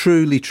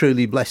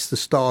truly blessed. The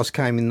stars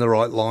came in the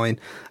right line,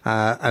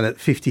 and at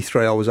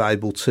 53, I was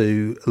able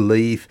to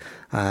leave.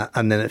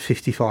 And then at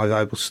 55,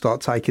 able to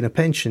start taking a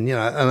pension,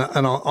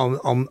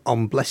 and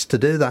I'm blessed to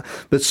do that.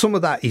 But some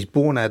of that is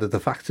born out of the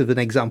fact of an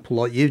example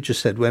like you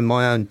just said, when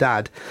my own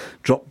dad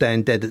dropped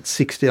down dead at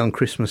 60 on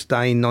Christmas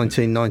Day in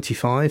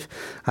 1995.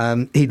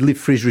 He'd lived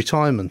for his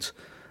retirement.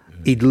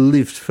 He'd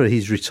lived for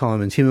his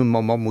retirement. Him and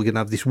my mum were going to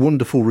have this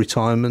wonderful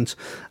retirement,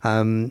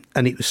 and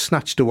it was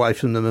snatched away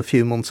from them a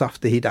few months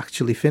after he'd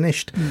actually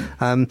finished.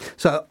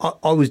 So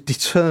I was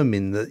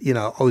determined that,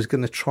 I was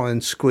going to try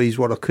and squeeze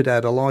what I could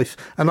out of life.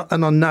 And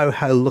I know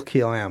how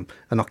lucky I am,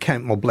 and I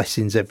count my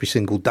blessings every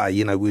single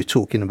day. We were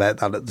talking about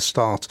that at the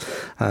start,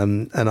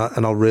 and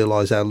I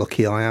realise how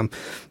lucky I am.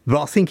 But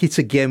I think it's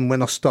again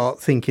when I start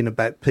thinking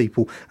about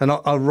people, and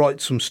I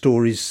write some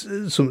stories,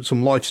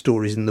 some life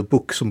stories in the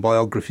book, some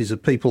biographies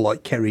of people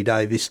like Kerry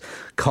Davis,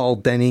 Carl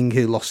Denning,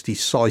 who lost his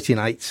sight in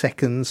 8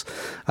 seconds,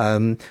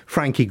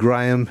 Frankie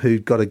Graham,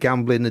 who'd got a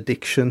gambling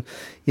addiction.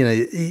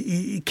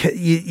 You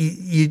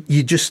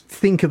just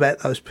think about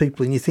those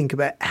people, and you think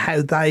about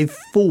how they've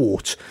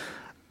fought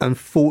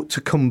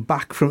to come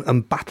back from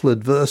and battle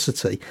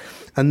adversity,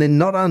 and then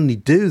not only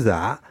do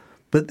that,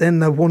 but then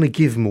they want to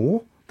give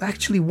more. They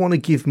actually want to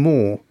give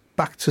more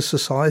back to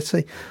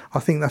society. I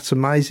think that's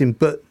amazing.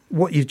 But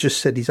what you've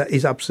just said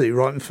is absolutely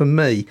right. And for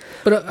me,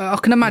 but I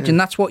can imagine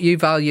that's what you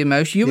value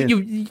most. You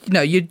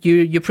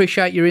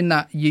appreciate you're in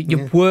that.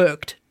 You've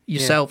worked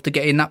yourself to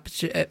get in that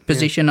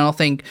position. And I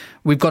think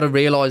we've got to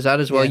realise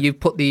that as well. You've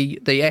put the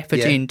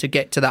effort in to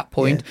get to that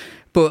point.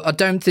 But I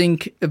don't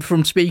think,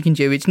 from speaking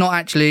to you, it's not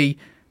actually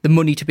the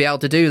money to be able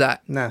to do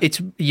that. No.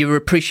 You're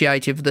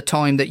appreciative of the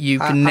time that you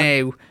can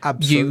now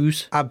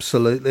use.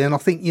 Absolutely. And I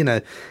think,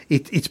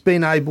 it's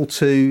been able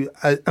to,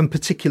 and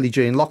particularly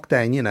during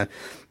lockdown,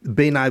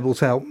 being able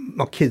to help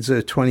my kids who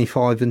are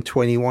 25 and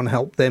 21,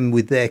 help them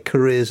with their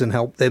careers and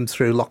help them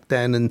through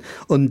lockdown and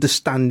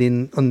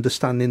understanding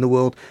the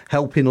world,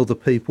 helping other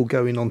people,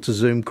 going on to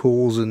Zoom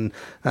calls and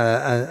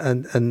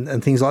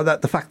things like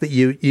that. The fact that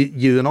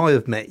you and I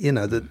have met,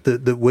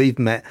 that we've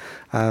met,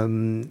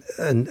 and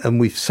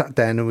we've sat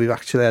down and we've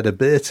actually had a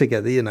beer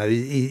together,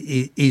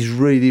 is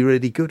really,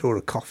 really good, or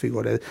a coffee,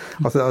 whatever.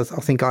 I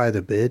think I had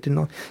a beer, didn't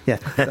I? Yeah.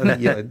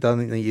 I don't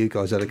think that you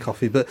guys had a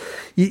coffee, but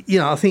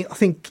I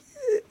think.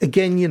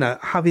 Again,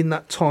 having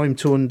that time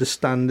to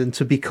understand and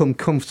to become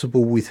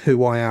comfortable with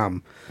who I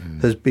am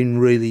has been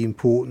really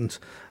important.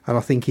 And I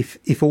think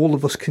if all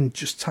of us can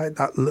just take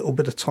that little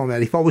bit of time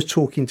out. If I was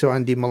talking to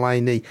Andy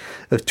Mullaney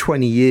of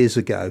 20 years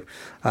ago,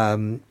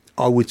 I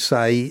would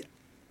say,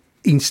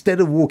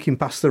 instead of walking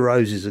past the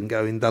roses and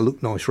going, they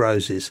look nice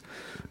roses,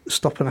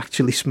 stop and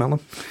actually smell them.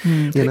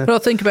 Well, I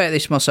think about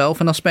this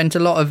myself, and I spent a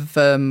lot of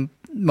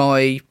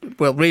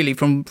really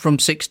from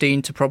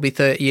 16 to probably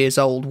 30 years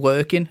old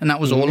working, and that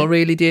was all I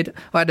really did.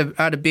 I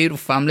had a beautiful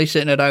family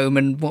sitting at home,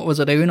 and what was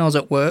I doing? I was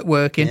at work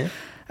working,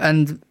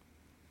 and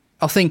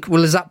I think,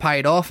 well, has that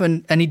paid off?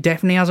 And it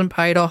definitely hasn't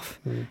paid off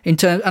in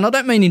terms, and I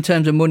don't mean in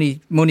terms of money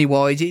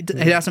wise. It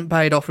hasn't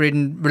paid off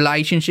in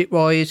relationship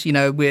wise. You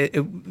know,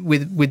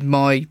 with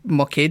my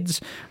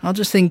kids, I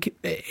just think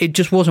it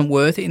just wasn't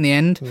worth it in the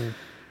end.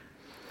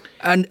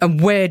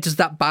 And where does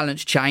that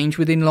balance change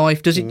within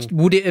life?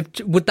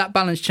 Would that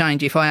balance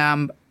change if I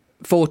am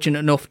fortunate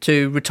enough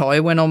to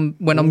retire when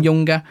I'm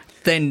younger?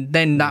 Then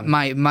that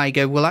may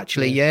go, well,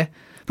 actually, yeah.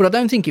 But I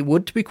don't think it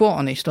would, to be quite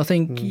honest. I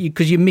think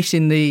because you're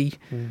missing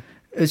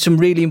some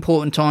really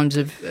important times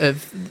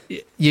of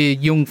your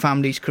young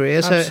family's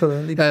career.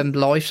 Absolutely.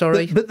 Life,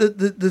 sorry. But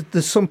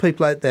there's some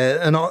people out there,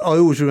 and I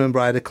always remember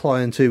I had a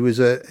client who was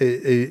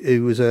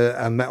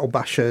a metal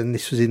basher, and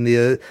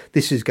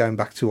this is going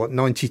back to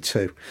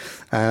 92,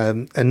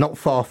 and not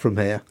far from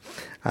here.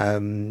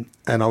 And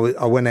I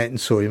went out and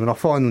saw him, and I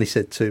finally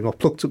said to him, I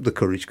plucked up the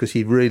courage because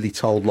he really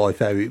told life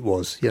how it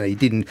was. You know, he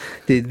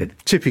did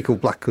typical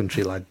black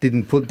country lad,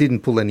 didn't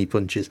pull any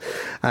punches.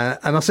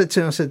 And I said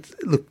to him,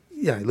 look,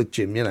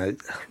 Jim, you know,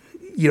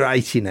 you're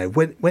 80 now.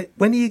 When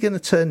are you going to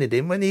turn it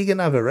in? When are you going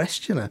to have a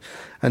rest? You know,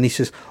 and he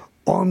says,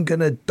 I'm going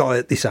to die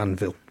at this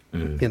anvil.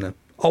 You know,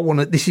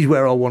 this is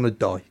where I want to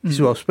die. This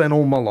is where I've spent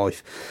all my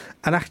life.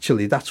 And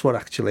actually, that's what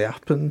actually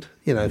happened.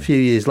 You know, a few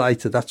years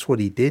later, that's what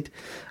he did.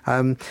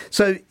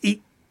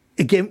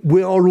 Again,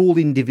 we are all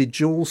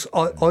individuals.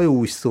 I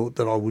always thought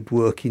that I would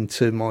work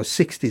into my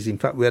 60s. In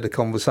fact, we had a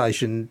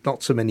conversation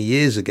not so many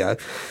years ago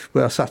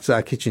where I sat at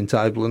our kitchen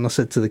table and I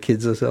said to the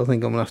kids, I think I'm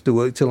going to have to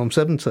work till I'm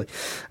 70.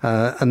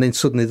 And then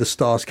suddenly the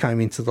stars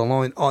came into the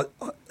line.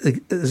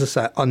 As I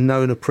say, I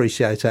know and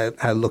appreciate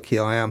how lucky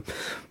I am.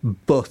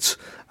 But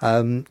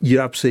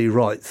you're absolutely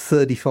right.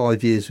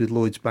 35 years with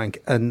Lloyds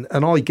Bank, and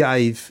I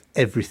gave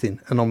everything,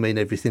 and I mean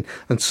everything,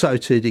 and so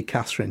too did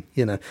Catherine.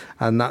 You know,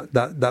 and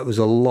that was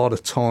a lot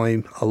of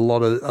time, a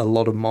lot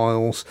of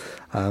miles,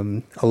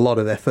 a lot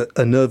of effort,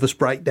 a nervous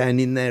breakdown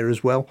in there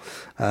as well.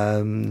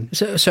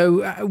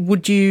 So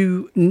would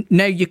you,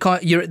 now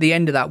you're at the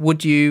end of that?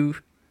 Would you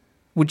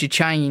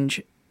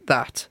change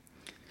that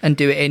and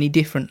do it any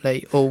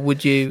differently, or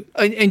would you,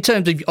 in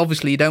terms of,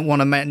 obviously you don't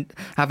want to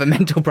have a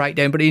mental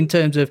breakdown, but in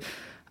terms of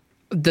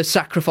the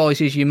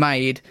sacrifices you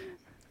made,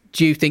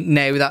 do you think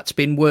now that's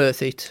been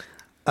worth it?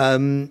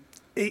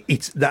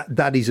 It's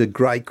that is a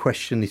great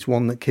question. It's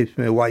one that keeps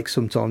me awake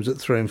sometimes at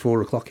 3 and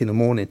 4 o'clock in the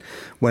morning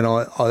when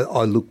I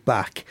look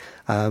back.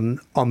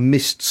 I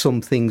missed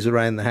some things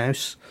around the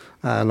house,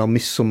 and I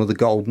missed some of the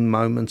golden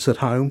moments at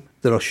home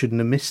that I shouldn't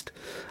have missed.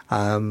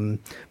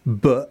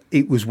 But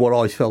it was what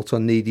I felt I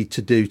needed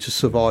to do to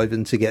survive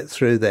and to get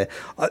through there.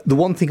 The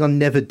one thing I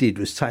never did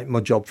was take my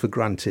job for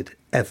granted,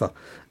 ever.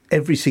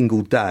 Every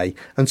single day.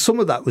 And some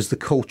of that was the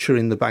culture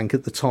in the bank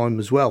at the time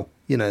as well.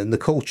 You know, and the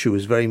culture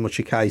was very much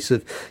a case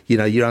of, you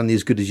know, you're only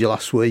as good as your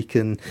last week,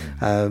 and,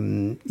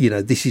 you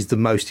know, this is the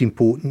most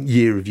important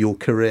year of your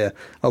career.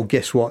 Oh,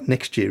 guess what?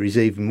 Next year is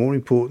even more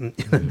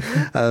important.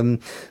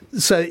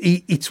 So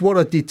it's what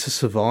I did to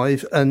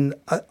survive. And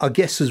I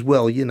guess as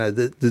well, you know,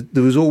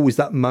 there was always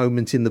that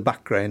moment in the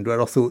background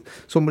where I thought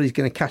somebody's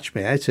going to catch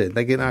me out here.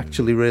 They're going to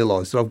actually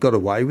realise that I've got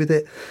away with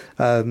it,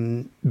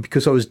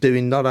 because I was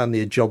doing not only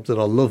a job that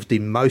I loved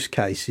in most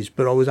cases,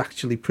 but I was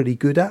actually pretty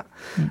good at.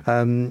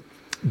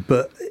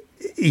 But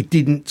it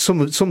didn't.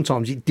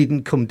 Sometimes it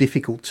didn't come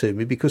difficult to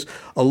me because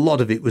a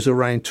lot of it was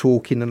around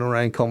talking and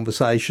around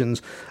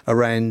conversations,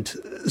 around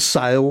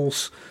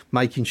sales,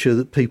 making sure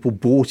that people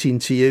bought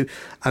into you,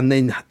 and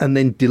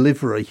then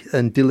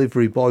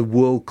delivery by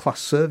world class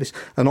service.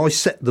 And I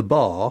set the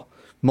bar.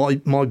 My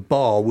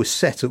bar was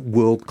set at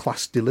world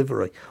class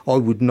delivery. I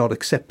would not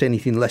accept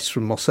anything less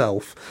from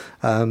myself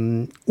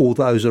or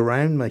those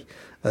around me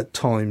at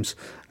times.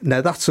 Now,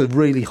 that's a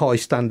really high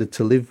standard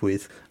to live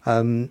with.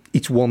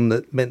 It's one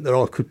that meant that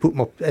I could put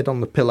my head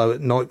on the pillow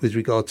at night with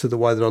regard to the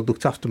way that I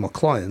looked after my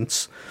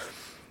clients.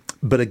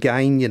 But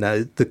again, you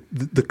know,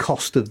 the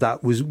cost of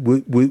that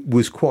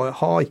was quite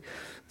high.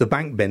 The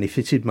bank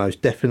benefited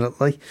most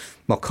definitely.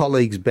 My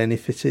colleagues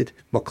benefited.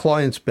 My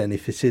clients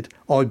benefited.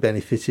 I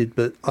benefited.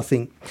 But I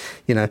think,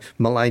 you know,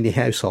 Mullaney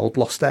household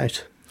lost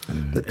out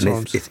at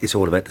times. It's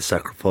all about the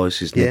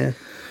sacrifice, isn't it?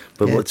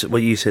 But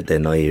what you said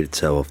then, I hear it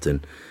so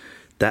often,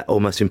 that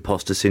almost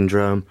imposter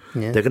syndrome.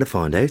 They're going to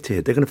find out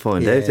here. They're going to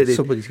find out.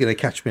 Somebody's going to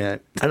catch me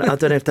out. And I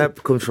don't know if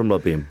that comes from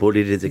like being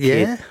bullied as a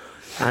kid.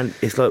 And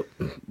it's like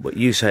what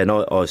you say, and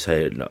I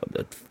say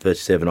at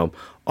 37,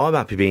 I'm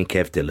happy being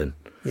Kev Dillon.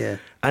 Yeah.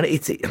 And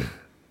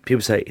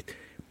people say,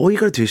 all you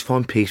got to do is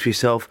find peace for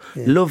yourself,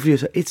 love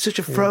yourself. It's such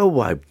a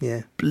throwaway,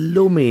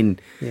 blooming.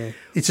 Yeah,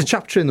 it's a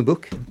chapter in the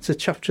book. It's a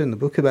chapter in the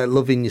book about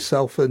loving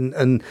yourself,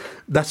 and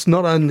that's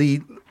not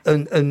only.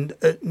 And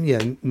you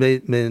know,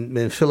 me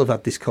and Phil have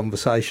had this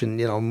conversation,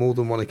 you know, on more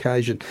than one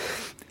occasion.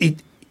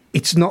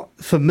 It's not,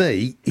 for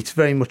me, it's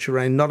very much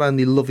around not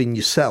only loving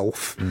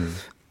yourself,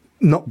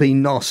 not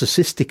being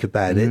narcissistic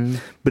about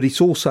it, but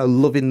it's also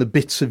loving the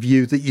bits of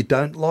you that you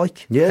don't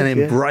like and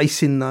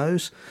embracing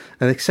those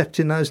and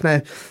accepting those.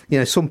 Now, you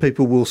know, some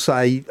people will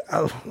say,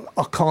 oh,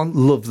 I can't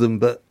love them,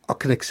 but I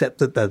can accept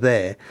that they're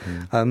there.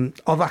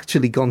 I've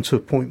actually gone to a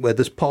point where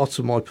there's parts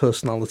of my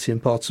personality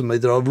and parts of me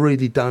that I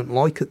really don't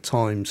like at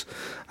times.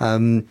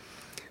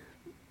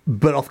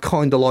 But I've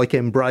kind of like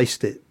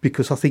embraced it,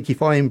 because I think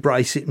if I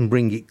embrace it and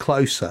bring it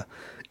closer,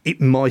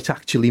 it might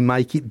actually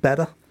make it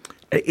better.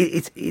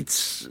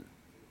 It's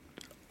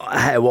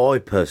how I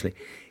personally,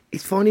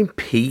 it's finding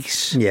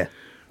peace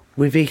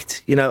with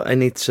it, you know,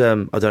 and it's,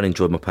 I don't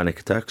enjoy my panic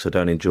attacks, I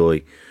don't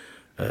enjoy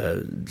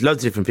loads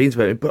of different things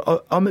about it,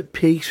 but I'm at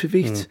peace with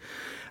it.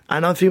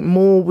 And I think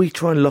more we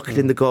try and lock it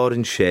in the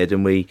garden shed,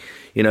 and we,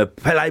 you know,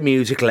 play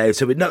music loud,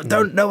 so we no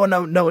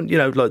one, you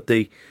know, like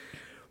the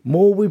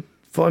more we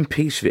find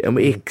peace with it and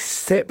we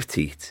accept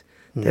it,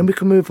 then we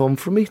can move on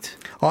from it.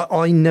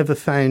 I never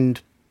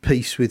found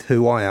peace with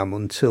who I am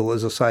until,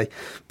 as I say,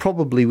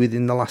 probably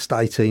within the last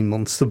 18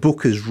 months. The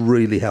book has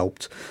really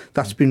helped.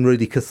 That's been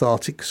really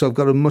cathartic, because I've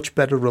got a much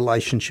better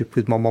relationship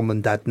with my mum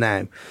and dad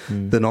now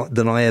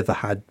than I ever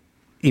had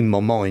in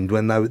my mind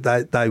when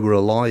they were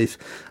alive.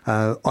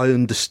 I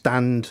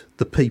understand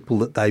the people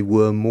that they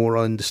were more.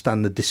 I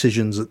understand the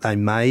decisions that they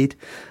made.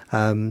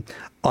 I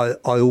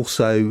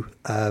also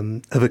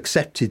have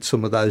accepted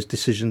some of those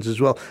decisions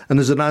as well. And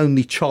as an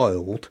only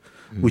child,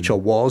 which I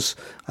was,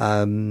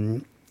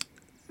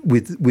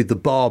 with the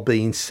bar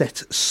being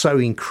set so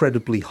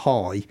incredibly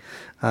high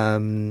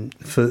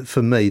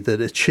for me, that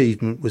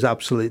achievement was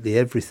absolutely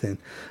everything.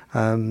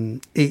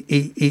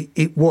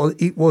 It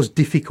was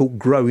difficult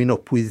growing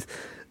up with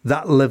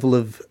that level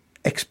of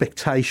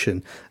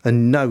expectation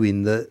and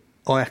knowing that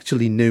I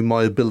actually knew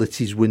my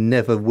abilities were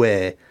never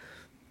where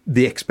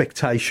the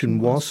expectation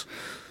was.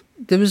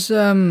 There was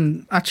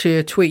actually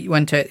a tweet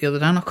went out the other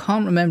day, and I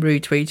can't remember who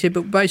tweeted,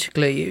 but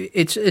basically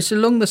it's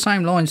along the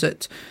same lines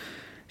that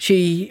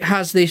she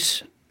has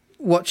this,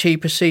 what she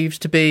perceives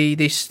to be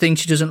this thing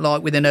she doesn't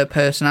like within her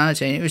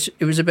personality. And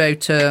it was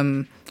about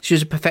she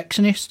was a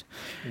perfectionist.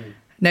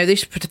 Now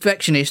this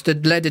perfectionist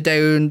had led her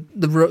down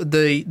the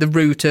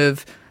route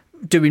of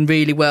doing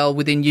really well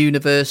within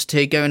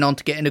university, going on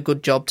to getting a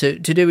good job, to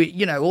do it,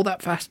 you know, all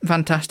that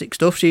fantastic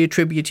stuff. She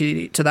attributed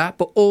it to that,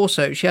 but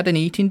also she had an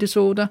eating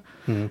disorder,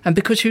 and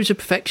because she was a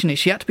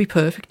perfectionist, she had to be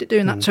perfect at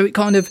doing that. So it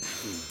kind of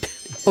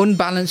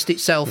unbalanced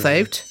itself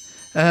out.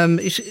 So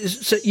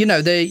you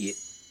know, there's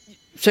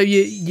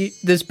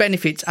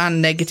benefits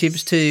and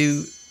negatives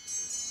to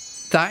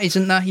that,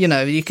 isn't there? You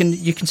know, you can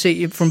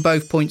see it from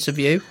both points of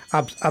view.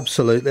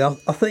 Absolutely. I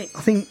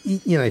think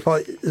you know, if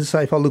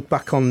I look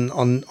back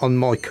on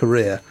my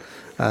career,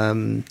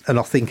 and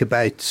I think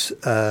about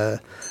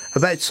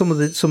some of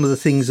the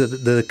things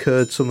that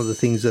occurred, some of the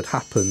things that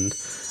happened.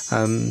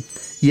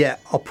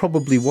 I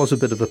probably was a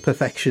bit of a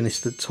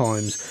perfectionist at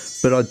times,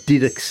 but I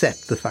did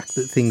accept the fact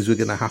that things were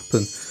going to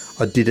happen.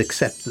 I did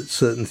accept that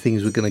certain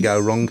things were going to go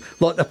wrong,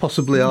 like they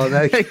possibly are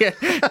now.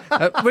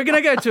 We're going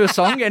to go to a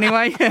song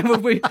anyway.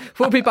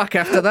 We'll be back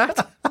after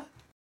that.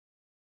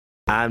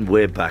 And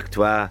we're back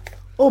to our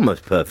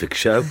almost perfect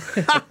show.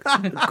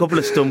 A couple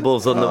of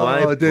stumbles on the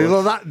way. I do.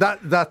 Well,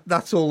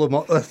 that's all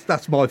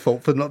that's my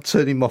fault for not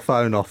turning my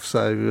phone off.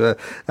 So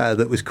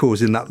that was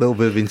causing that little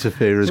bit of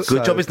interference.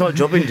 Good job. It's not a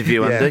job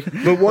interview, Andy.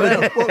 But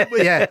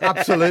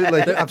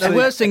absolutely. The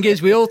worst thing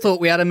is, we all thought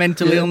we had a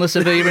mental illness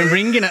of even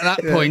ringing at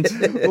that point.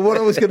 Well, what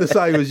I was going to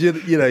say was,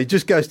 you know, it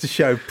just goes to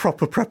show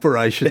proper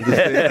preparation,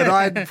 doesn't it? And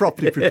I hadn't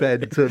properly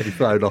prepared and turned my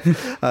phone off.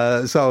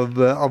 So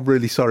I'm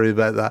really sorry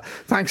about that.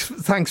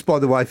 Thanks, by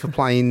the way, for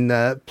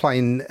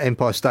playing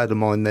Empire State of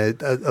Mind there,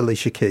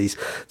 Alicia Keys.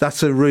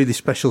 That's a really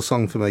special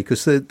song for me,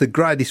 because the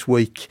greatest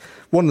week,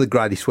 one of the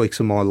greatest weeks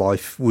of my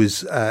life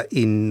was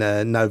in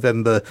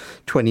November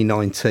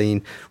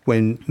 2019,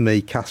 when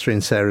me,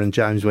 Catherine, Sarah and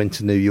James went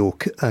to New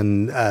York,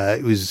 and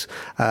it was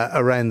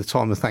around the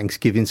time of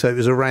Thanksgiving, so it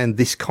was around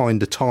this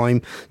kind of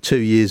time 2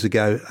 years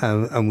ago,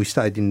 and we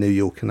stayed in New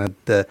York and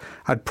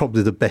had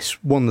probably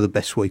one of the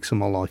best weeks of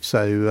my life.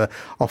 So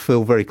I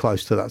feel very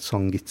close to that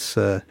song. It's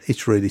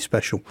really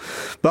special.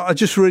 But I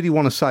just really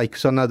want to say,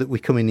 because I know that we're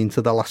coming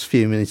into the last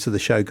few minutes of the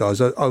show, guys,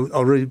 I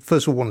really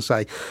first of all want to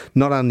say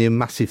not only a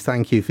massive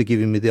thank you for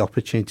giving me the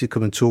opportunity to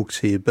come and talk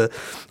to you, but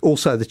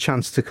also the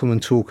chance to come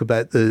and talk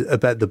about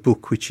the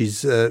book, which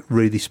is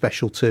really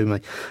special to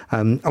me.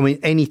 I mean,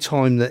 any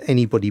time that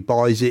anybody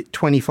buys it,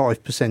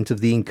 25%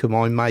 of the income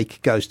I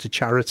make goes to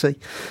charity.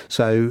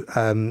 So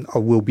I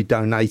will be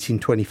donating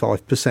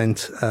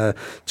 25%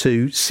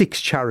 to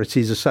 6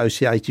 charities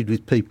associated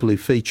with people who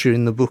feature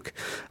in the book.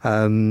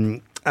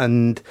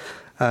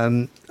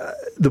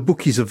 The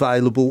book is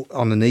available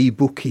on an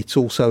e-book. It's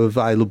also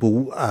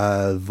available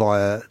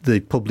via the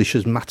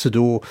publisher's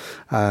Matador.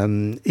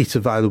 It's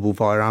available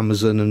via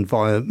Amazon and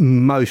via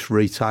most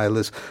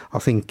retailers. I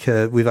think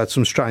we've had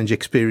some strange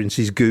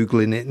experiences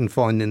Googling it and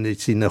finding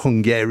it's in a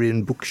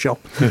Hungarian bookshop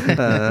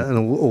and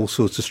all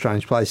sorts of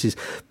strange places.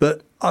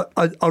 But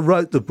I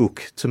wrote the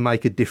book to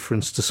make a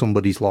difference to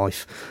somebody's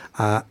life.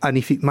 And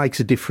if it makes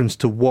a difference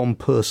to one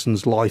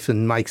person's life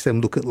and makes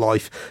them look at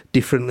life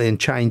differently and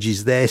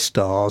changes their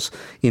stars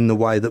in the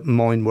way that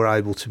mine were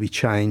able to be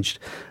changed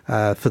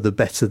for the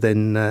better,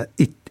 then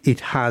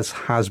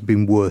has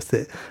been worth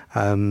it.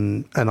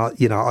 And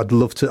I'd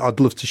love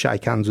to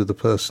shake hands with the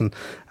person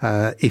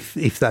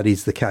if that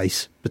is the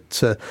case.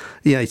 But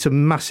it's a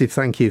massive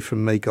thank you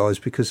from me, guys,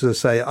 because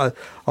as I say,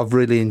 I've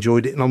really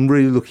enjoyed it, and I'm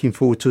really looking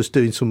forward to us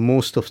doing some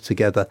more stuff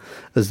together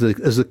as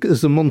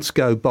the months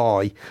go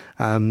by.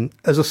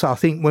 As I say, I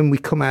think when we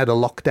come out of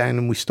lockdown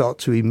and we start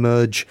to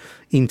emerge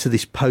into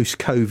this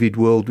post-COVID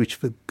world, which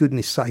for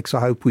goodness sakes I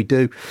hope we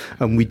do,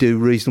 and we do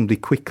reasonably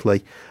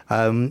quickly,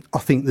 I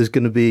think there's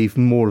going to be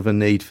even more of a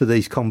need for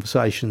these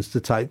conversations to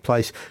take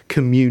place.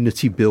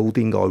 Community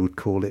building, I would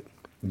call it.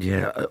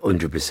 Yeah,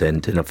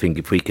 100%. And I think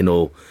if we can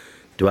all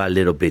do our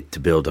little bit to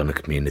build on a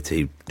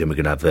community, then we're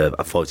going to have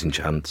a fighting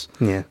chance.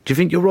 Yeah. Do you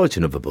think you'll write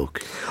another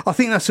book? I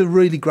think that's a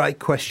really great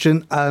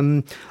question.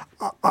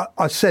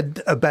 I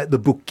said about the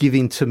book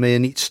giving to me,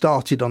 and it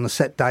started on a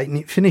set date and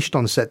it finished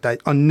on a set date.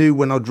 I knew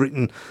when I'd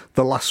written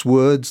the last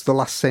words, the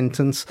last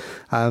sentence,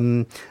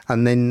 and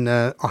then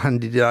I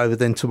handed it over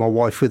then to my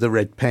wife with a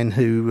red pen,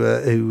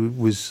 who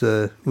was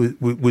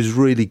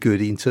really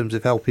good in terms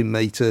of helping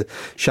me to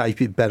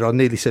shape it better. I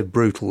nearly said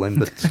brutal then,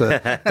 but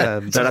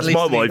that's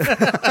my wife.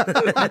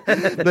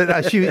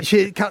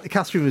 But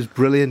Catherine was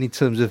brilliant in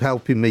terms of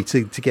helping me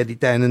to get it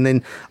down, and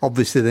then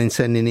obviously then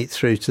sending it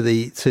through to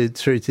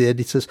the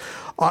editors.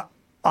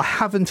 I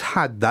haven't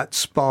had that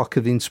spark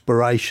of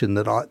inspiration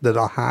that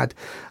I had.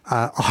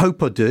 I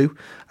hope I do,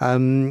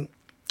 and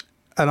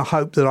I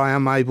hope that I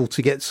am able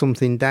to get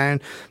something down.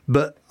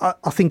 But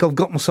I think I've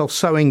got myself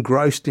so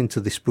engrossed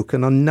into this book,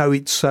 and I know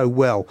it so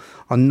well.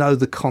 I know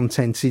the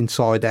contents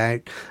inside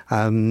out,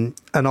 and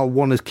I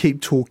want to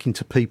keep talking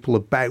to people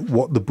about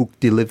what the book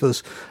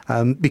delivers,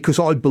 because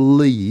I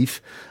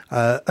believe,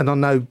 and I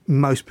know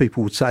most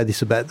people would say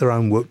this about their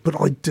own work, but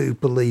I do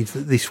believe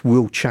that this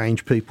will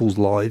change people's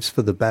lives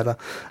for the better,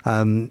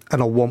 and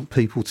I want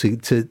people to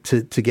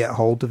get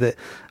hold of it,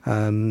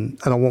 and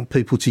I want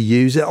people to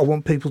use it. I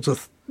want people to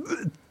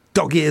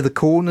dog-ear the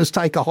corners,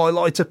 take a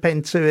highlighter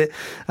pen to it,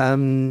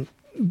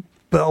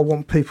 but I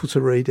want people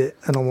to read it,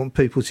 and I want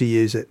people to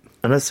use it.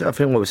 And I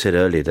think what we said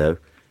earlier, though,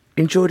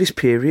 enjoy this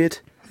period.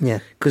 Yeah.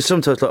 Because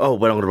sometimes, like, oh,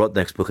 well, I'm going to write the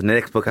next book, and the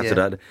next book after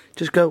that,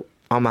 just go,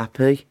 I'm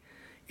happy,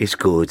 it's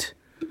good,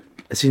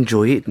 let's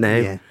enjoy it now.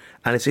 Yeah.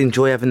 And let's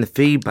enjoy having the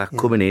feedback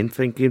coming in,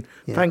 thinking,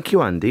 thank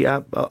you, Andy,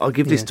 I'll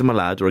give this to my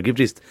lad, or I'll give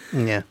this,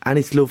 and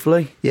it's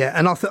lovely. Yeah,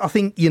 and I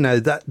think,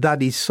 that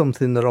is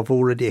something that I've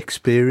already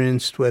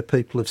experienced, where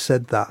people have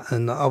said that,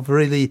 and I've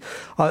really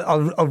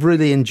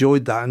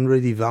enjoyed that and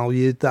really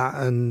valued that,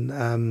 and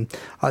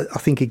I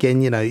think,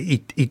 again,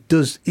 it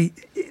does...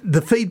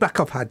 the feedback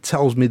I've had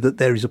tells me that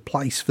there is a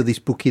place for this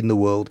book in the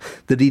world,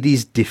 that it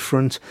is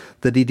different,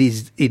 that it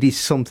is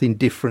something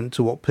different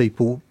to what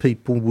people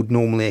would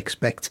normally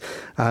expect,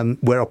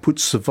 where I put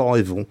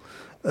survival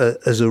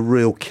as a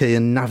real key,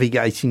 and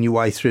navigating your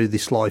way through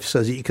this life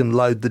so that you can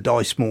load the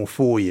dice more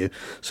for you,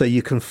 so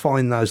you can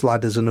find those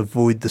ladders and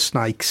avoid the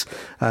snakes.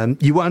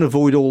 You won't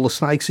avoid all the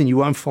snakes and you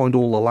won't find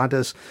all the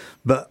ladders,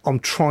 but I'm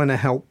trying to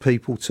help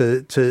people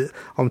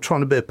I'm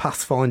trying to be a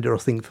pathfinder, I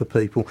think, for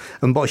people,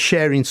 and by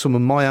sharing some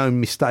of my own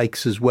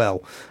mistakes as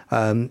well,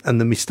 and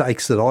the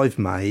mistakes that I've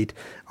made,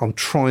 I'm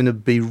trying to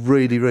be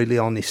really, really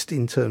honest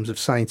in terms of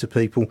saying to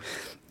people,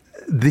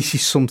 this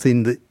is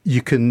something that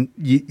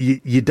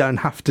you don't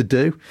have to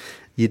do.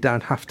 You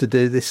don't have to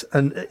do this.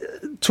 And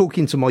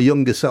talking to my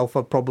younger self,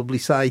 I'd probably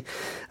say,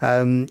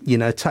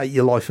 take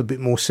your life a bit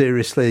more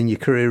seriously and your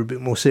career a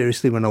bit more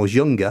seriously when I was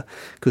younger,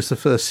 because the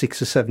first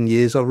 6 or 7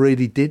 years I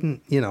really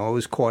didn't. I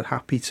was quite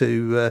happy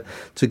to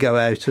go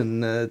out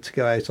and to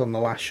go out on the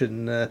lash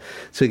and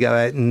to go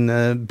out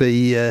and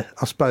be, I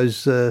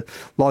suppose,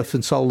 life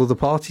and soul of the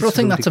party. But I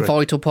think that's a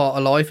vital part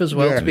of life as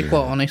well, to be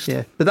quite honest.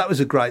 Yeah, but that was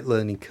a great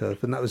learning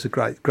curve, and that was a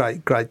great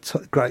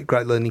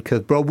learning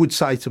curve. But I would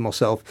say to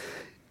myself,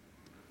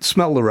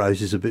 smell the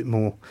roses a bit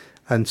more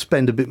and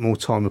spend a bit more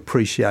time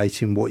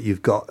appreciating what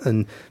you've got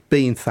and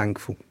being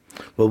thankful.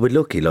 Well, we're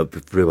lucky, like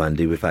through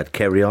Andy, we've had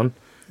Kerry on,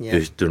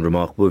 who's done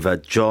remarkable. We've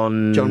had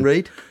John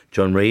Reid.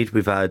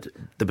 We've had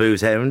the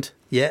Booze Hound.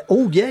 Yeah.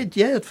 Oh, yeah,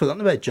 I'd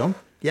forgotten about John.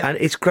 Yeah. And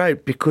it's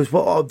great because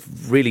what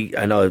I've really,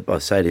 and I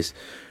say this,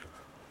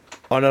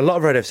 on a lot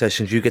of radio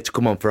sessions, you get to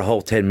come on for a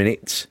whole 10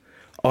 minutes.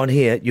 On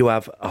here, you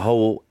have a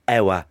whole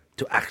hour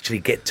to actually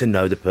get to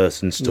know the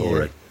person's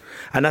story. Yeah.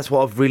 And that's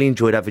what I've really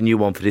enjoyed having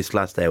you on for this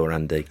last hour,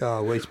 Andy.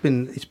 Oh, well, it's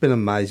been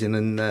amazing.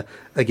 And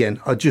again,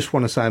 I just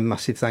want to say a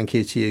massive thank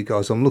you to you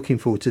guys. I'm looking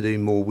forward to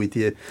doing more with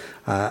you.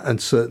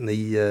 And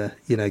certainly,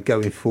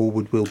 going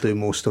forward, we'll do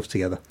more stuff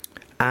together.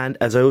 And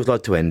as I always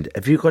like to end,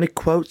 have you got any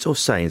quotes or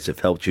sayings that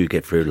have helped you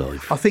get through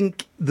life? I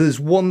think there's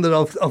one that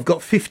I've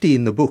got 50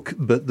 in the book,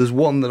 but there's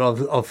one that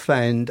I've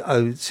found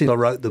since I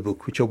wrote the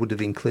book, which I would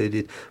have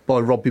included, by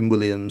Robin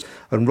Williams.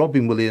 And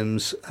Robin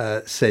Williams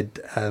said,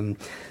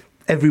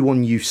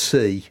 everyone you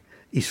see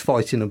is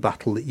fighting a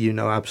battle that you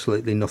know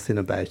absolutely nothing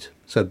about.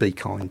 So be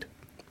kind.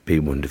 Be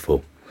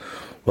wonderful.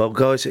 Well,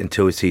 guys,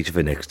 until we see each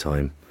other next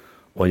time,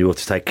 I want you all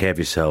to take care of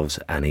yourselves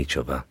and each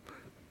other.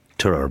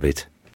 Ta-ra a bit.